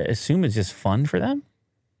to assume it's just fun for them.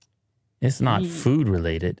 It's not food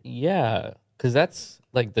related. Yeah. Because that's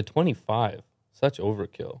like the 25. Such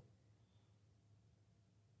overkill.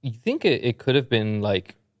 You think it could have been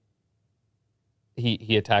like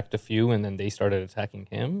he attacked a few and then they started attacking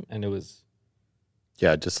him and it was...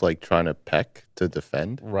 Yeah, just like trying to peck to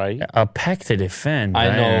defend. Right. A peck to defend.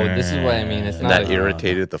 I know. This is what I mean. It's And not that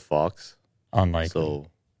irritated the fox. Unlikely. So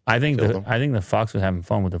I think killed them. the fox was having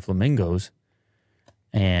fun with the flamingos,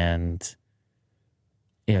 and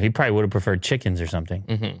he probably would have preferred chickens or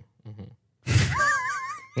something.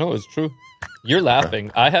 No, it's true. You're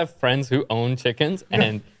laughing. I have friends who own chickens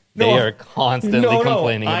and they are constantly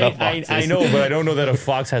complaining about foxes. I know, but I don't know that a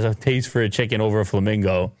fox has a taste for a chicken over a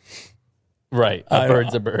flamingo. Right. A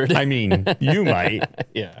bird's a bird. I mean, you might.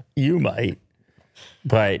 Yeah. You might.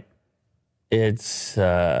 But it's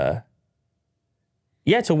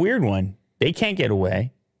it's a weird one. They can't get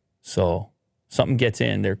away. So something gets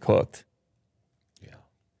in, they're cooked. Yeah.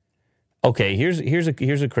 Okay, here's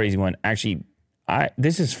a crazy one. Actually,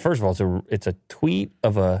 this is, first of all, it's a tweet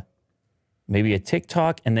of maybe a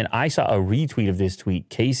TikTok, and then I saw a retweet of this tweet.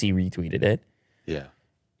 Casey retweeted it. Yeah.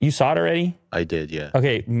 You saw it already? I did, yeah.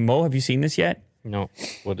 Okay, Mo, have you seen this yet? No.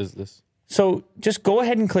 What is this? So just go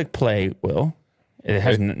ahead and click play, Will. It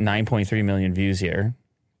has 9.3 million views here.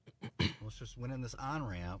 Let's just went in this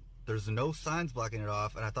on-ramp. There's no signs blocking it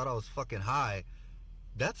off, and I thought I was fucking high.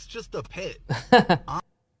 That's just a pit.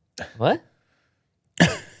 What?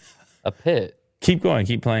 A pit. Keep going,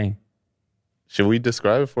 keep playing. Should we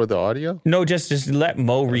describe it for the audio? No, just let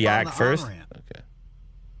Mo It's on react the first. on-ramp. Okay.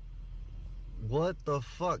 What the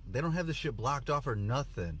fuck? They don't have this shit blocked off or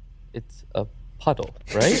nothing. It's a puddle,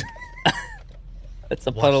 right? It's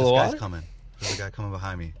a Watch, puddle this of guy's water. coming. There's a guy coming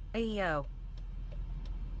behind me. Hey, yo.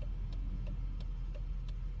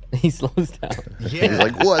 He slows down. Yeah. He's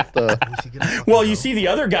like, what the? Where's he gonna fucking Well, you go? see the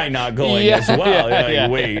other guy not going Yeah, as well. yeah, You're like, yeah.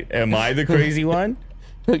 wait, am I the crazy one?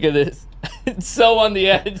 Look at this. It's so on the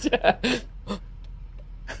edge. Oh!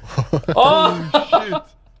 Oh, shit. Oh,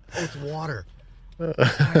 it's water.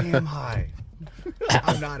 I am high.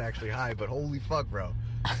 I'm not actually high, but holy fuck, bro.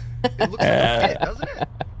 It looks like a pit, doesn't it?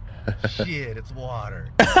 Shit, it's water.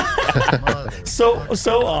 Mother.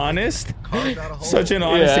 So honest. Carved out a hole. Such an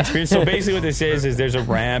honest Yeah. experience. So basically, what this is there's a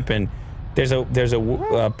ramp and there's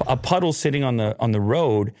a puddle sitting on the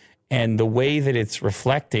road, and the way that it's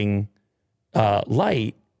reflecting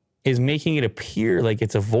light is making it appear like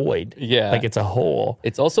it's a void. Yeah. like it's a hole.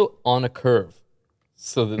 It's also on a curve.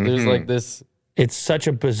 So that there's like this. It's such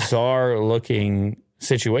a bizarre looking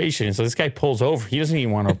situation. So this guy pulls over. He doesn't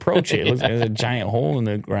even want to approach it. It looks like there's a giant hole in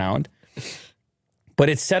the ground. but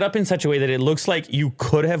it's set up in such a way that it looks like you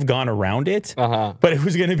could have gone around it, but it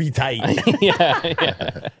was going to be tight.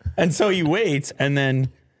 yeah. And so he waits, and then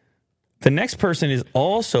the next person is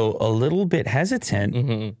also a little bit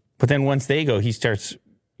hesitant. But then once they go, he starts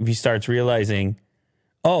realizing,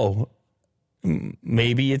 oh,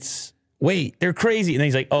 maybe it's, wait, they're crazy. And then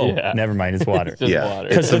he's like, oh, never mind, it's water. Just water.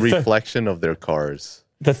 It's a reflection of their cars.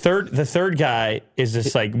 The third guy is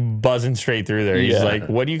just like buzzing straight through there. He's like,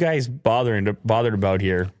 what are you guys bothered about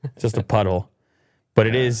here? It's just a puddle. But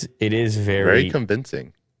it is Very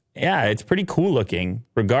convincing. Yeah, it's pretty cool looking,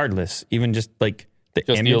 regardless. Even just like the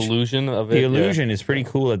Just image. the illusion of it. The illusion is pretty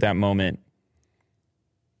cool at that moment.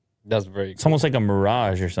 That's very It's almost like a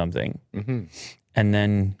mirage or something. And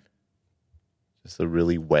then Just a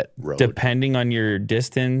really wet road. depending on your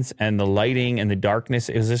distance and the lighting and the darkness,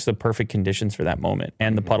 it was just the perfect conditions for that moment.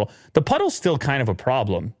 And the puddle. The puddle's still kind of a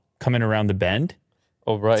problem coming around the bend.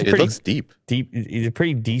 Oh, right. It looks deep. It's a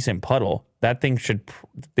pretty decent puddle. That thing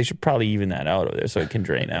they should probably even that out of there so it can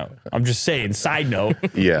drain out. I'm just saying, side note.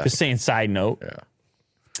 Yeah. Just saying, side note.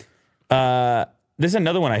 Yeah. This is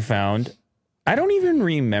another one I found. I don't even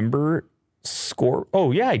remember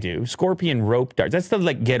Oh, yeah, I do. Scorpion rope darts. That's the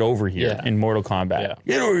like get over here in Mortal Kombat. Yeah.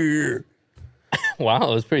 Get over here. Wow, that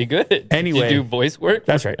was pretty good. Anyway. Did you do voice work?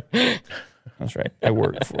 That's right. That's right. I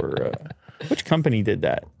worked for which company did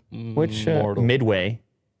that? Which Midway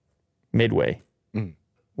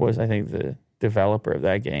was, I think, the developer of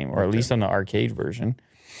that game, or at least on the arcade version.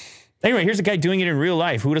 Anyway, here's a guy doing it in real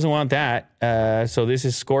life. Who doesn't want that? So this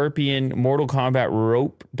is Scorpion Mortal Kombat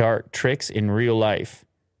rope dart tricks in real life.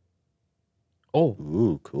 Oh,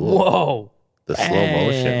 Ooh, cool. whoa. The slow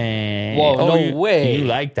motion. Bang. Whoa, no you, way. You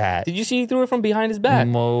like that. Did you see he threw it from behind his back?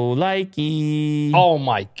 Mo likey. Oh,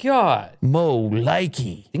 my God. Mo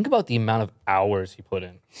likey. Think about the amount of hours he put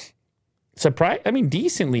in.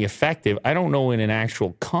 Decently effective. I don't know in an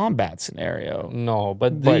actual combat scenario. No,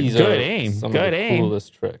 but But these good are aim. some Good of the aim.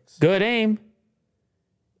 coolest tricks. Good aim.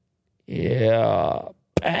 Yeah.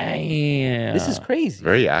 Bam. This is crazy.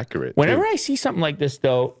 Very accurate. Whenever too. I see something like this,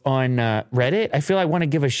 though, on Reddit, I feel I want to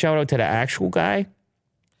give a shout out to the actual guy,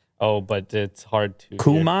 Oh, but it's hard to.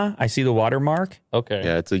 Kuma. I see the watermark. Okay.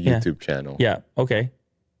 Yeah, it's a YouTube channel. Yeah. Okay.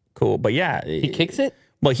 Cool. But yeah. He kicks it?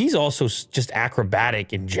 Well, he's also just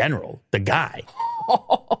acrobatic in general, the guy.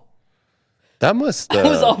 That must. That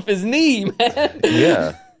was off his knee, man.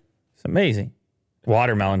 Yeah. It's amazing.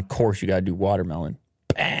 Watermelon. Of course, you got to do watermelon.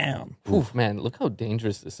 Bam. Oof, man, look how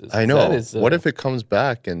dangerous this is. I know. That is, What if it comes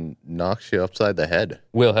back and knocks you upside the head?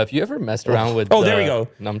 Will, have you ever messed around with Oh, there we go.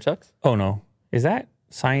 nunchucks? Oh, no. Is that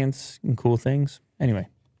science and cool things? Anyway.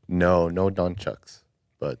 No nunchucks.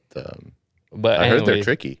 But But I heard they're anyway,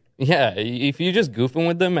 tricky. Yeah, if you just goofing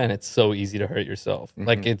with them, man, it's so easy to hurt yourself.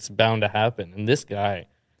 Like, it's bound to happen. And this guy,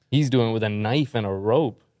 he's doing it with a knife and a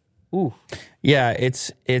rope. Oof. Yeah,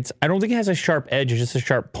 it's. I don't think it has a sharp edge. It's just a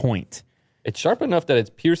sharp point. It's sharp enough that it's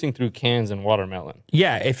piercing through cans and watermelon.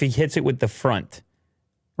 Yeah, if he hits it with the front,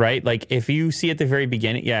 right? Like if you see at the very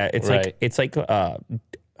beginning, yeah, it's Right. like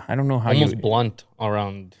I don't know how Almost you. blunt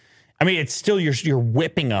around. I mean, it's still you're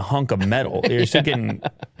whipping a hunk of metal. You're still getting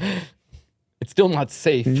It's still not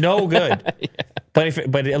safe. no good. But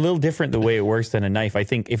a little different the way it works than a knife. I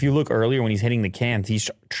think if you look earlier when he's hitting the cans,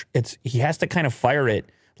 he has to kind of fire it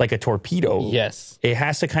like a torpedo. Yes. It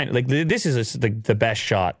has to kind of like this is the best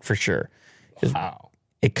shot for sure. Wow.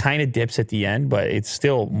 It kind of dips at the end, but it's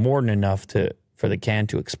still more than enough for the can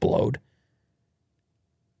to explode.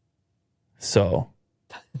 So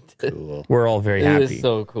Cool. we're all very It happy. is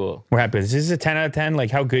so cool. We're happy. Is this a 10 out of 10?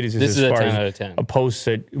 Like, how good is this? This as is a far 10 as out of 10. Opposed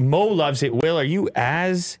to Mo loves it. Will, are you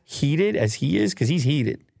as heated as he is? Because he's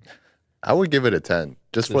heated. I would give it a 10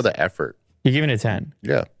 just for the effort. You're giving it a 10.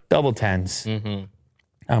 Yeah. Double 10s. Mm-hmm. I'm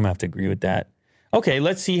going to have to agree with that. Okay,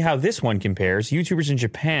 let's see how this one compares. YouTubers in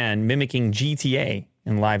Japan mimicking GTA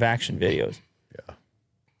in live action videos.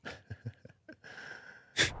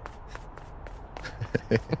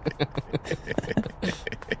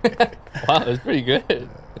 Wow, that's pretty good.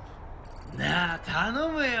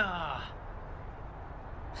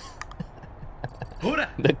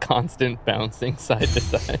 The constant bouncing side to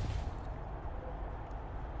side.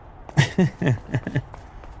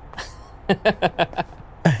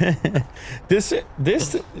 This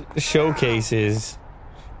showcases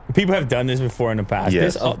people have done this before in the past.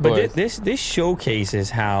 Yes, of but course. this showcases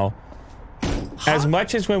how, as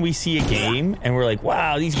much as when we see a game and we're like,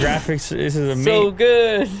 "Wow, these graphics, this is amazing." So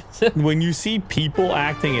good. When you see people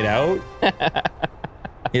acting it out,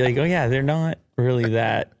 you're like, "Oh yeah, they're not really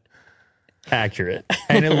that accurate."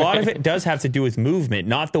 And a lot of it does have to do with movement,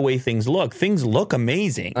 not the way things look. Things look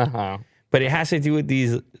amazing. Uh-huh. but it has to do with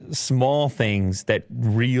these small things that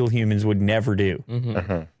real humans would never do.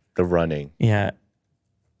 The running. Yeah.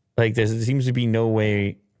 Like there seems to be no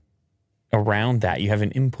way around that. You have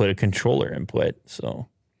an input, a controller input. So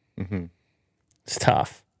it's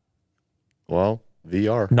tough. Well,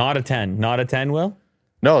 VR. Not a 10. Not a 10, Will?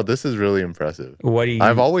 No, this is really impressive. What do you...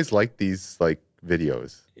 I've always liked these like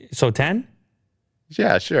videos. So 10?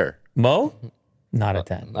 Yeah, sure. Mo? Not a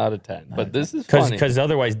 10. Not a 10. But this is funny. Because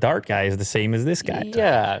otherwise Dark Guy is the same as this guy.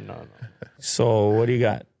 Yeah, no. So what do you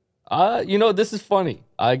got? This is funny.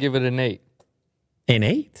 I give it an 8. An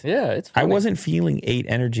 8? Yeah, it's I funny. wasn't feeling 8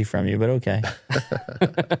 energy from you, but okay.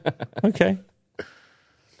 Okay.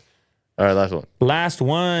 All right, last one. Last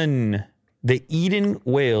one. The Eden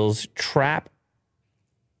whales trap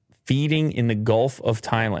feeding in the Gulf of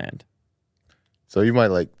Thailand. So you might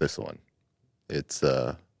like this one. It's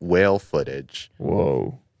whale footage.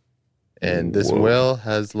 Whoa. And this whale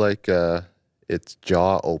has like its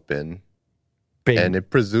jaw open. Big. And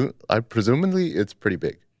presumably it's pretty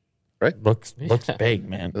big, right? Looks big,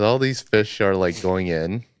 man. All these fish are like going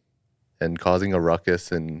in and causing a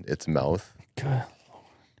ruckus in its mouth. God.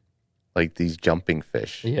 Like these jumping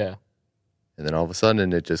fish. Yeah. And then all of a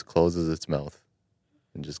sudden it just closes its mouth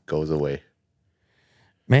and just goes away.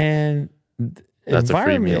 Man, That's a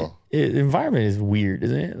free meal. Environment is weird,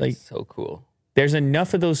 isn't it? Like So cool. there's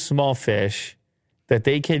enough of those small fish that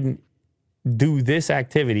they can do this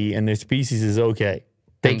activity and their species is okay.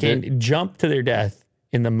 They And can jump to their death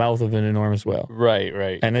in the mouth of an enormous whale.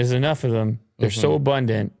 Right. And there's enough of them. They're so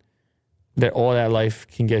abundant that all that life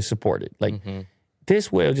can get supported. Like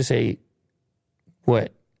this whale just ate,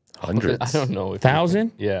 what, Hundreds. I don't know.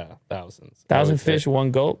 1,000? Yeah, thousands. 1,000 fish,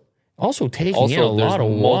 one gulp? Also taking in a Also, there's lot of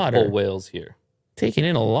multiple water. whales here. Taking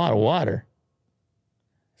in a lot of water.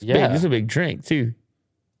 It's big. Yeah. This is a big drink, too.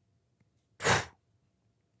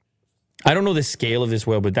 I don't know the scale of this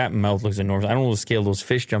whale, but that mouth looks enormous. I don't know the scale of those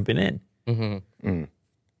fish jumping in.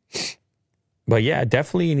 But yeah,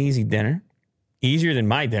 definitely an easy dinner. Easier than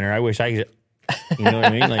my dinner. I wish I could. You know what I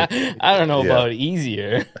mean? Like, I don't know Yeah. about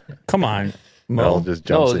easier. come on, It all Mo. just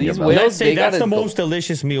jumps No, in your these mouth. whales- Let's say they that's the gotta go- most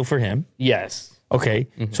delicious meal for him. Yes. Okay,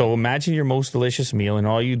 so imagine your most delicious meal, and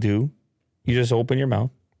all you do, you just open your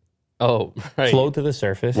mouth, Oh, right. float to the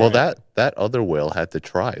surface. Well, that other whale had to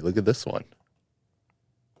try. Look at this one.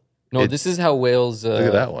 No, this is how whales. Look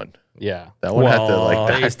at that one. Yeah. That one had to Well, like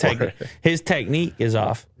die his, for it. his technique is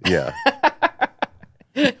off. Yeah.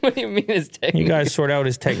 What do you mean it's You taking? got to sort out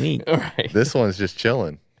his technique. All right. This one's just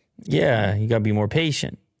chilling. Yeah, you got to be more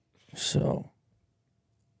patient. So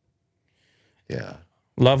Yeah.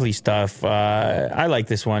 lovely stuff. I like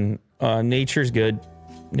this one. Nature's good.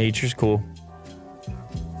 Nature's cool.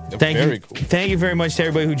 Thank Very you. cool. Thank you very much to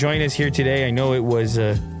everybody who joined us here today. I know it was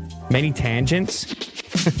many tangents.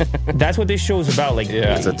 That's what this show is about. Like,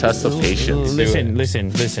 Yeah. It's a test of patience.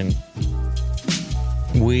 Listen.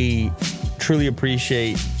 We truly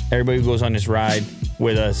appreciate everybody who goes on this ride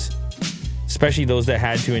with us, especially those that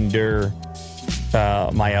had to endure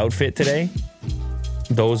my outfit today.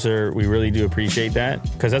 We really do appreciate that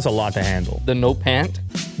because that's a lot to handle. The no pant.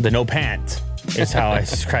 The no pant is how I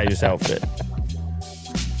describe this outfit.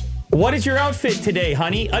 What is your outfit today,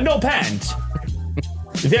 honey? A no pant.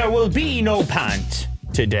 There will be no pant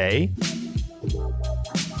today.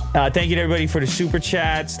 Thank you to everybody for the super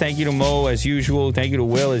chats. Thank you to Mo as usual. Thank you to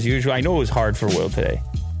Will as usual. I know it was hard for Will today.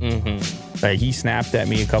 Like he snapped at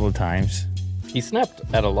me a couple of times. He snapped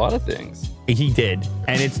at a lot of things. He did,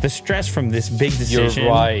 and it's the stress from this big You're decision.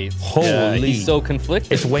 right. Holy, Yeah, he's so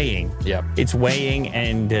conflicted. it's weighing. Yeah. It's weighing,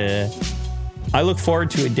 and I look forward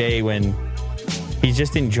to a day when he's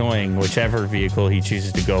just enjoying whichever vehicle he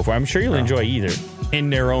chooses to go for. I'm sure you'll enjoy either in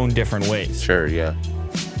their own different ways. Sure, yeah.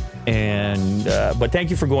 And but thank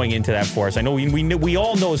you for going into that for us. I know we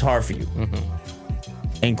all know it's hard for you,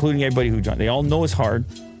 including everybody who joined. They all know it's hard,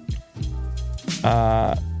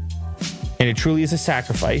 and it truly is a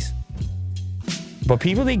sacrifice. But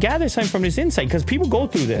people, they gather something from this insight because people go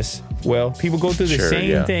through this. Well, people go through the Sure,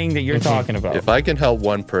 same yeah. thing that you're talking about. If I can help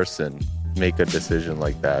one person make a decision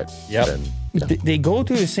like that, Yep. then They go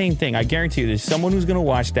through the same thing. I guarantee you, there's someone who's going to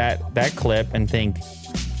watch that clip and think,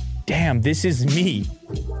 damn, this is me.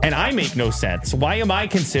 And I make no sense. Why am I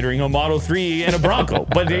considering a Model 3 and a Bronco?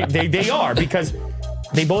 But they are, because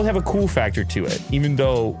they both have a cool factor to it. Even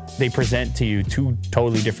though they present to you two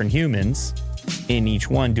totally different humans in each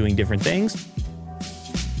one doing different things,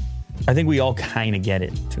 I think we all kind of get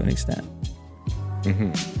it to an extent.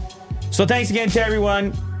 So thanks again to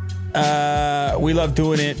everyone. We love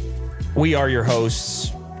doing it. We are your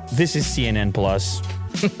hosts. This is CNN Plus,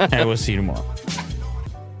 and we'll see you tomorrow.